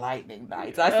Black Lightning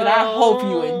nights. I said, I hope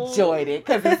you enjoyed it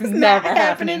because it's never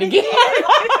happening again. He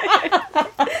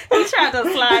tried to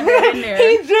slide that in there.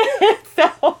 He did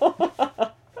so.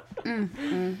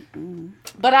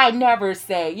 But I never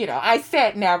say, I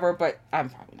said never, but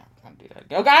I'm probably not going to do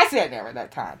that. Okay, I said never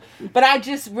that time. But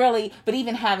but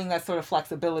even having that sort of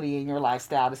flexibility in your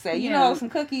lifestyle to say, some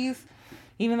cookies.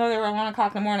 even though they were 1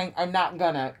 o'clock in the morning, are not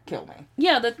gonna kill me.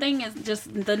 Yeah, the thing is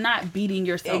just the not beating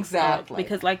yourself Exactly. up.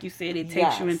 Because like you said, it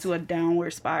takes you into a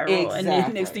downward spiral. Exactly. And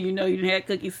then next thing you know, you had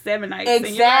cookies 7 nights.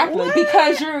 Exactly. And you're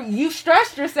like, because you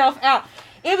stressed yourself out.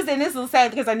 It was, and this is sad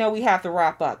because I know we have to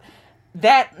wrap up.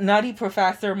 That Nutty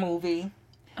Professor movie,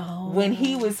 when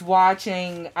he was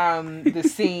watching the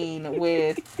scene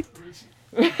with,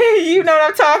 you know what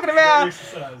I'm talking about?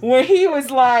 When he was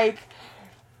like,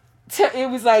 it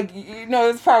was like, you know,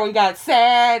 it's probably he got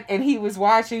sad and he was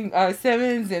watching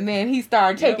Simmons, and then he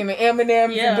started taking the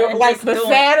M&Ms and doing, like the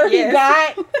sadder he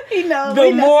got,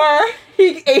 the more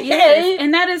he ate.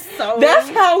 And that is so That's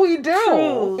how we do.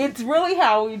 true. It's really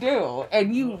how we do.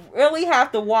 And you really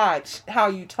have to watch how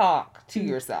you talk to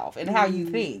yourself and how you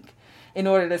think in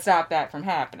order to stop that from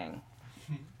happening.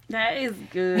 That is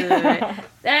good.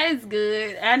 That is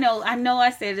good. I know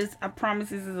I said this. I promise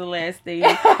this is the last thing.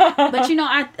 But you know,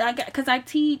 I because I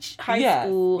teach high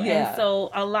school, and so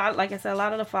a lot, like I said, a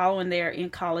lot of the following there in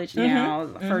college now,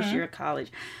 first year of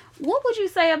college. What would you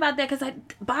say about that? Because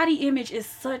body image is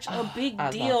such a big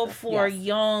deal for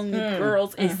young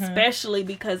girls, especially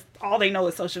because all they know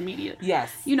is social media.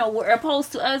 Yes. You know, we're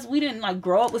opposed to us. We didn't like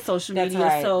grow up with social media.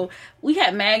 Right. So we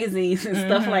had magazines and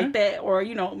stuff like that, or,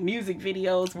 you know, music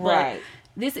videos. But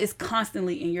this is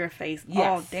constantly in your face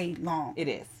all day long. It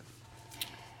is.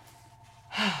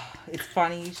 It's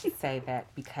funny you should say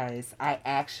that because I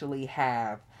actually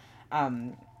have...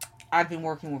 I've been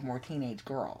working with more teenage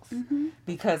girls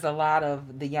because a lot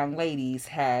of the young ladies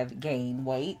have gained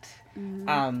weight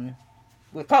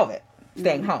with COVID,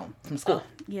 staying home from school.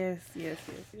 Oh, yes.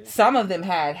 Some of them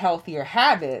had healthier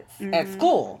habits at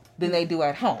school than they do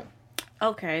at home.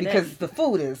 Okay. Because the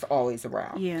food is always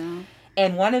around. Yeah.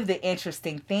 And one of the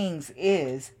interesting things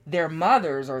is their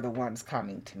mothers are the ones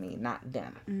coming to me, not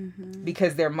them.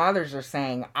 Because their mothers are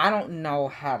saying, I don't know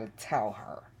how to tell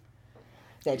her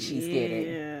that she's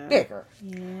getting bigger.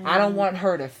 I don't want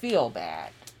her to feel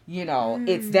bad. You know,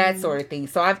 it's that sort of thing.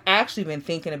 So I've actually been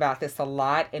thinking about this a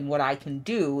lot and what I can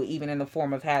do, even in the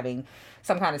form of having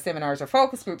some kind of seminars or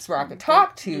focus groups where I could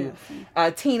talk to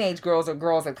teenage girls or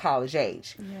girls at college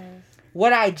age. Yes.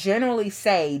 What I generally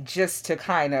say, just to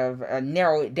kind of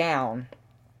narrow it down,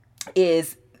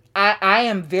 is I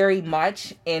am very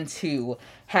much into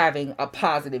having a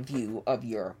positive view of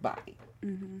your body.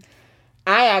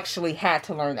 I actually had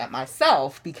to learn that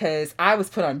myself because I was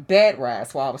put on bed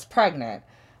rest while I was pregnant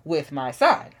with my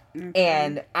son.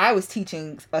 And I was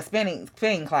teaching spinning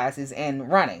classes and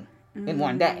running in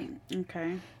one day.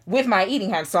 Okay. With my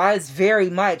eating habits. So I was very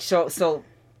much, so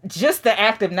just the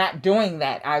act of not doing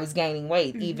that, I was gaining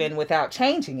weight even without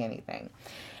changing anything.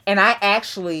 And I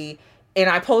actually... And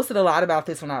I posted a lot about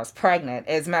this when I was pregnant.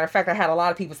 As a matter of fact, I had a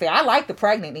lot of people say, I like the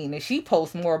pregnant Nina. She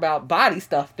posts more about body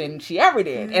stuff than she ever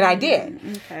did. And I did.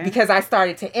 Okay. Because I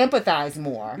started to empathize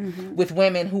more with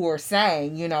women who are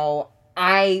saying, you know,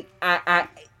 I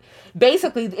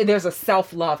basically, there's a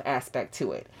self-love aspect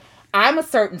to it. I'm a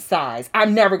certain size.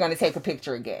 I'm never going to take a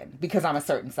picture again because I'm a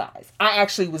certain size. I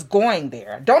actually was going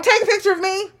there. Don't take a picture of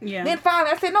me. Yeah. Then finally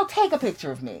I said, no, take a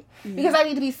picture of me because I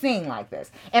need to be seen like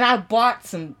this. And I bought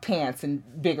some pants in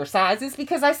bigger sizes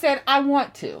because I said, I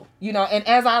want to, you know, and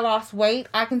as I lost weight,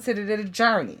 I considered it a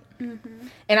journey.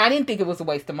 And I didn't think it was a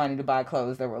waste of money to buy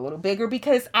clothes that were a little bigger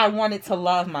because I wanted to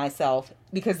love myself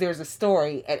because there's a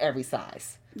story at every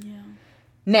size. Yeah.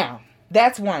 Now,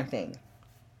 that's one thing.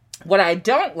 What I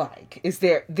don't like is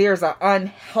there's an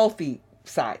unhealthy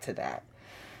side to that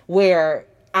where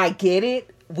I get it.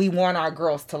 We want our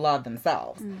girls to love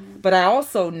themselves. But I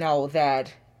also know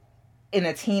that in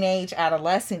a teenage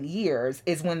adolescent years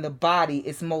is when the body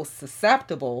is most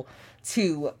susceptible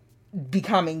to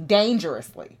becoming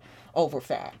dangerously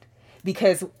overfat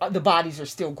because the bodies are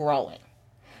still growing.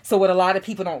 So what a lot of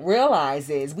people don't realize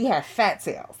is we have fat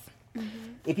cells.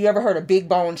 If you ever heard a big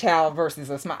bone child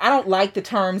versus a small, I don't like the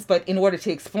terms, but in order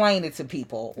to explain it to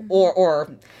people,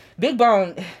 or big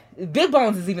bones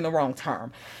is even the wrong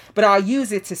term, but I'll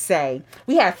use it to say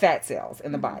we have fat cells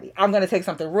in the body. I'm going to take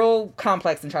something real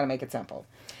complex and try to make it simple.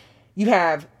 You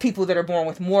have people that are born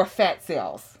with more fat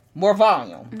cells, more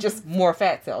volume, just more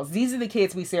fat cells. These are the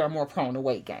kids we say are more prone to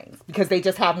weight gains because they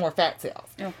just have more fat cells.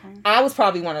 Okay. I was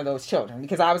probably one of those children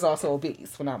because I was also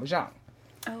obese when I was young.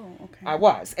 Oh, okay. I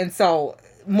was. And so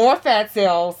more fat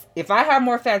cells, if I have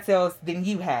more fat cells than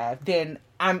you have, then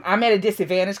I'm at a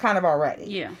disadvantage kind of already.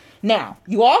 Yeah. Now,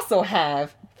 you also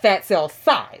have fat cell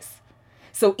size.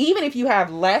 So even if you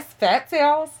have less fat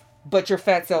cells, but your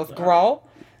fat cells grow,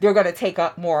 they're going to take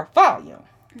up more volume.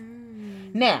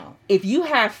 Now, if you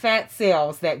have fat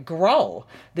cells that grow,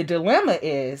 the dilemma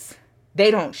is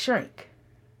they don't shrink.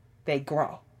 They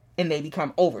grow. and they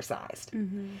become oversized.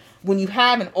 When you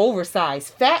have an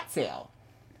oversized fat cell,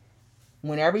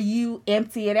 whenever you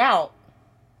empty it out,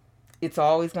 it's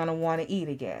always going to want to eat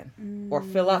again or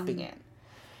fill up again.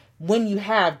 When you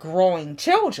have growing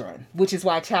children, which is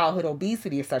why childhood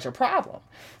obesity is such a problem.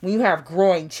 When you have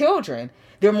growing children,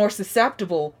 they're more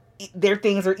susceptible. Their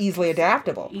things are easily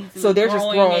adaptable. So they're just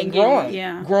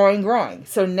growing.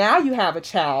 So now you have a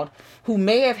child who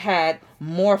may have had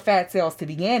more fat cells to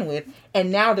begin with,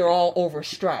 and now they're all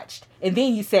overstretched. And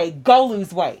then you say, go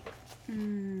lose weight.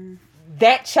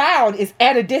 That child is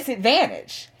at a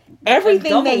disadvantage.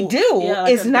 Everything they do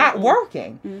is not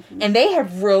working. And they're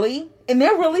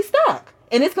really stuck.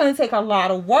 And it's going to take a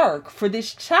lot of work for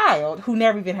this child who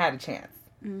never even had a chance.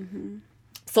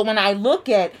 So when I look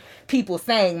at people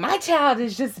saying, my child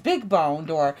is just big boned,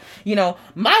 or,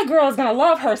 my girl is going to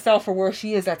love herself for where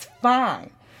she is, that's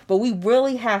fine. But we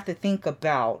really have to think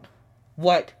about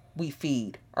what we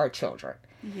feed our children.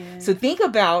 So think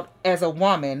about, as a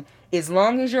woman, as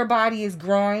long as your body is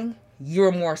growing,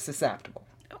 you're more susceptible.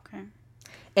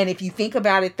 And if you think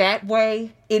about it that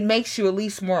way, it makes you at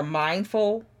least more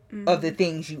mindful of the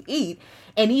things you eat,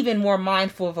 and even more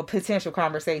mindful of a potential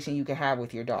conversation you can have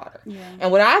with your daughter. And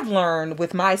what I've learned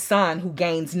with my son, who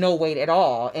gains no weight at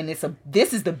all, and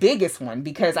this is the biggest one,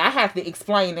 because I have to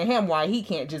explain to him why he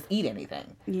can't just eat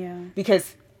anything.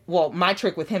 Because, my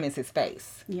trick with him is his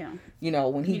face.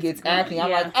 When he gets acne,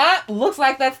 I'm like, looks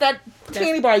like that's that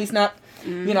candy bar you snuck.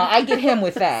 I get him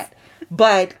with that.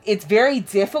 But it's very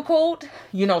difficult,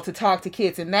 to talk to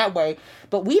kids in that way.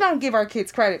 But we don't give our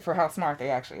kids credit for how smart they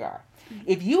actually are.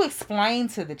 If you explain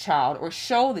to the child or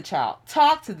show the child,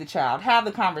 talk to the child, have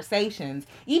the conversations,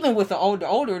 even with the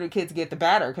older the kids get, the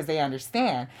better, because they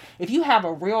understand. If you have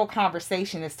a real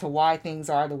conversation as to why things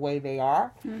are the way they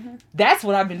are, that's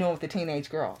what I've been doing with the teenage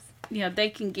girls. They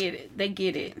can get it. They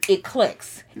get it. It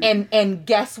clicks. And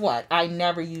guess what? I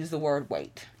never use the word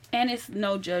weight. And it's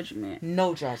no judgment.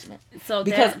 No judgment.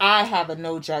 Because I have a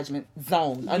no judgment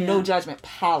zone, a no judgment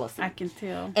policy. I can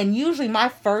tell. And usually my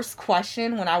first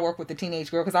question when I work with the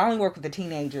teenage girl, because I only work with the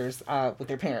teenagers with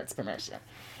their parents' permission.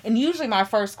 And usually my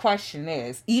first question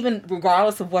is, even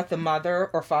regardless of what the mother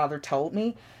or father told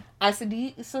me, I said,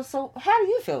 so how do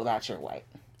you feel about your weight?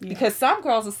 Because some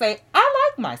girls will say, I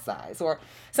like my size. Or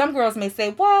some girls may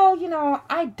say, well,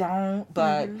 I don't,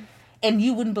 but... And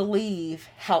you wouldn't believe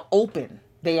how open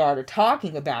they are to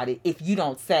talking about it if you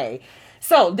don't say,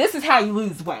 so this is how you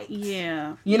lose weight.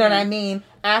 You know what I mean?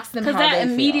 Ask them how they feel. Because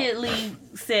that immediately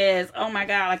says, oh my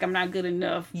God, like I'm not good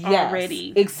enough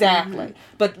already. Exactly.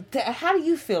 But how do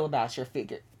you feel about your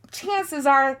figure? Chances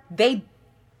are they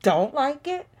don't like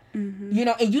it. And you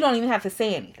don't even have to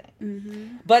say anything.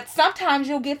 But sometimes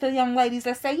you'll get the young ladies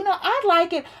that say, I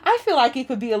like it. I feel like it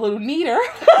could be a little neater.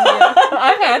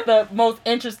 I've had the most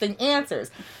interesting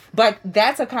answers. But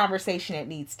that's a conversation that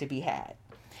needs to be had.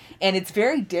 And it's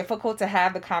very difficult to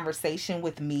have the conversation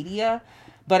with media.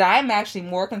 But I'm actually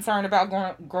more concerned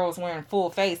about girls wearing full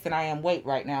face than I am weight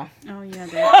right now. Oh, yeah,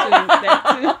 that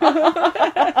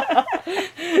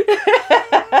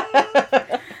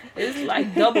too. It's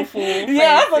like double full.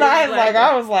 That's what I was like.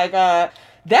 I was like,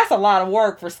 that's a lot of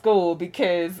work for school,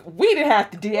 because we didn't have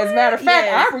to do. As a matter of fact,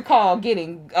 I recall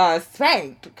getting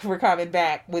spanked for coming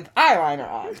back with eyeliner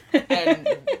on. And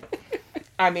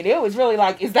I mean, it was really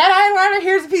like, is that eyeliner?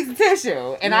 Here's a piece of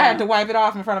tissue. And I had to wipe it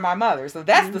off in front of my mother. So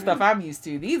that's the stuff I'm used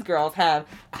to. These girls have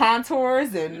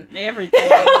contours and everything.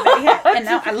 And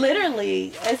now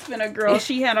it's been a girl,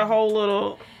 she had a whole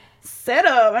little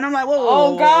setup, and I'm like,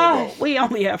 whoa, gosh, we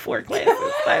only have 4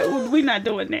 classes. Like, we're not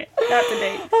doing that. Not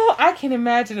today. Oh, I can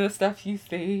imagine the stuff you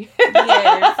see.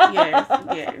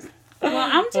 Yes. Well,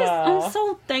 I'm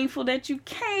so thankful that you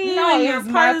came. No, it was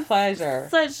my pleasure.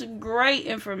 Such great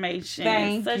information.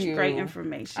 Thank you. Great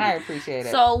information. I appreciate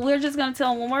it. So we're just gonna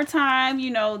tell them one more time.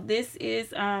 This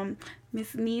is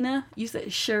Miss Nina. You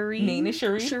said Cherie. Nina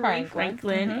Cherie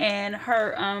Franklin. And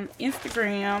her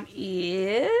Instagram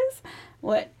is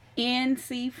what?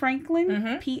 NC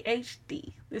Franklin,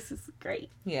 PhD. This is great.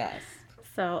 Yes.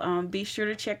 So be sure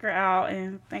to check her out,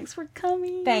 and thanks for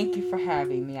coming. Thank you for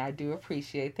having me. I do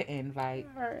appreciate the invite.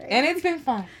 All right. And it's been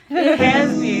fun. It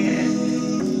has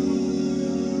been.